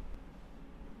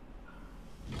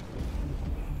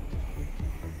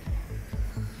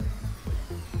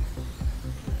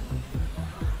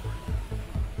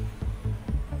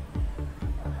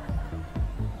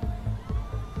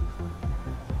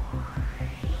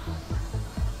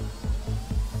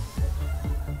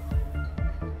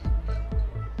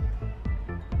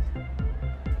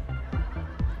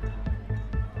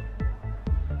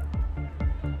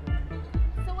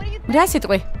 რა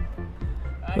სიტყვი?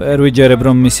 ვერ ვიჯერებ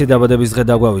რომ მისი დაბადების დღე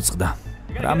დაგვავიწყდა.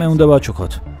 რამე უნდა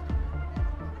ვაჩუქოთ?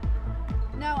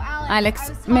 ალექს,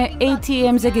 მე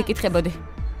ATM-ზე გეკითხებოდი.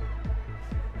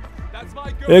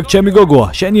 ეგ ჩემი გოგოა,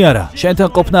 შენი არა, შენთან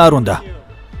ყოფნა არ უნდა.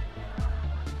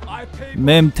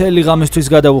 მე მთელი ღამისთვის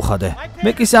გადავუხადე.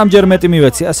 მე კი სამჯერ მეტი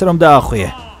მივეცი, ასე რომ დაახვიე.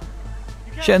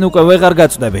 შენ უკვე ვეღარ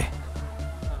გაწვდები.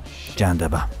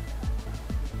 ჯანდება.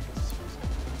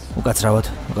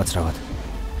 უკაცრავად.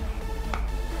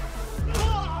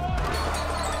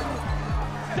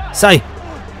 საი.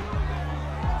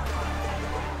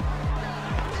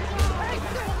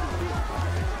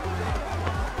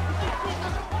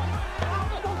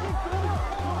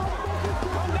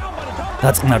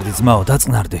 დაწყნარდი ძმაო,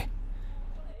 დაწყნარდი.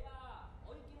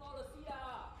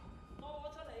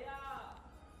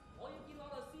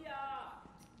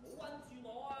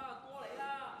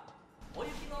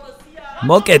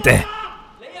 მოკეტე.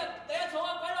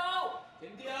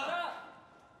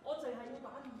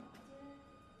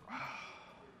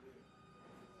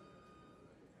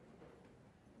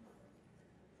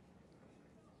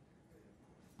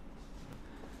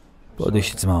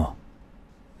 ბოდიში ძმაო.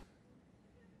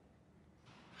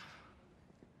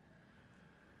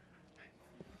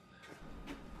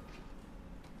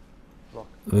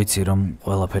 ვიცი რომ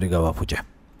ყველაფერი გავაფუჭე.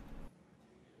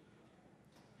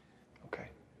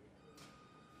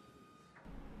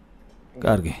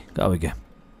 კარგი, გავიგე.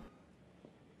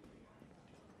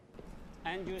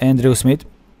 ენდრიუ სმით,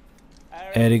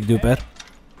 ერიკ დუპერ.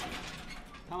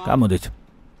 გამოდით.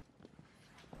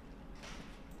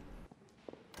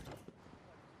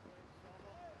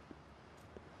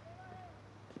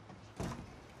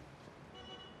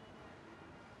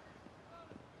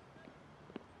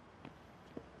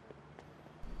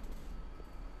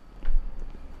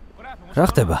 რა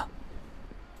ხდება?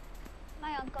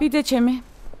 ვიდე ჩემი.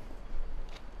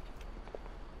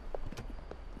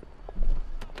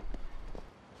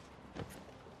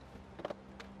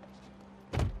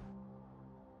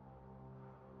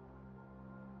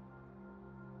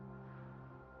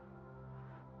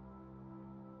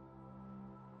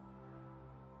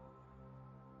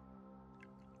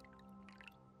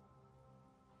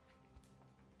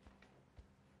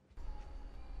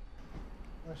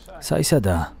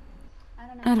 საისადაა?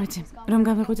 არ ვიცი, რომ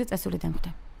გავიღვიძე წასულიდან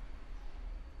ხვდე.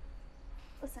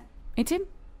 იცი?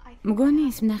 მგონი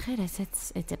ის ვნახე, რასაც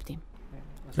ეძებდი.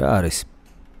 რა არის?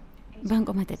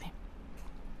 ბანკომატები.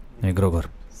 ეგ როგორ?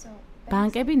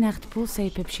 ბანკები ნახტფულ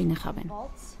სეიფებში ნახავენ.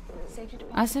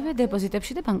 ასევე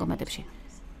დეპოზიტებში და ბანკომატებში.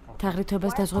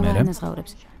 თაღრითობას დაზღვევა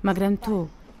ანაზღაურებს, მაგრამ თუ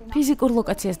ფიზიკურ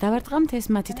ლოკაციას დავარტყამთ, ეს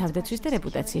მათი თავდაცვის და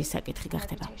რეპუტაციის საკითხი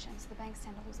გახდება.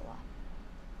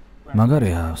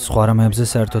 მაგარია, სხვა რამეებზე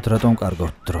საერთოდ რატომ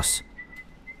კარგავთ დროს?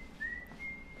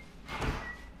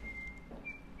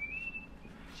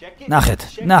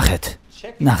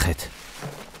 ნახეთ.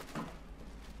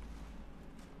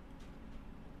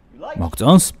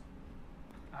 მოგწონს?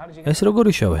 ეს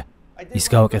როგორ იშოვე? ის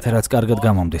გავაკეთე, რაც კარგად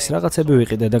გამომდის, რაღაცები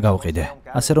ვიყიდე და გავყიდე.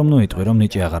 ასე რომ ნუ იტყვი, რომ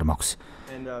ნიჭი აღარ მაქვს.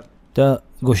 და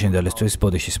გუშინდელისთვის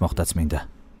ბოდიშის მოხდაც მინდა.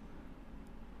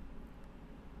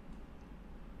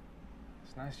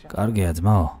 კარგია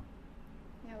ძმაო.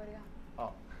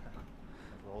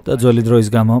 და ძველი დროის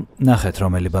გამო ნახეთ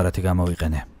რომელი ბარათი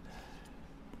გამოვიყენე.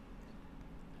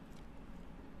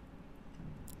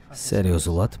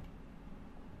 სერიოზულად?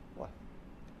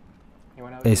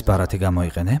 ეს ბარათი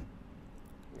გამოიყენე?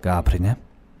 გააფრინე?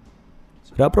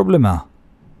 რა პრობლემაა?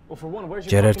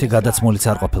 ჯერ ერთი გადაცმულიც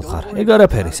არ ყოფილხარ. ეგ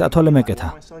არაფერი, სათვალე მეკეთა.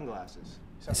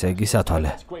 ესე იგი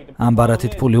სათვალე. ამ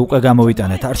ბარათით ფული უკვე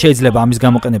გამოვიტანეთ. არ შეიძლება ამის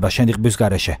გამოყენება შენი ყბის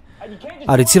გარეშე.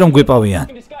 არ იცი რომ გვიპავიან.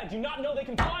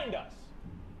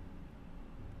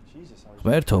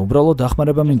 ღმერთო, უბრალოდ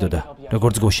დახმარება მინდოდა.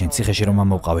 როგორც გუშინ ციხეში რომ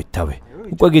ამოვყავით თავი.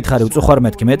 უკვე გითხარი, უწუხარ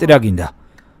მეთქი, მეტი რა გინდა?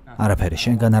 არაფერი,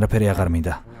 შენგან არაფერი აღარ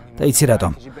მინდა. და იცი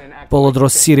რატომ? ბოლო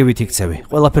დროს სირივით იქცევი,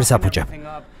 ყველაფერს აფუჭებ.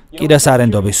 კიდას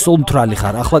არენდობი, სულ მთვრალი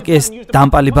ხარ. ახლა კი ეს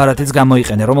დამპალი ბარათიც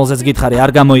გამოიყენე, რომელზეც გითხარი,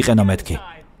 არ გამოიყენო მეთქი.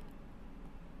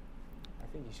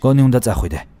 გონი უნდა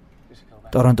წახვიდე.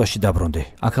 ტორონტოში დაბრუნდი.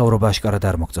 აქაურობა აშკარად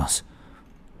არ მოგწონს.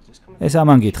 ეს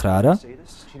ამან გითხრა, არა?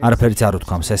 არაფერიც არ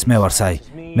უთქვამს, ეს მე ვარ საი.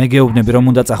 მე გეუბნები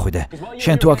რომ უნდა წახვიდე.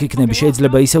 შენ თუ აქ იქნები,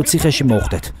 შეიძლება ისევ ციხეში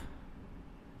მოვხვდეთ.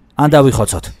 ან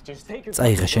დავიხოცოთ.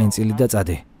 წაიღე შენი წილი და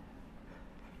წადი.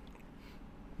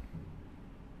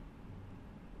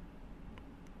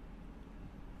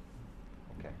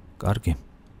 კარგი.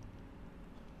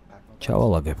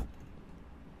 ჩავალაგებ.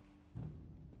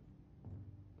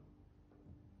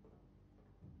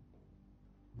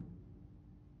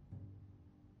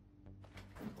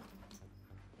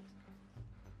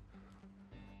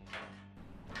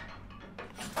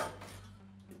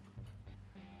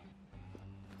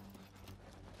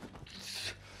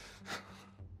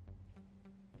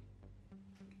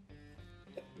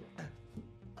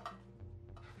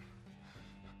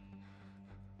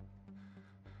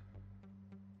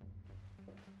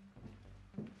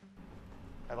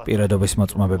 პირადობის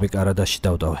მოწმობები კარადაში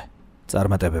დავტოვე.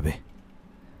 წარმატებები.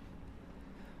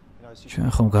 ჩვენ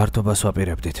ხომ გართობას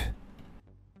ვაპირებდით.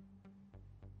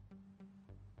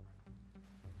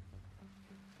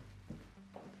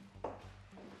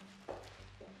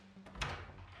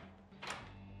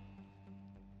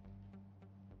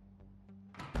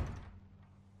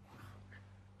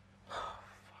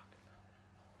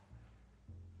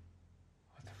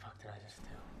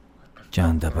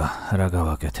 ჯანდაბა, რა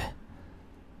გავაკეთე?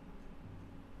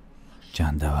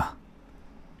 ჯანდაბა.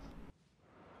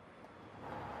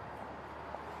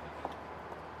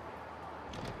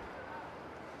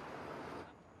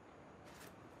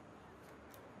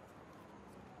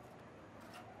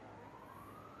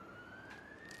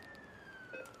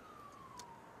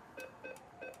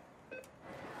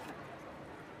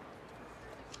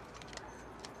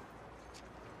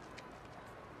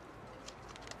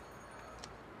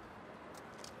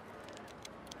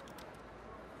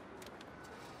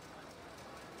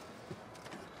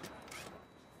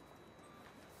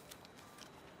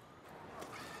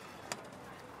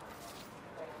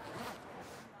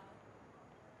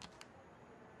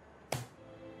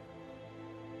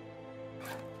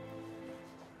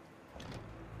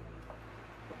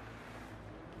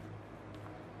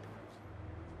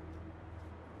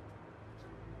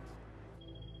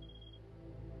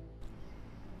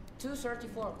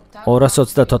 ორას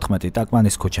 34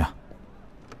 ტაკმანის ქუჩა.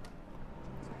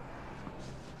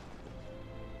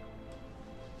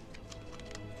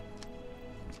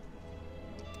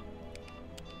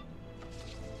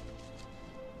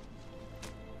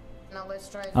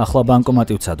 ახლა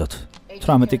ბანკომატი ვცადოთ.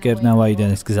 18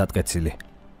 კერნავაიდენის გზატკეცილი.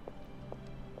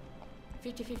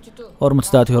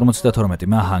 50-52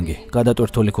 მაჰანგი.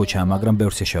 გადატვირთული ქუჩაა, მაგრამ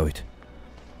ბევრს შეშოვით.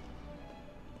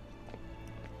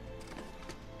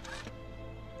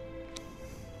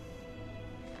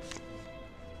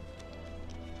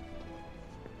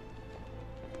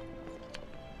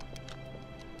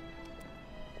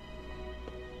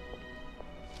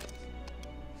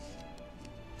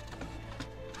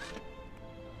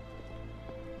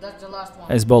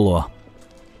 ეს ბოლოა.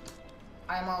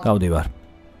 გავდივარ.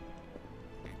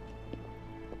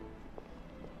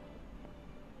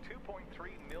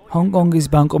 ჰონკონგის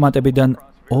ბანკომატებიდან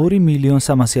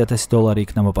 2,300,000 დოლარი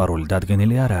იქნა მოპარული.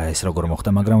 დადგენილი არაა ეს როგორ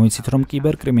მოხდა, მაგრამ ვიცით რომ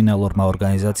კიბერკრიმინალურმა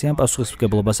ორგანიზაციამ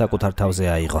პასუხისმგებლობა საკუთარ თავზე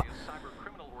აიღო.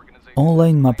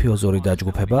 ონლაინ მაფიოზური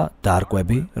დაჯგუფება,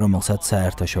 დარკვები, რომელსაც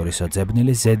საერთაშორისო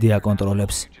ძებნილი ზედი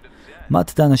აკონტროლებს, მათ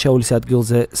დანაშაულის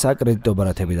ადგილზე საკრედიტო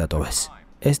ბრათები დატოვეს.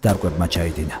 ეს დარკვებმა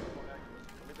ჩაიდინა.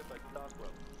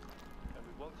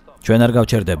 ჩვენ არ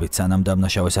გავჩერდებით, სანამ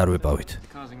დამნაშავეს არ ვიპოვით.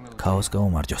 ქაოს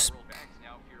გაუმარჯოს.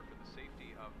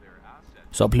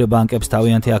 სოფლიო ბანკებს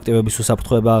თავიანთი აქტივების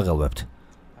უსაფრთხოება აღელვებთ.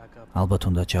 ალბათ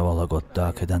უნდა ჩავალაგოთ და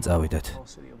აქედან წავიდეთ.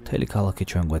 მთელი ქალაქი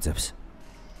ჩვენ გვეძებს.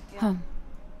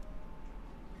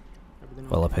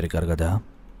 ყველაფერი კარგადაა?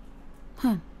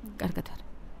 კარგად არის.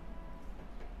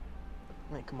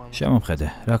 შემომხედე,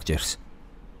 რა გჭირს?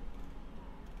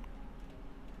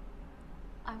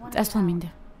 წასვლა მინდა.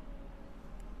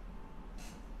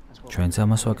 ჩვენც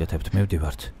ამას ვაკეთებთ,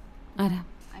 მივდივართ. არა.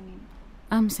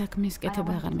 ამ საქმის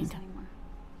კეთება აღარ მინდა.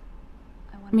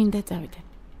 მინდა წავიდე.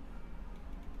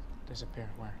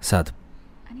 სად?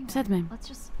 სადმე?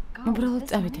 უბრალოდ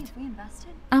წავიდეთ.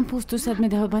 ამ ფულს თუ სადმე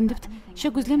დავაბანდებთ,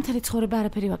 შეგვიძლია მთელი ცხოვრება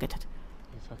არაფერი ვაკეთოთ.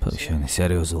 შენი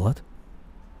სერიოზულად?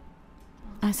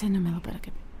 ასე ნუ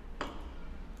მელაპარაკები.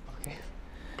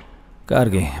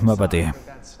 კარგი,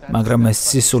 მაპატიე. მაგრამ ეს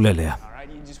სისულელეა.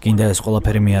 გინდა ეს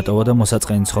ყველაფერი მიატოვა და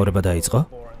მოსაწყენი ცხოვრება დაიწყო?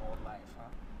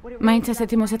 მაინც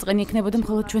ასეთი მოსაწყენი იქნებოდა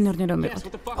მხოლოდ ჩვენ ორნი რომ ვიყოთ.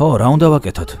 ხო, რა უნდა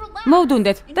ვაკეთოთ?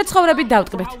 მოვდუნდეთ და ცხოვრებით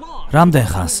დავტკბეთ. რამდენ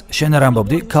ხანს? შენ არ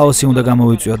ამბობდი, ქაოსი უნდა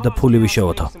გამოვიწვიოთ და ფული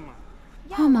ვიშოვოთო.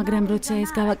 ხო, მაგრამ როცა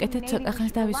ეს გავაკეთეთ, ცოტა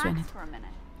ხანს დავისვენეთ.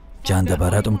 ჯანდაბა,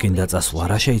 რატომ გინდა წასვლა?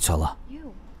 რა შეიცვალა?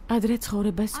 ადრე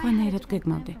ცხოვრებას სხვანაირად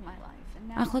გეგმავდი.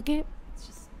 ახლა კი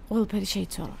ყველაფერი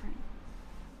შეიცვალა.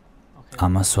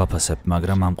 ამას ვაფასებ,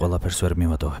 მაგრამ ამ ყველაფერს ვერ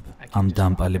მივატოვებ. ამ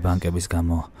დამპალი ბანკების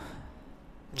გამო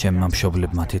ჩემმა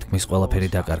მშობლებმა თითქმის ყველაფერი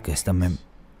დაკარგეს და მე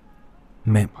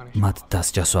მათ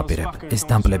დასჯას ვაპირებ. ეს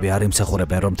დამპლები არ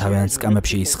იმსახურებენ, რომ თავიანთ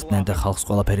სკამებში ისხდნენ და ხალხს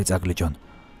ყველაფერი წაგლიჯონ.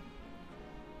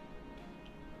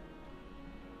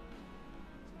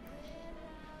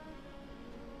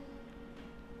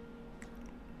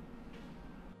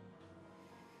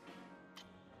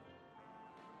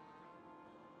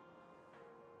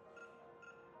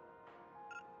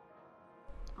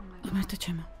 ღმერთო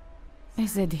ჩემო,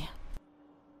 ეს ზედია.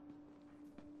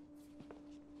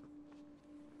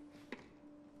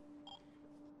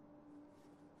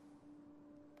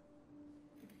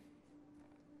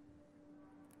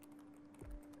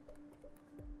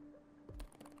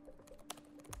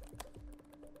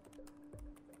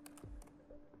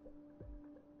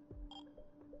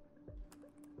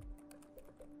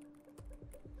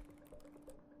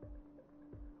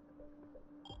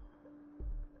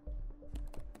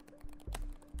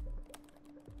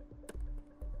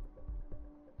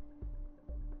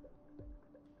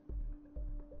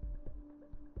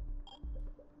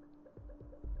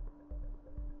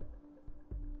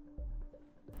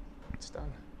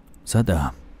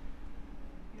 სადაა?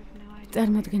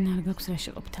 წარმოდგენა არ გაქვს რა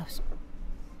შეყოფ თავს.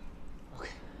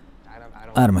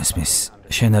 არ მესმის.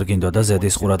 შენ არ გინდოდა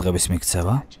ზედის ყურადღების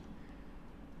მიქცევა?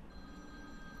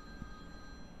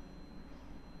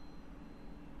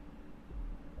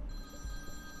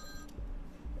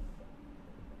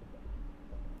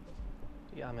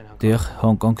 დიახ,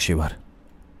 ჰონკონგში ვარ.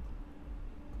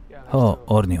 ხო,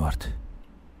 ორნი ვართ.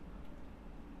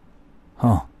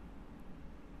 ხო.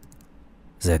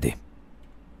 ზედი.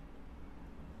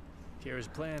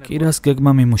 კირას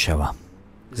გეგმა მიმუშავა.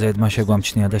 ზედმა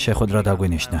შეგვამჩნია და შეხვედრა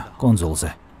დაგვინიშნა კონძულზე.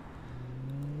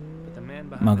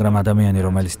 მაგრამ ადამიანი,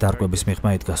 რომელიც დარკვების მიღმა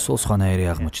იდგა, სულ სხვანაირი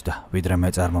აღმოჩნდა, ვიდრე მე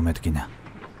წარმომედგინა.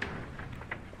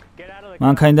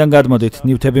 მანქანიდან გადმოდით,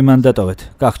 ნივთები მან დატოვეთ,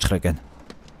 გაგჭხრეკენ.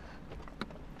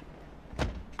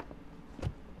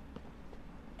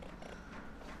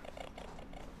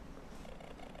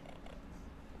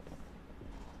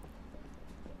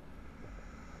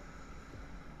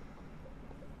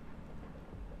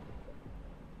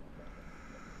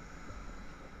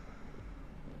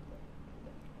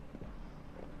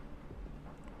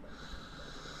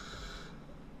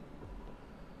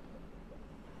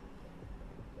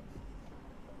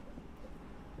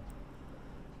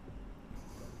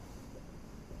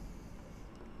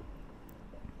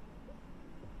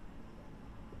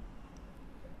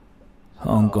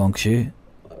 ჰონკონგში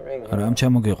რამ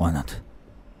ჩამოგიყვანათ?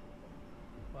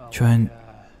 ჩვენ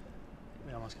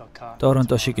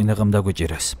ტორონტოში კინაღამ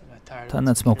დაგვიჭირეს.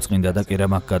 თანაც მოგწყინდა და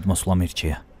კირამ აქ გადმოსვლა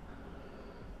მირჩია.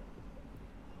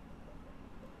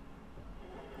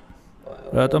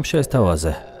 რატომ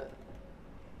შესთავაზე?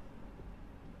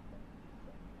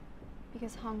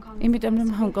 იმიტომ რომ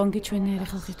ჰონკონგი ჩვენიერი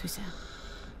ხალხისთვისაა.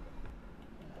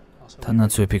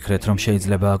 თანაც ვიფიქრეთ, რომ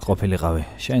შეიძლება აქ ყოფილიყავი.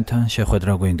 შენთან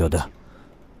შეხვედრა გვინდოდა.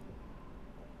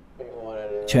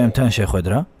 ჩემთან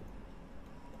შეხვედრა?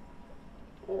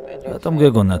 რატომ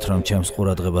გეგონათ, რომ ჩემს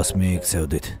ყურადღებას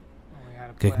მიიქცევდით?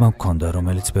 გეგმა მქონდა,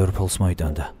 რომელიც ბევრ ფულს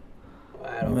მოიტანდა.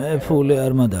 მე ფული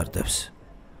არ მადარდებს.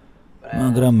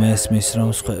 მაგრამ მესმის, რომ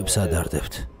სხვებს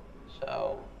ადარდებთ.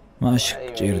 მაშ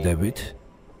გჭირდებით?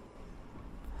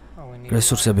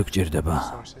 რესურსები გჭირდება.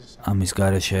 ამის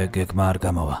გარეშე გეგმა არ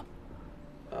გამოვა.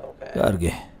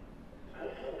 კარგი.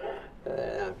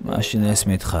 მაშინ ეს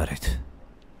მითხარით.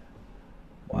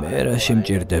 მე რაში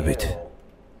მჭირდებით?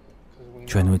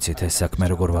 ჩვენ ვიცით ეს საქმე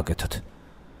როგორ ვაკეთოთ.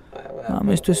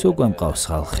 ამისთვის უკვე მყავს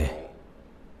ხალხი.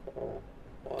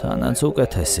 თანაც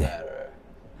უკეთესი.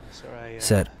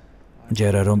 სერ,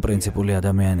 ჯერა რომ პრინციპული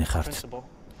ადამიანი ხართ.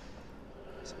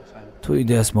 თუ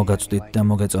იდეას მოგაწვდით და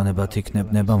მოგეწონებათ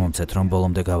იქნებნება მომცეთ, რომ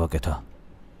ბოლომდე გავაკეთო.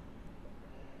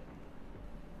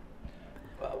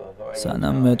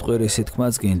 სანამ მეტყვირი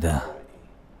სითქმაც გინდა.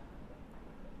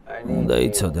 უნდა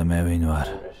იცოდე მე ვინ ვარ.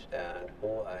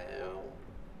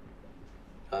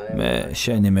 მე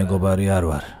შენი მეგობარი არ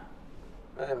ვარ.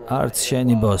 არც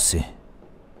შენი ბოსი.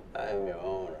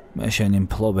 მე შენი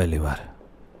მფლობელი ვარ.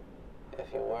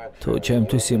 თუ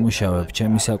ჩემთვის იმუშავებ,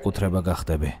 ჩემი საკუთრება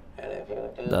გახდები.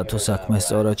 და თუ საქმეს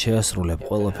სწორად შეასრულებ,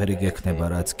 ყველაფერი გექნება,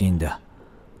 რაც გინდა.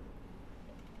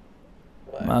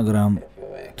 მაგრამ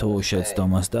თუ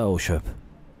შეცდომას დაუშვებ,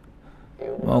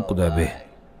 მოკვდები.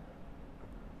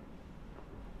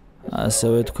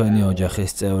 ასევე თქვენი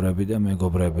ოჯახის წევრები და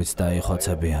მეგობრებიც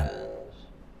დაიხოცებიან.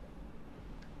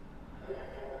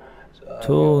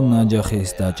 თუ ნაჯახის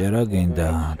დაჭერა გინდა,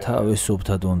 თავის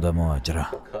სუფთად უნდა მოაჭრა.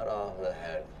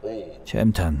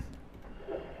 ჩემთან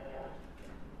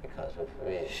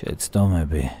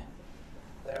შეცდომები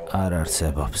არ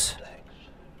არსებობს.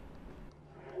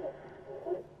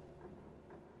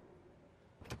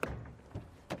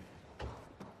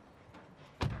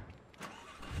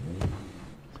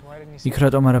 იქ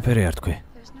რატომ არაფერი არ თქვი?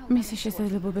 მისი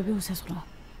შესაძლებლობები უსასრულოა.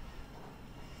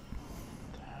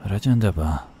 რა ჭანდაბა?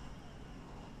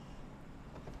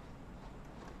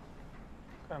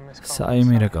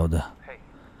 საიმი რეკავდა.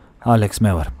 ალექს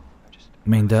მე ვარ.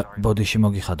 მინდა ბოდიში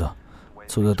მოგიხადო.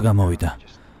 ცუდად გამოვიდა.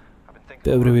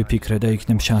 ბევრი ვიფიქრე და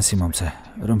იქნებ შანსი მომცე,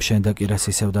 რომ შენ და კირას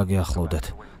ისევ დაგიახლოვდეთ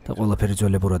და ყველაფერი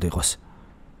ძველებურად იყოს.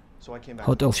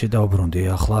 ჰოტელში დავბრუნდი,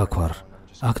 ახლა აქ ვარ.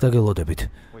 აქ დაგელოდებით.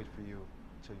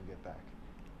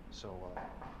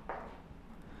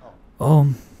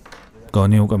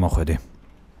 გონი უკვე მოხვედი.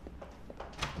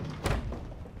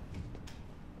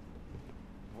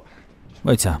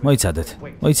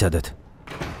 მოიცადეთ.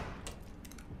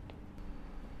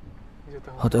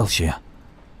 ჰოტელშია.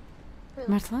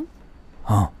 მართლა?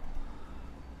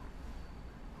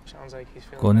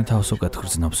 გონი თავს უკეთ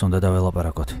გრძნობს, უნდა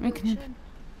დაველაპარაკოთ. იქნებ.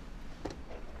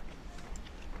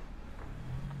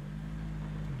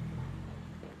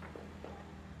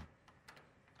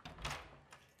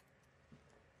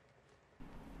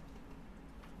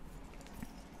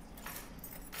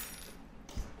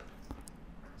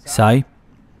 Sai.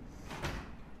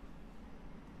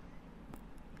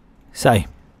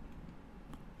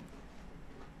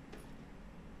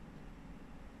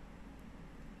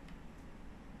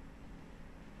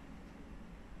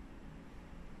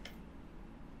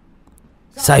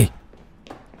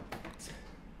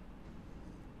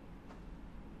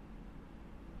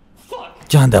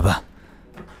 Jandaba.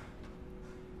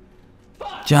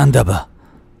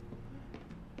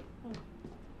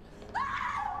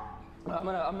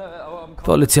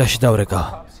 პოლიციაში დავრეკავ.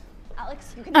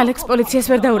 ალექს პოლიციას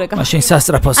ვერ დაურეკავ. მაშინ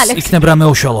სასწრაფოს იქნებ რამე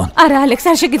უშველონ. არა, ალექს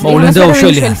არ შეგიძლია. მოვლენდა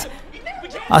უშველია.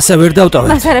 ასე ვერ დავტოვებ.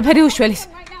 მას არაფერი უშველის.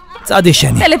 წადი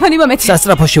შენი. ტელეფონი მომეცი.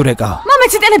 სასწრაფოში ვრეკავ.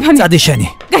 მომეცი ტელეფონი. წადი შენი.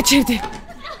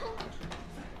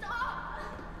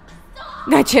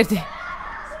 გაჩერდი.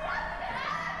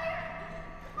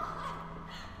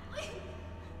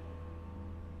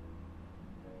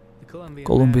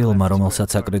 კოლუმბიელმა,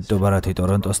 რომელსაც აკრედიტო ბარათი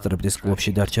ტორონტოს სტრიპტის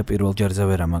კლუბში დარჩა პირველ ჯერზე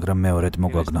ვერა, მაგრამ მეორედ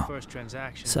მოგვაგნო.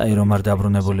 საი რომ არ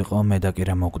დაბრუნებულიყო, მე და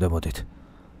კირა მოვკვდებოდით.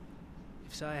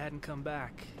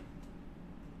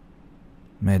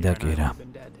 მე და კირა.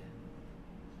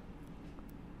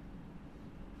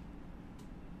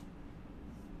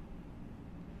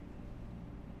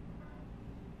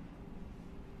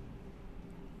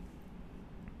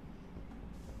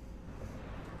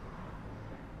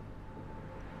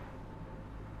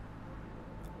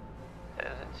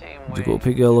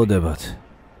 ჯგუფი გელოდებათ.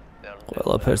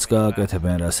 ყველაფერს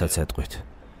გააკეთებენ, რასაც ეთყვით.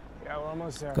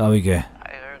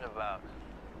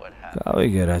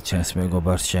 გავიგე, რაც შენს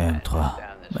მეგობარს შეემთხვა.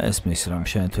 მესმის, რომ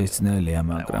შენთვის ძნელია,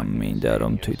 მაგრამ მინდა,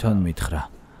 რომ თვითონ მითხრა.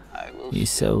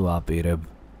 ისევ ვაპირებ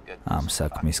ამ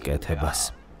საქმის კეთებას.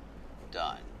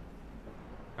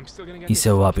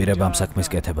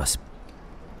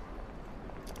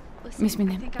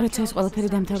 მისმინე, როცა ეს ყველაფერი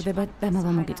დამთავრდება,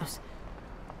 დამავა მოგიწევს.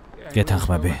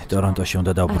 გეთანხმები, ტორონტოში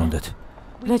უნდა დავბრუნდეთ.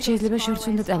 რაც შეიძლება შორს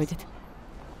უნდა წავიდეთ.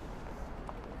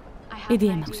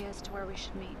 იდეა მაქვს.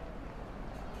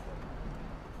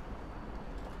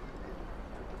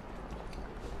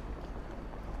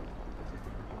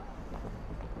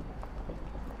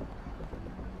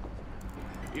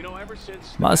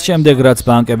 მას შემდეგ, რაც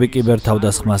ბანკები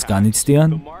კიბერთავდასხმას განიცდიან,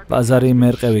 ბაზარი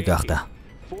მერყევი გახდა.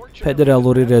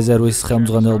 ფედერალური რეზერვის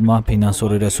ხელმძღვანელმა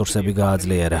ფინანსური რესურსები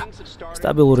გააძლიერა.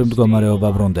 სტაბილური მდგომარეობა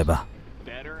ბრუნდება.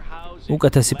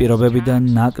 უკეთესი პირობები და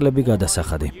ნაკლები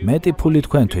გადასახადი. მეტი ფული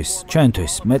თქვენთვის,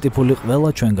 ჩვენთვის, მეტი ფული ყველა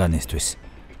ჩვენგანისთვის.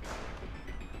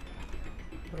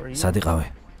 სად იყავი?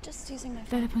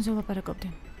 ტელეფონზე ვლაპარაკობდი.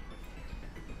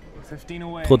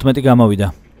 15 გამოვიდა.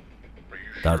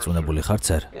 დარწმუნებული ხართ,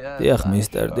 სერ? დიახ,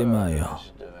 მისტერ დიმაიო.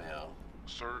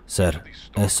 სერ,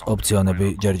 ეს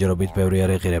ოპციონები ჯერჯერობით ბევრი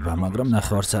არ ეღირება, მაგრამ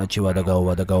ნახევარსაათში ვადა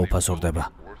გაუვა და გაუფასურდება.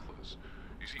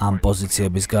 ამ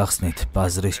პოზიციების გახსნით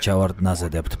ბაზრის ჩავარდნაზე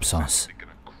დებთ ფსონს.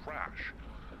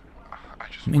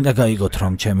 მინდა გაიგოთ,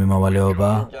 რომ ჩემი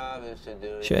მოვალეობა,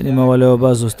 შენი მოვალეობა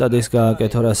ზუსტად ის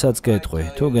გააკეთო, რასაც გეტყვი.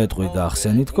 თუ გეტყვი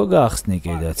გახსენით, თქო გახსნი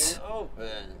კიდეც.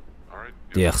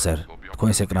 დიახ, სერ,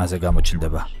 თქვენს ეკრანზე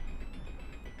გამოჩნდება.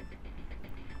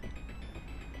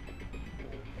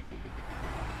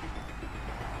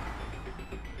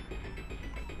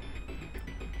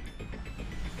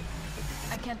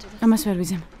 ამას ვერ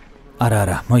ვიზამ.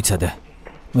 არა,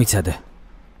 მოიცადე.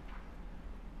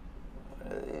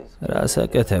 რას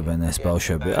აკეთებენ ეს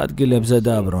ბავშვები? ადგილებზე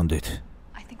დააბრუნდით.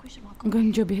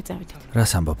 განჯობია წავიდეთ.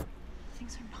 რას ამბობ?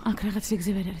 აქ რაღაც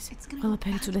რიგზე ვერ არის.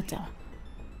 ყველაფერი ცუდად წავა.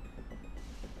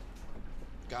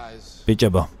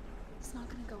 ბიჭებო,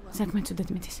 საქმე ცუდად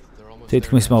მიდის.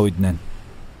 თითქმის მოვიდნენ.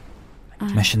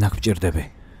 მე შენ აქ ვჭირდები.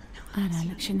 არა,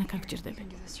 ალექს, შენ აქ გჭირდები.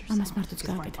 ამას მარტოც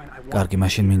გააკეთე. კარგი,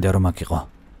 მაშინ მინდა რომ აქ იყო.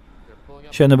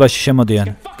 შენობაში შემოდიან.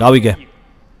 გავიგე.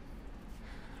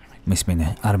 მისმინე,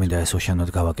 არ მინდა ეს უშენოდ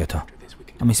გავაკეთო.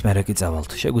 ამის მერე კი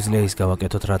წავალთ. შეგვიძლია ის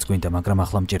გავაკეთოთ, რაც გვინდა, მაგრამ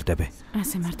ახლა მჭირდები.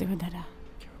 ასე მარტივად არა.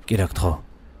 კი რა გთხოვ.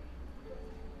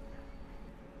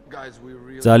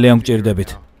 ძალიან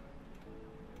მჭირდებით.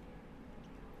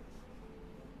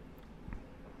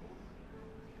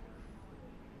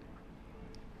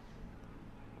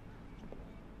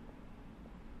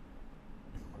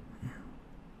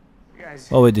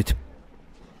 მოვედით.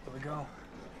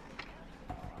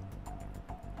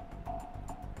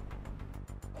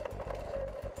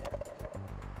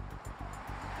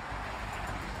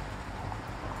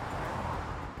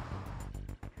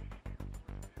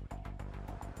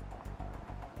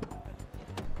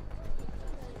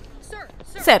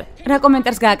 სერ, რა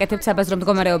კომენტარს გააკეთებთ საბაზრო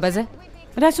მდგომარეობაზე?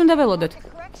 რას უნდა ველოდოთ?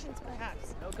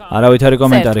 არავითარი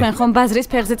კომენტარი. თქვენ ხომ ბაზრის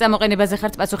ფეხზე წამოყენებაზე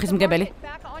ხართ პასუხისმგებელი?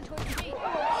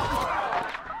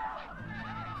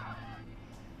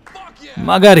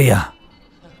 მაგარია.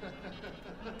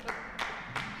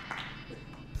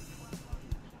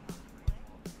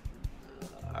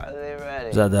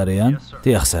 მზად არიან?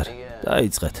 დიახ, სერ.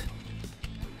 დაიწყეთ.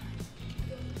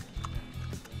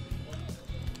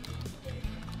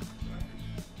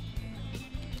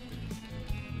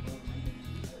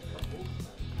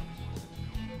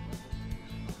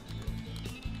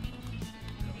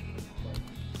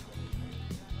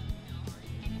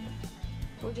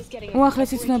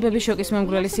 უახლესი ცნობები შოკის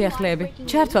მომგვრელი სიახლეები.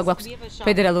 ჩართვა გვაქვს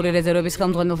ფედერალური რეზერვების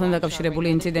ხელმძღვანელთან დაკავშირებული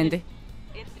ინციდენტი.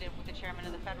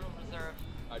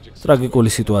 ტრაგიკული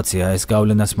სიტუაცია, ეს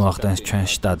გავლენას მოახდენს ჩვენ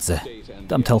შტატზე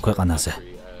და მთელ ქვეყანაზე.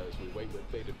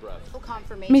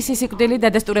 მისი სიკვდილი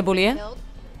დადასტურებულია?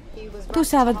 თუ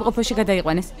საავადმყოფოში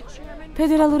გადაიყვანეს?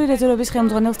 ფედერალური რეზერვების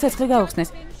ხელმძღვანელს ცეცხლი გაუხსნეს.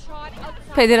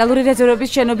 ფედერალური რეზერვების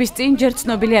შენობის წინ ჯერ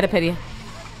ცნობილი არაფერია.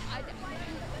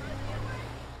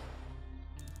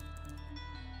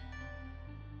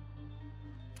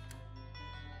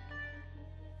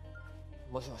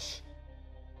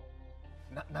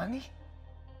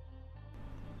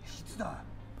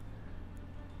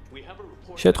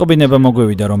 შეტყობინება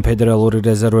მოგვივიდა, რომ ფედერალური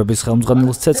რეზერვების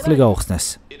ხელმძღვანელს ცეცხლი გაუხსნეს.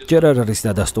 ჯერ არ არის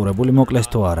დადასტურებული, მოკლეს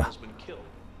თუ არა.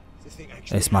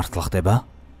 ეს მართლა ხდება?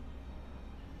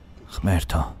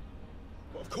 ღმერთო.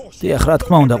 დიახ, რა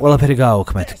თქმა უნდა, ყველაფერი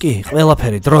გააუქმეთ. კი,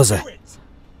 ყველაფერი დროზე.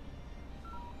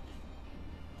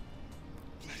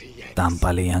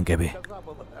 დამპალი იანკები.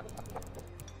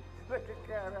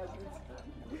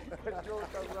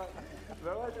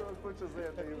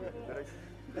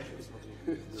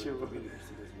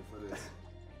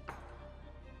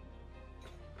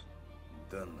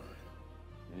 Да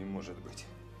ну, не может быть.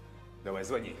 Давай,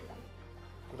 звони.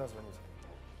 Куда звонить?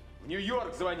 В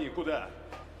Нью-Йорк звони, куда?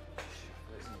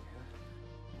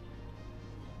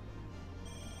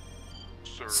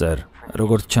 Сэр,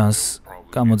 როგორც ჩანს,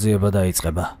 გამოძიება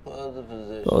დაიწყება.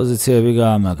 პოზიციები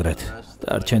გაამაგრეთ.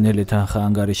 დარჩენილი თანხა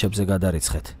ანგარიშებზე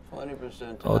გადარიცხეთ.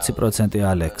 20%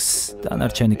 ალექს,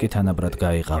 დანარჩენი კი თანაბრად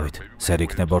გაიყავით. სერ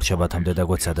იქნებ ორშაბათამდე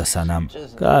დაგვეცადა სანამ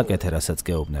გააკეთე, რასაც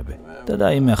გეუბნები. და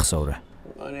დაიმეხსოვრე.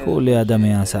 ფული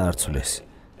ადამიანს არ ცვლის.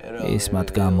 ის მათ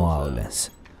გამოავლენს.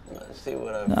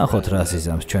 ნახოთ, რა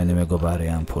იზამს ჩვენი მეგობარი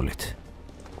ამ ფულით.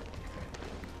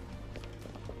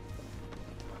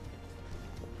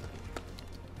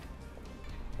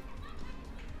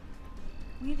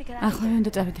 ახლა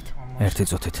უნდა წავიდეთ. ერთი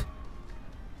წუთით.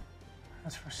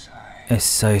 ეს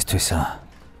საისთვისაა.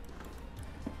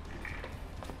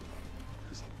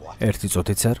 ერთი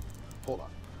წუთით, სერ?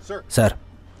 სერ.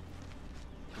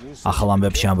 ახალ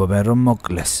ამბებში ამბობენ, რომ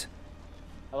მოკლეს.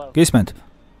 გისმენთ?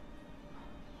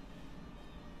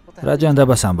 რა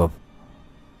ჯანდაბას ამბობ?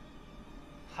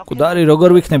 კუდარი როგორ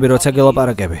ვიქნები, როცა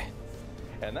გელაპარაკები?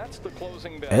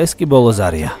 ეს კი ბოლო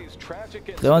ზარია.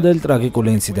 დღევანდელი ტრაგიკული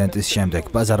ინციდენტის შემდეგ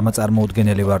ბაზარმა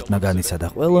წარმოუდგენელი ვარდნა განიცადა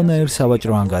ყველანაირ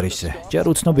სავაჭრო ანგარიშზე. ჯერ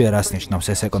უცნობია, რას ნიშნავს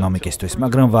ეს ეკონომიკისთვის,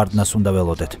 მაგრამ ვარდნას უნდა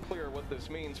ველოდეთ.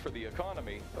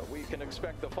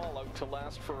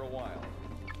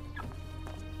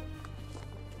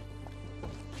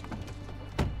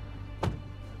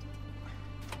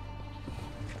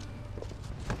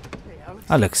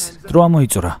 ალექს, დრო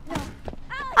ამოიწურა.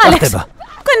 ალექს!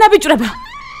 თქვენ ნაბიჭრება!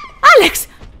 ალექს!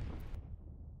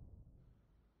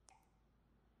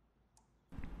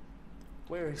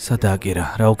 სადაა კირა,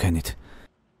 რა უქენით?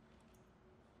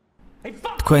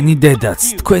 თქვენი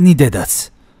დედაც.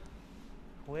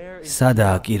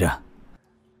 სადაა კირა?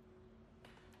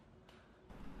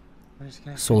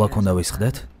 სულ აქ უნდა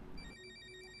ვისხდეთ?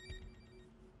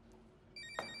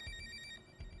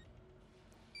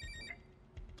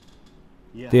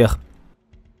 დიახ.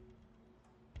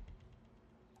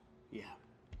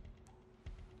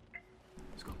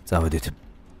 წავედით.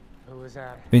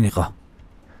 ვინ იყო?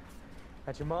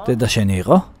 დედა შენი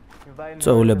იყო?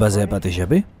 წვეულებაზე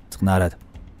აპატიჟები? წყნარად.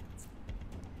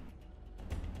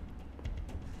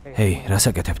 ჰეი, რას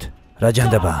აკეთებთ? რა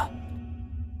ჯანდაბაა?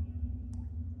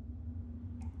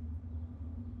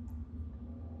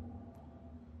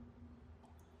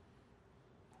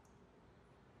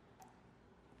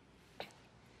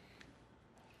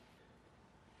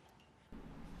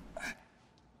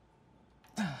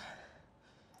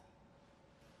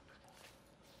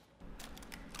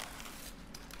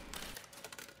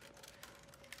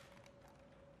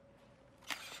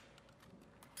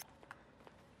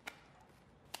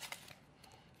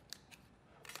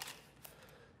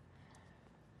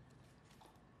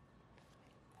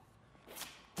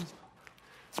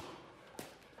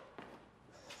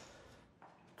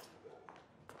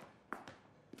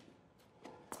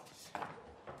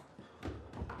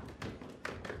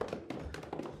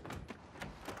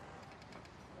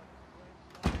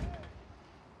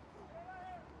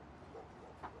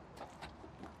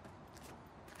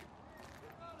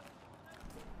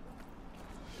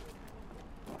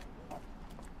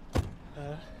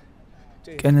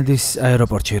 კენედის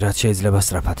აეროპორტში რაც შეიძლება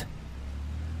სწრაფად.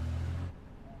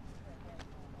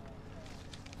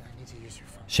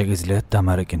 შეგიძლიათ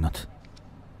დამარეკინოთ.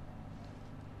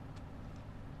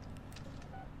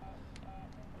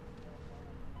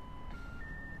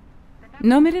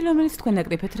 ნომერი, რომელიც თქვენ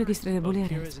აკრიფეთ, რეგისტრირებული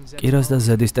არ არის. კირას და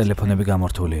ზედის ტელეფონები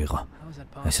გამორთული იყო.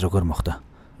 ეს როგორ მოხდა?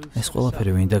 ეს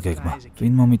ყველაფერი ვინ დაგეგმა?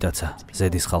 ვინ მომიტაცა?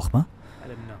 ზედის ხალხმა?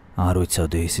 არ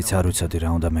ვიცოდი, ისიც არ ვიცოდი რა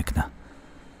უნდა მექნა.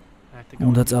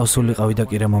 უნდა წავსულიყავი და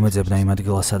კირა მომეძებნა იმ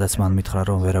ადგილას, სადაც მან მითხრა,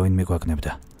 რომ ვერავინ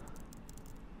მიგვაგნებდა.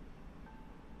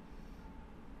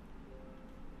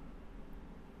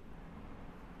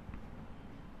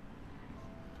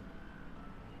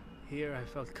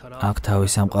 აქ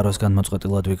თავის სამყაროსგან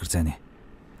მოწყვეტილად ვიგრძენი.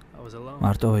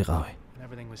 მარტო ვიყავი.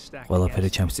 ყველაფერი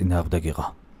ჩემს წინააღმდეგ იყო.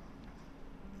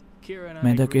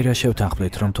 მე და კირა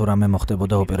შევთანხმდით, რომ თუ რამე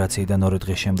მოხდებოდა ოპერაციიდან 2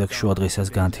 დღის შემდეგ შუადღისას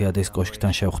განთიადის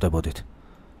კოშკთან შევხვდებოდით.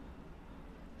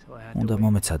 უნდა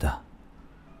მომეცადა.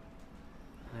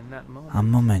 ამ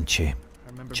მომენტში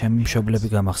ჩემი მშობლები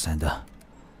გამახსენდა.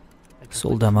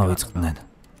 სულ დამავიწყდნენ.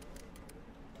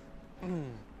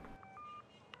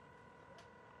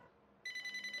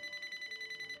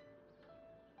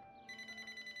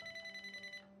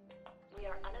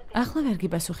 ახლა ვერ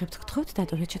გიპასუხებთ, გთხოვთ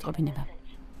დატოვეთ შეტყობინება.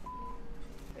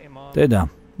 დედა,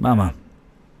 მამა,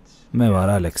 მე ვარ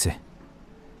ალექსი.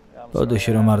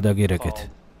 ბოდიში რომ არ დაგირეკეთ.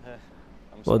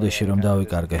 ბოდიში რომ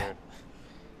დავიკარგე.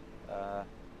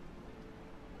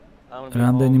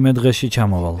 რამდენიმე დღეში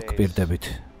ჩამოვალ, გპირდებით.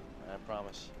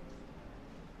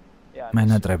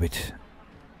 მენატრებით.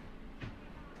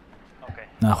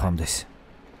 ნახვამდის.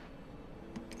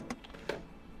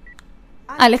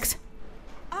 ალექს.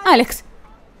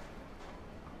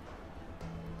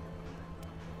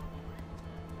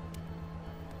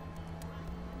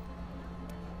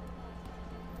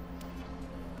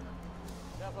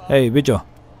 ჰეი, ბიჭო.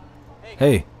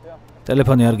 ჰეი,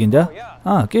 ტელეფონი არ გინდა?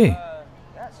 კი.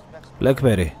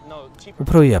 BlackBerry.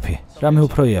 უფრო იაფი. რამე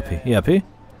უფრო იაფი. იაფი?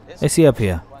 ეს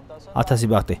იაფია. 1000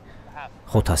 ბახტი.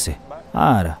 500.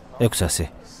 არა, 600.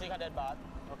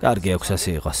 კარგი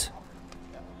 600 იყოს.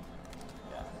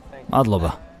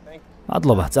 მადლობა.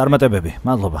 მადლობა, წარმატებები.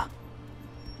 მადლობა.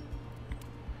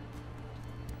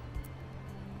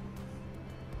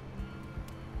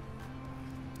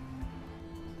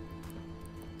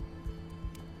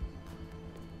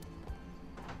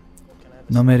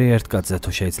 ნომერი 1 კაცზე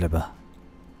თუ შეიძლება.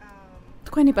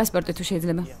 თქვენი პასპორტი თუ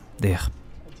შეიძლება. დიახ.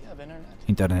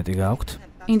 ინტერნეტი გააქვთ?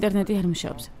 ინტერნეტი არ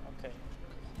მუშაობს.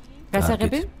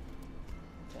 გასაღები?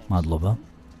 მადლობა.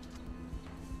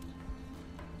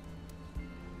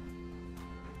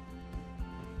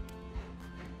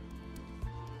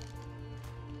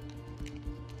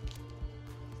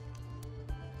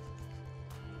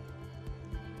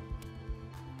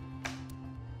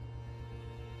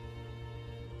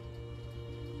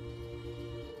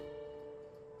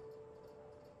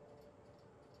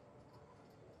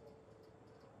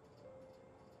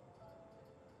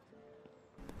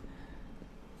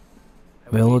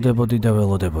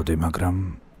 ველოდებოდი, მაგრამ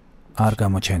არ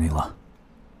გამოჩენილა.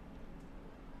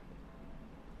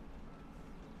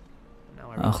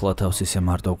 ახლა თავს ისე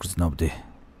მარტო გრძნობდი.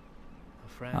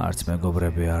 არც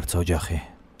მეგობრები, არც ოჯახი,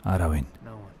 არავინ.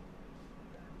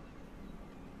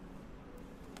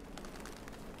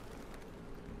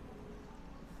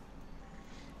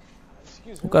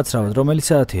 უკაცრავად, რომელი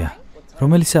საათია?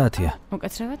 რომელი საათია?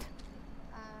 უკაცრავად?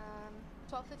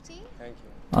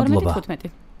 12:15. მადლობა.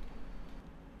 15.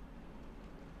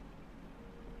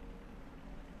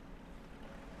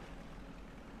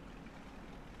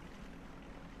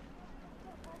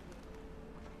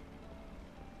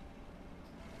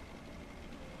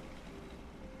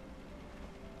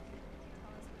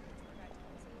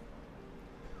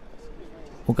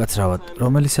 უკაცრავად,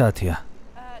 რომელი საათია?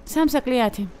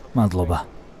 3:10. მადლობა.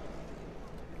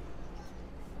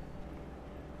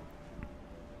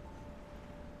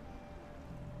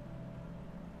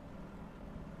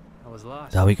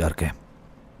 დავიკარგე.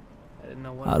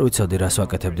 არ ვიცოდი რას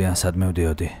ვაკეთებდი ან სად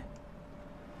მივდიოდი.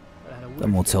 და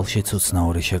მოცელშიც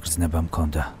უცნაური შეგრძნება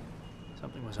მქონდა.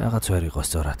 რაღაც ვერ იყო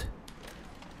სწორად.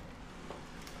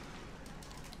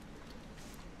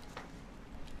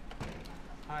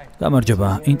 გამარჯობა,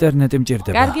 ინტერნეტი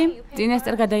მჭირდება. კარგი,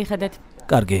 წინასწარ გადაიხედეთ.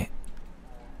 კარგი.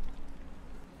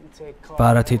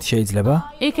 ბარათით შეიძლება?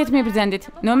 იქეთ მიბრძანდით.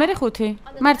 ნომერი 5.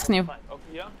 მარცხნივ.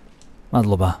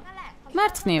 მადლობა.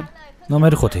 მარცხნივ.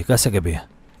 ნომერი 5, გასაგებია.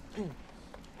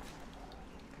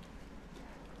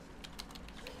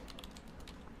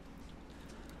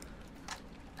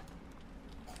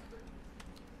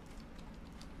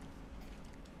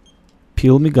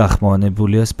 ფილმი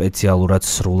გახმოვანებულია სპეციალურად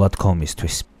სრულად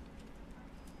კომისთვის.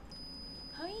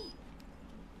 เฮ้ย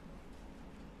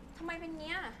ทำไมเป็นเ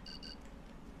งี้ย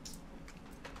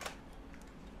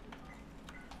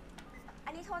อั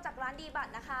นนี้โทรจากร้านดีบัต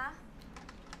รนะคะ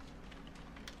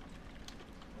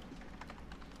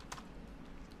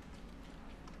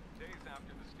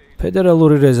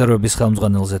ფედერალური რეზერვების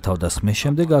ხელმძღვანელზე თავდასხმის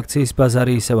შემდეგ აქციის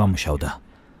ბაზარი ისევ ამუშავდა.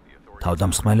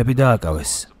 თავდამსხმელები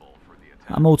დააკავეს.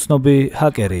 ამოუცნობი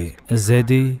ჰაკერი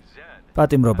ზედი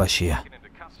პატიმრობაშია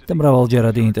და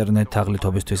მრავალჯერადი ინტერნეტ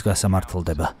თაღლითობისთვის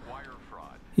გასამართლდება.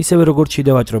 ისევე როგორც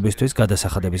შიდა ვაჭრობისთვის,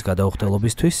 გადასახადების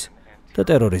გადაუხდელობისთვის და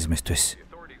ტერორიზმისთვის.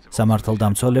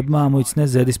 სამართალდამცველებმა ამოიცნეს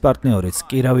ზედის პარტნიორიც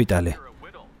კირა ვიტალი.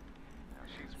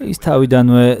 ის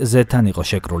თავიდანვე ზედთან იყო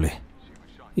შეკრული.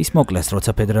 ის მოკლეს,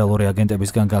 როცა ფედერალური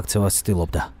აგენტებისგან გაქცევას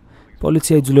ცდილობდა.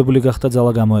 პოლიცია იძულებული გახდა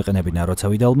ძალა გამოეყენებინა, როცა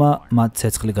ვიდალმა მათ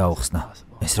ცეცხლი გაუხსნა.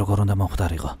 ეს როგორ უნდა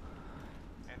მომხდარიყო?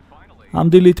 ამ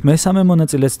დილით მესამე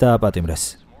მონაწილეც დააპატიმრეს.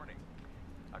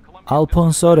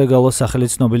 ალფონსო რეგალოს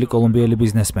სახელით ცნობილი კოლუმბიელი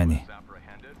ბიზნესმენი.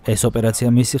 ეს ოპერაცია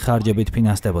მისი ხარჯებით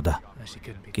ფინანსდებოდა.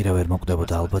 კირა ვერ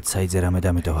მოკვდებოდა, ალბათ საიძე რამე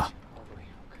დამიტოვა.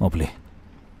 მობლი.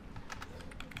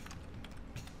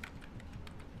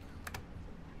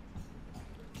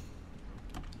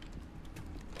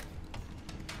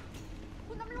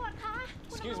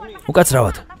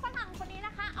 უკაცრავად.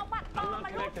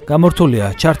 გამორთულია,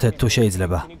 ჩართეთ თუ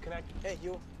შეიძლება.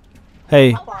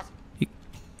 ჰეი.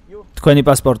 თქვენი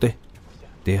პასპორტი.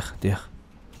 დიახ.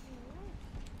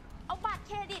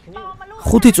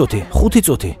 5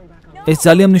 წუთი. ეს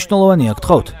ძალიან მნიშვნელოვანია,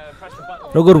 გთხოვთ.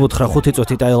 როგორ ვუთხრა 5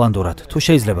 წუთი ტაილანდურად, თუ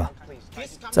შეიძლება.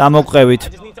 წამოყევით.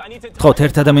 გთხოვთ,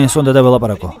 ერთ ადამიანს უნდა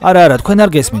დაველაპარაკო. არა, თქვენ არ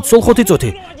გესმით, სულ 5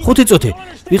 წუთი. 5 წუთი.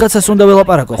 ვიღაცას უნდა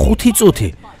ველაპარაკო, 5 წუთი.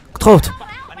 გთხოვთ.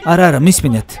 არა,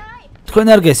 მისმინეთ. თქვენ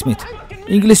არ გესმით.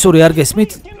 ინგლისური არ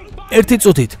გესმით? 1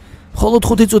 წუთით. მხოლოდ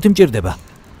 5 წუთი მჭირდება.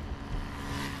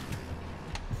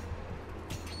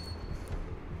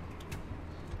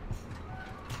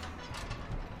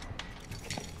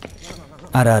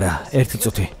 არა, 1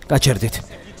 წუთი. გაჩერდით.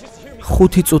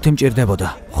 5 წუთი მჭირდებოდა.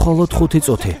 მხოლოდ 5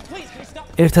 წუთი.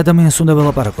 ერთ ადამიანს უნდა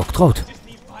ველაპარაკო, გთხოვთ?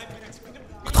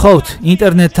 გთხოვთ,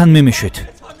 ინტერნეტთან მიმიშვით.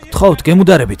 გთხოვთ,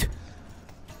 გემუდარებით.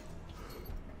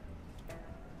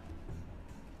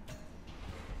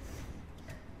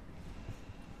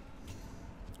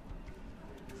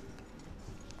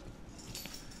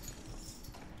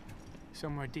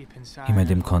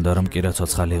 იმედი მქონდა, რომ კირა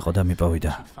ცოცხალი იყო და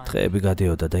მიპოვიდა. დღეები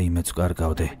გადიოდა და იმედს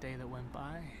ვკარგავდი.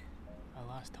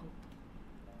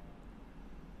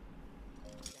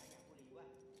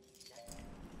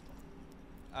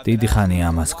 დიდი ხანია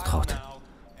ამას გთხოვთ.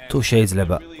 თუ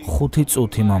შეიძლება 5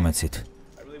 წუთი მომეცით.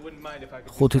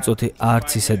 5 წუთი არც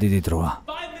ისე დიდი დროა.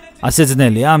 ასე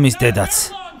ძნელი ამის დედაც.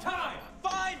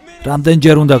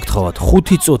 რამდენჯერ უნდა გთხოვოთ?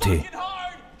 5 წუთი.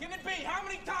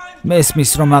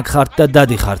 მესმის რომ აქ ხართ და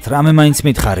დადიხართ, რამე მაინც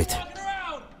მითხარით.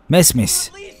 მესმის.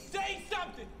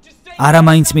 არა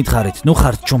მაინც მითხარით, ნუ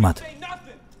ხართ ჩუმად.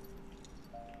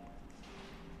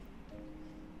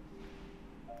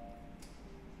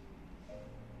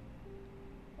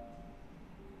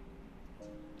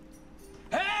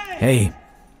 ჰეი,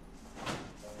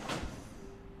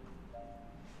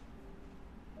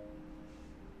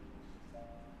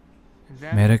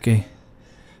 მერე კი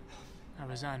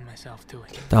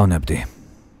დავნებდი.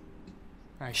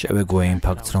 შევეგუე იმ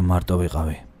ფაქტს, რომ მარტო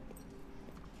ვიყავი.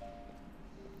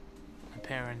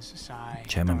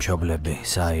 ჩემი მშობლები,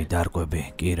 საი, დარკვები,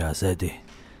 კირა, ზედი,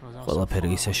 ყველაფერი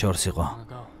ისე შორს იყო.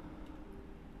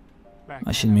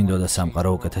 მაშინ მინდოდა სამყარო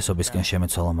უკეთესობისკენ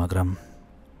შემეცვალა, მაგრამ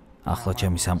ახლა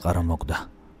ჩემი სამყარო მოკვდა.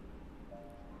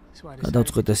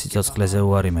 გადავწყვიტე სიცოცხლეზე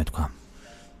უარი მეთქვა.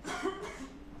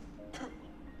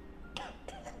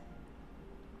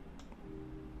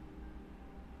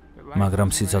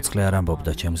 მაგრამ სიცოცხლე არ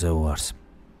ამბობდა ჩემზე უარს.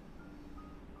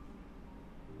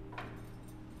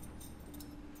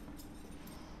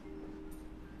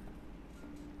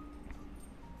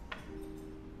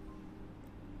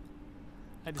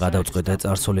 გადავწყვიტე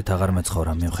წარსულით აღარ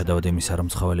მეცხოვრა, მიუხედავად იმისა, რომ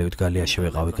ცხოველივით გალიაში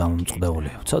ვიყავი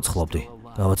გამომწყდეული. ვცოცხლობდი.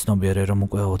 გავაცნობიერე, რომ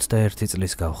უკვე 21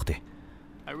 წლის გავხდი.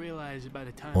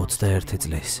 21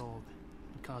 წლის.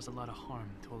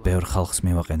 ბევრ ხალხს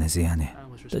მივაყენე ზიანი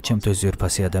და ჩემთვის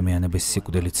ძვირფასი ადამიანების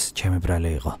სიკვდილიც ჩემი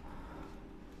ბრალი იყო.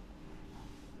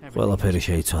 ყველაფერი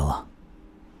შეიცვალა.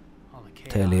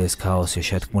 მთელი ეს ქაოსი,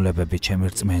 შეთქმულებები, ჩემი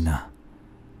რწმენა.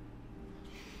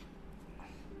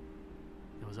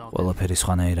 ყველაფერი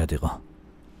სხვანაირად იყო.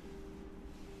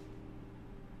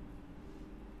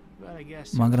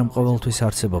 მაგრამ ყოველთვის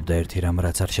არსებობდა ერთი რამ,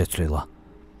 რაც არ შეცვლილა.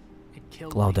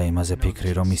 კლავდა იმაზე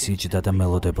ფიქრი, რომ ის იჯდა და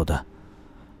მელოდებოდა.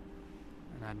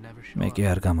 მე კი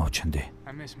არ გამოვჩნდი.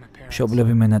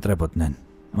 მშობლები მენატრებოდნენ.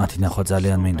 მათი ნახვა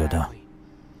ძალიან მინდოდა.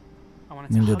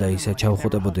 მინდოდა ისე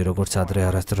ჩავხუტებოდი, როგორც ადრე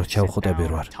არასდროს ჩავხუტები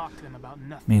ვარ.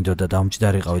 მინდოდა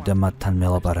დამჯდარიყავი და მათთან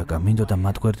მელაპარაკა. მინდოდა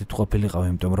მათ გვერდით ყოფილიყავი,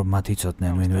 იმიტომ რომ მათ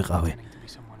იცოდნენ ვინ ვიყავი.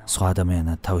 სხვა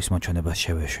ადამიანად თავის მოჩვენებას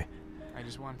შევეშვი.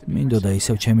 მინდოდა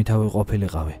ისევ ჩემი თავი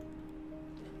ყოფილიყავი.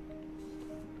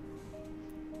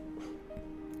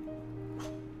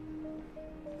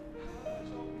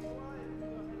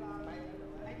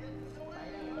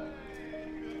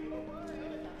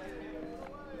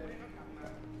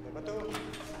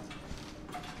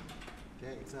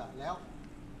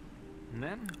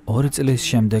 ორი წლის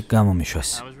შემდეგ გამომიშვეს.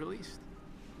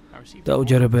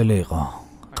 დაუჯერებელი იყო.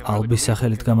 ყალბის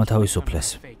სახელით გამათავისუფლეს.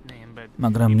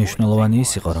 მაგრამ მნიშვნელოვანი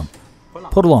ის იყო, რომ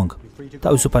ფურლონგ,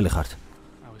 თავისუფალი ხართ.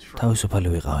 თავისუფალი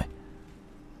ვიყავი.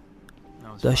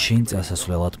 და შინ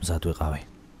წასასვლელად მზად ვიყავი.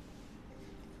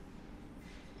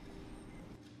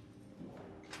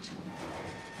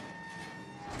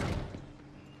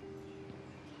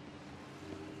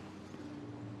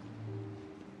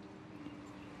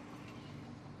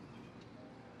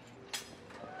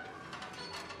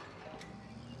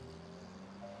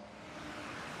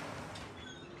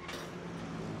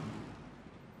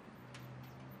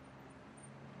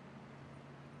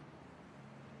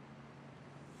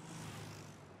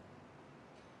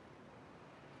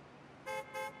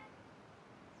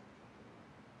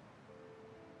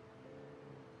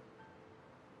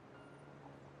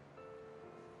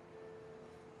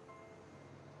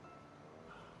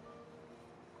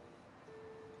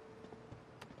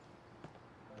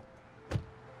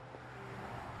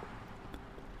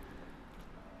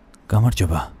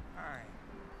 გამარჯობა.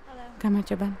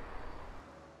 გამარჯობა.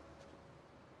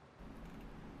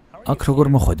 აქ როგორ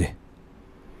მოხვედი?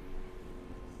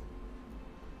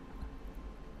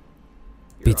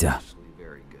 ბიჭზე.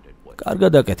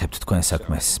 კარგად აკეთებთ თქვენ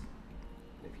საქმეს.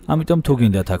 ამიტომ თუ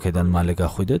გინდათ აქედან მალე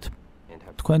გახვიდეთ,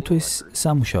 თქვენთვის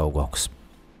სამუშაო გვაქვს.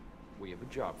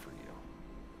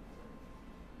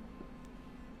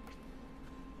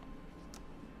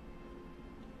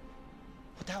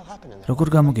 როგორ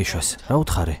გამოგიშვეს? რა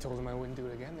უთხარი?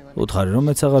 უთხარი, რომ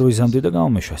მეც აღარ ვიზამდი და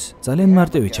გამომიშვეს. ძალიან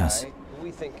მარტივი ჩანს.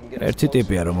 ერთი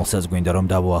ტიპია, რომელსაც გვინდა რომ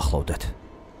დავუახლოვდეთ.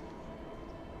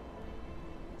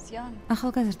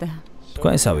 ახალგაზრდა.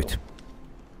 თქვენსავით.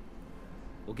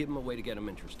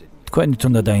 თქვენით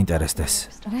უნდა დაინტერესდეს.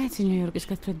 რა იცი ნიუ-იორკის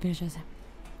გათვლით ბიჟაზე?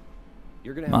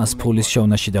 მას ფულის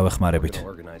შოვნაში დავეხმარებით.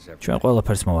 ჩვენ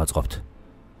ყველაფერს მოვაწყობთ.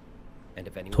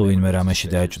 თუ ვინმე რამეში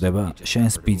დაეჭდება,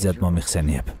 შენს ბიძად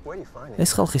მომიხსენიებ. ეს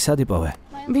ხალხი სად იპოვე?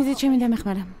 ბიძი ჩემი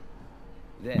დამეხმარა.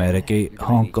 მერე კი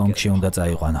ჰონგ-კონგში უნდა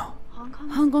წაიყვანო.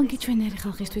 ჰონგ-კონგი ჩვენერი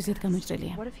ხალხისთვის ზედ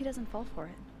გამოჭრილია.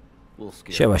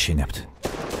 შევაშინებთ.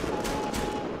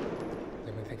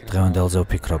 დღევანდელზე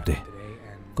ვფიქრობდი.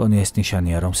 გონი ეს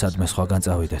ნიშანია, რომ სადმე სხვაგან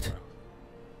წავიდეთ.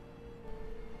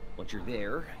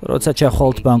 როცა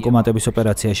ჩახვალთ ბანკომატების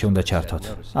ოპერაციაში უნდა ჩართოთ.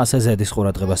 ასე ზედის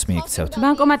ყურადღებას მიიქცევთ.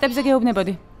 ბანკომატებზე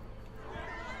გეუბნებოდი.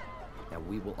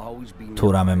 თუ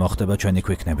რამე მოხდება, ჩვენი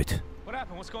გვიქნებით.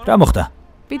 რა მოხდა?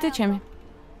 ბიძა ჩემი.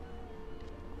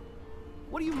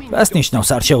 რას ნიშნავს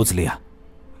არ შეუძლია?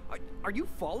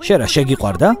 შენ რა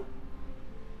შეგიყვარდა?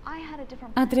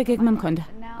 ადრე გეგმა მქონდა.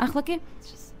 ახლა კი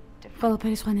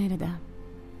ყველაფერი სხვანაირადაა.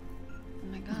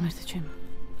 მართლა ჩემო.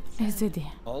 ეს ზედია.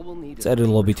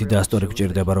 წერილობითი დასტური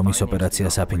გჭირდება, რომ ის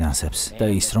ოპერაციას აფინანსებს და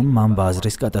ის, რომ მან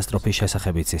ბაზრის კატასტროფის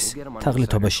შესახებ იცის.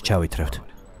 თაღლითობაში ჩავითრევთ.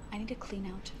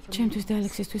 ჩემთვის და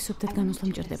ალექსისთვის სუფთად გამოსვლა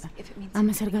მჭირდება.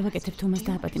 ამას არ გავაკეთებ თუ მას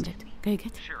დააპატიმრებთ.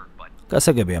 გაიგეთ?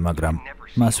 გასაგებია, მაგრამ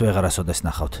მას ვეღარასოდეს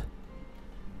ნახავთ.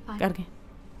 კარგი.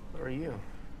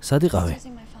 სად იყავი?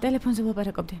 ტელეფონზე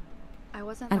ვლაპარაკობდი.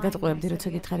 არ გატყუებდი, როცა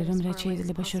გითხარი, რომ რაც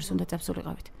შეიძლება შორს უნდა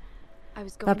წაბსულიყავით.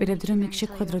 ვაპირებდი, რომ იქ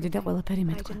შეგხვედროდი და ყველაფერი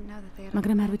მეთქვა.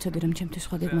 მაგრამ არ ვიცოდი, რომ ჩემთვის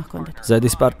სხვა გეგმა ჰქონდათ.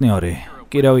 ზედის პარტნიორი,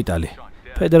 კირავ იტალი.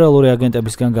 ფედერალური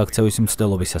აგენტებისგან გაქცევის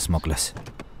მცდელობისას მოკლეს.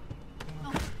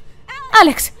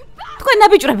 ალექს, თქვენ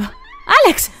ნაბიჭრებო.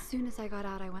 ალექს!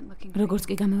 როგორც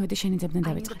კი გამოვედი, შენი ძებნა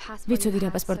დავიწყე. ვიცოდი რა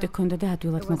პასპორტი გქონდა და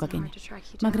ადვილად მოგაგინე.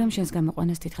 მაგრამ შენს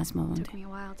გამოყვანას დიდხანს მოვონდი.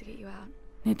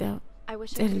 ნეტა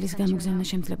წერილის გამოგზავნა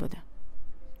შემძლებოდა.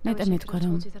 ნეტა მეთქვა,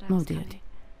 რომ მოვდიოდი.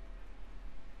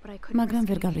 მაგრამ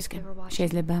ვერ გავრისკებ.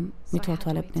 შეიძლება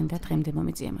მithვალთვალებდნენ და დღემდე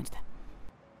მომიწიემოდა.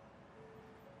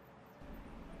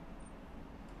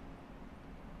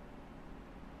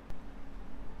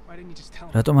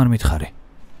 რატომ არ მითხარი?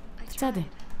 წადე.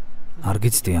 არ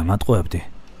გიცდია, მატყუებდი.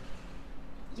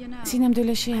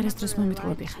 სინამდვილეში არასდროს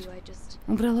მომიტყუები ხარ.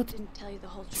 უბრალოდ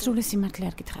სრული სიმართლე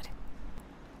არ გითხარი.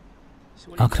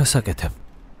 აქ რა საკეთებ?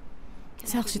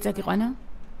 სახლში წაგიყვანა?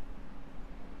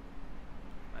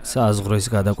 საზღვრის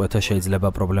გადაკვეთა შეიძლება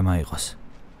პრობლემა იყოს.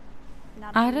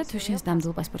 არა, თუ შენს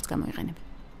ნამდვილ პასპორტს გამოიყენებ.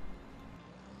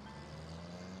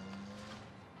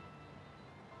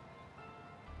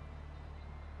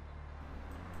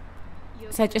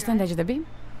 საჭესთან დაჯდები?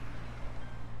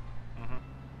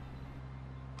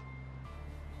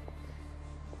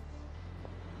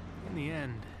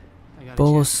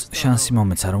 ბოლოს შანსი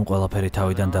მომეცა, რომ ყველაფერი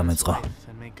თავიდან დამეწყო.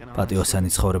 პატიოსანი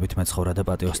ცხოვრებით მეცხოვრა და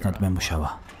პატიოსნად მემუშავა.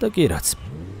 და კი რაც.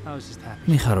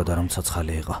 მიხაროდა, რომ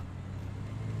ცოცხალი იყო.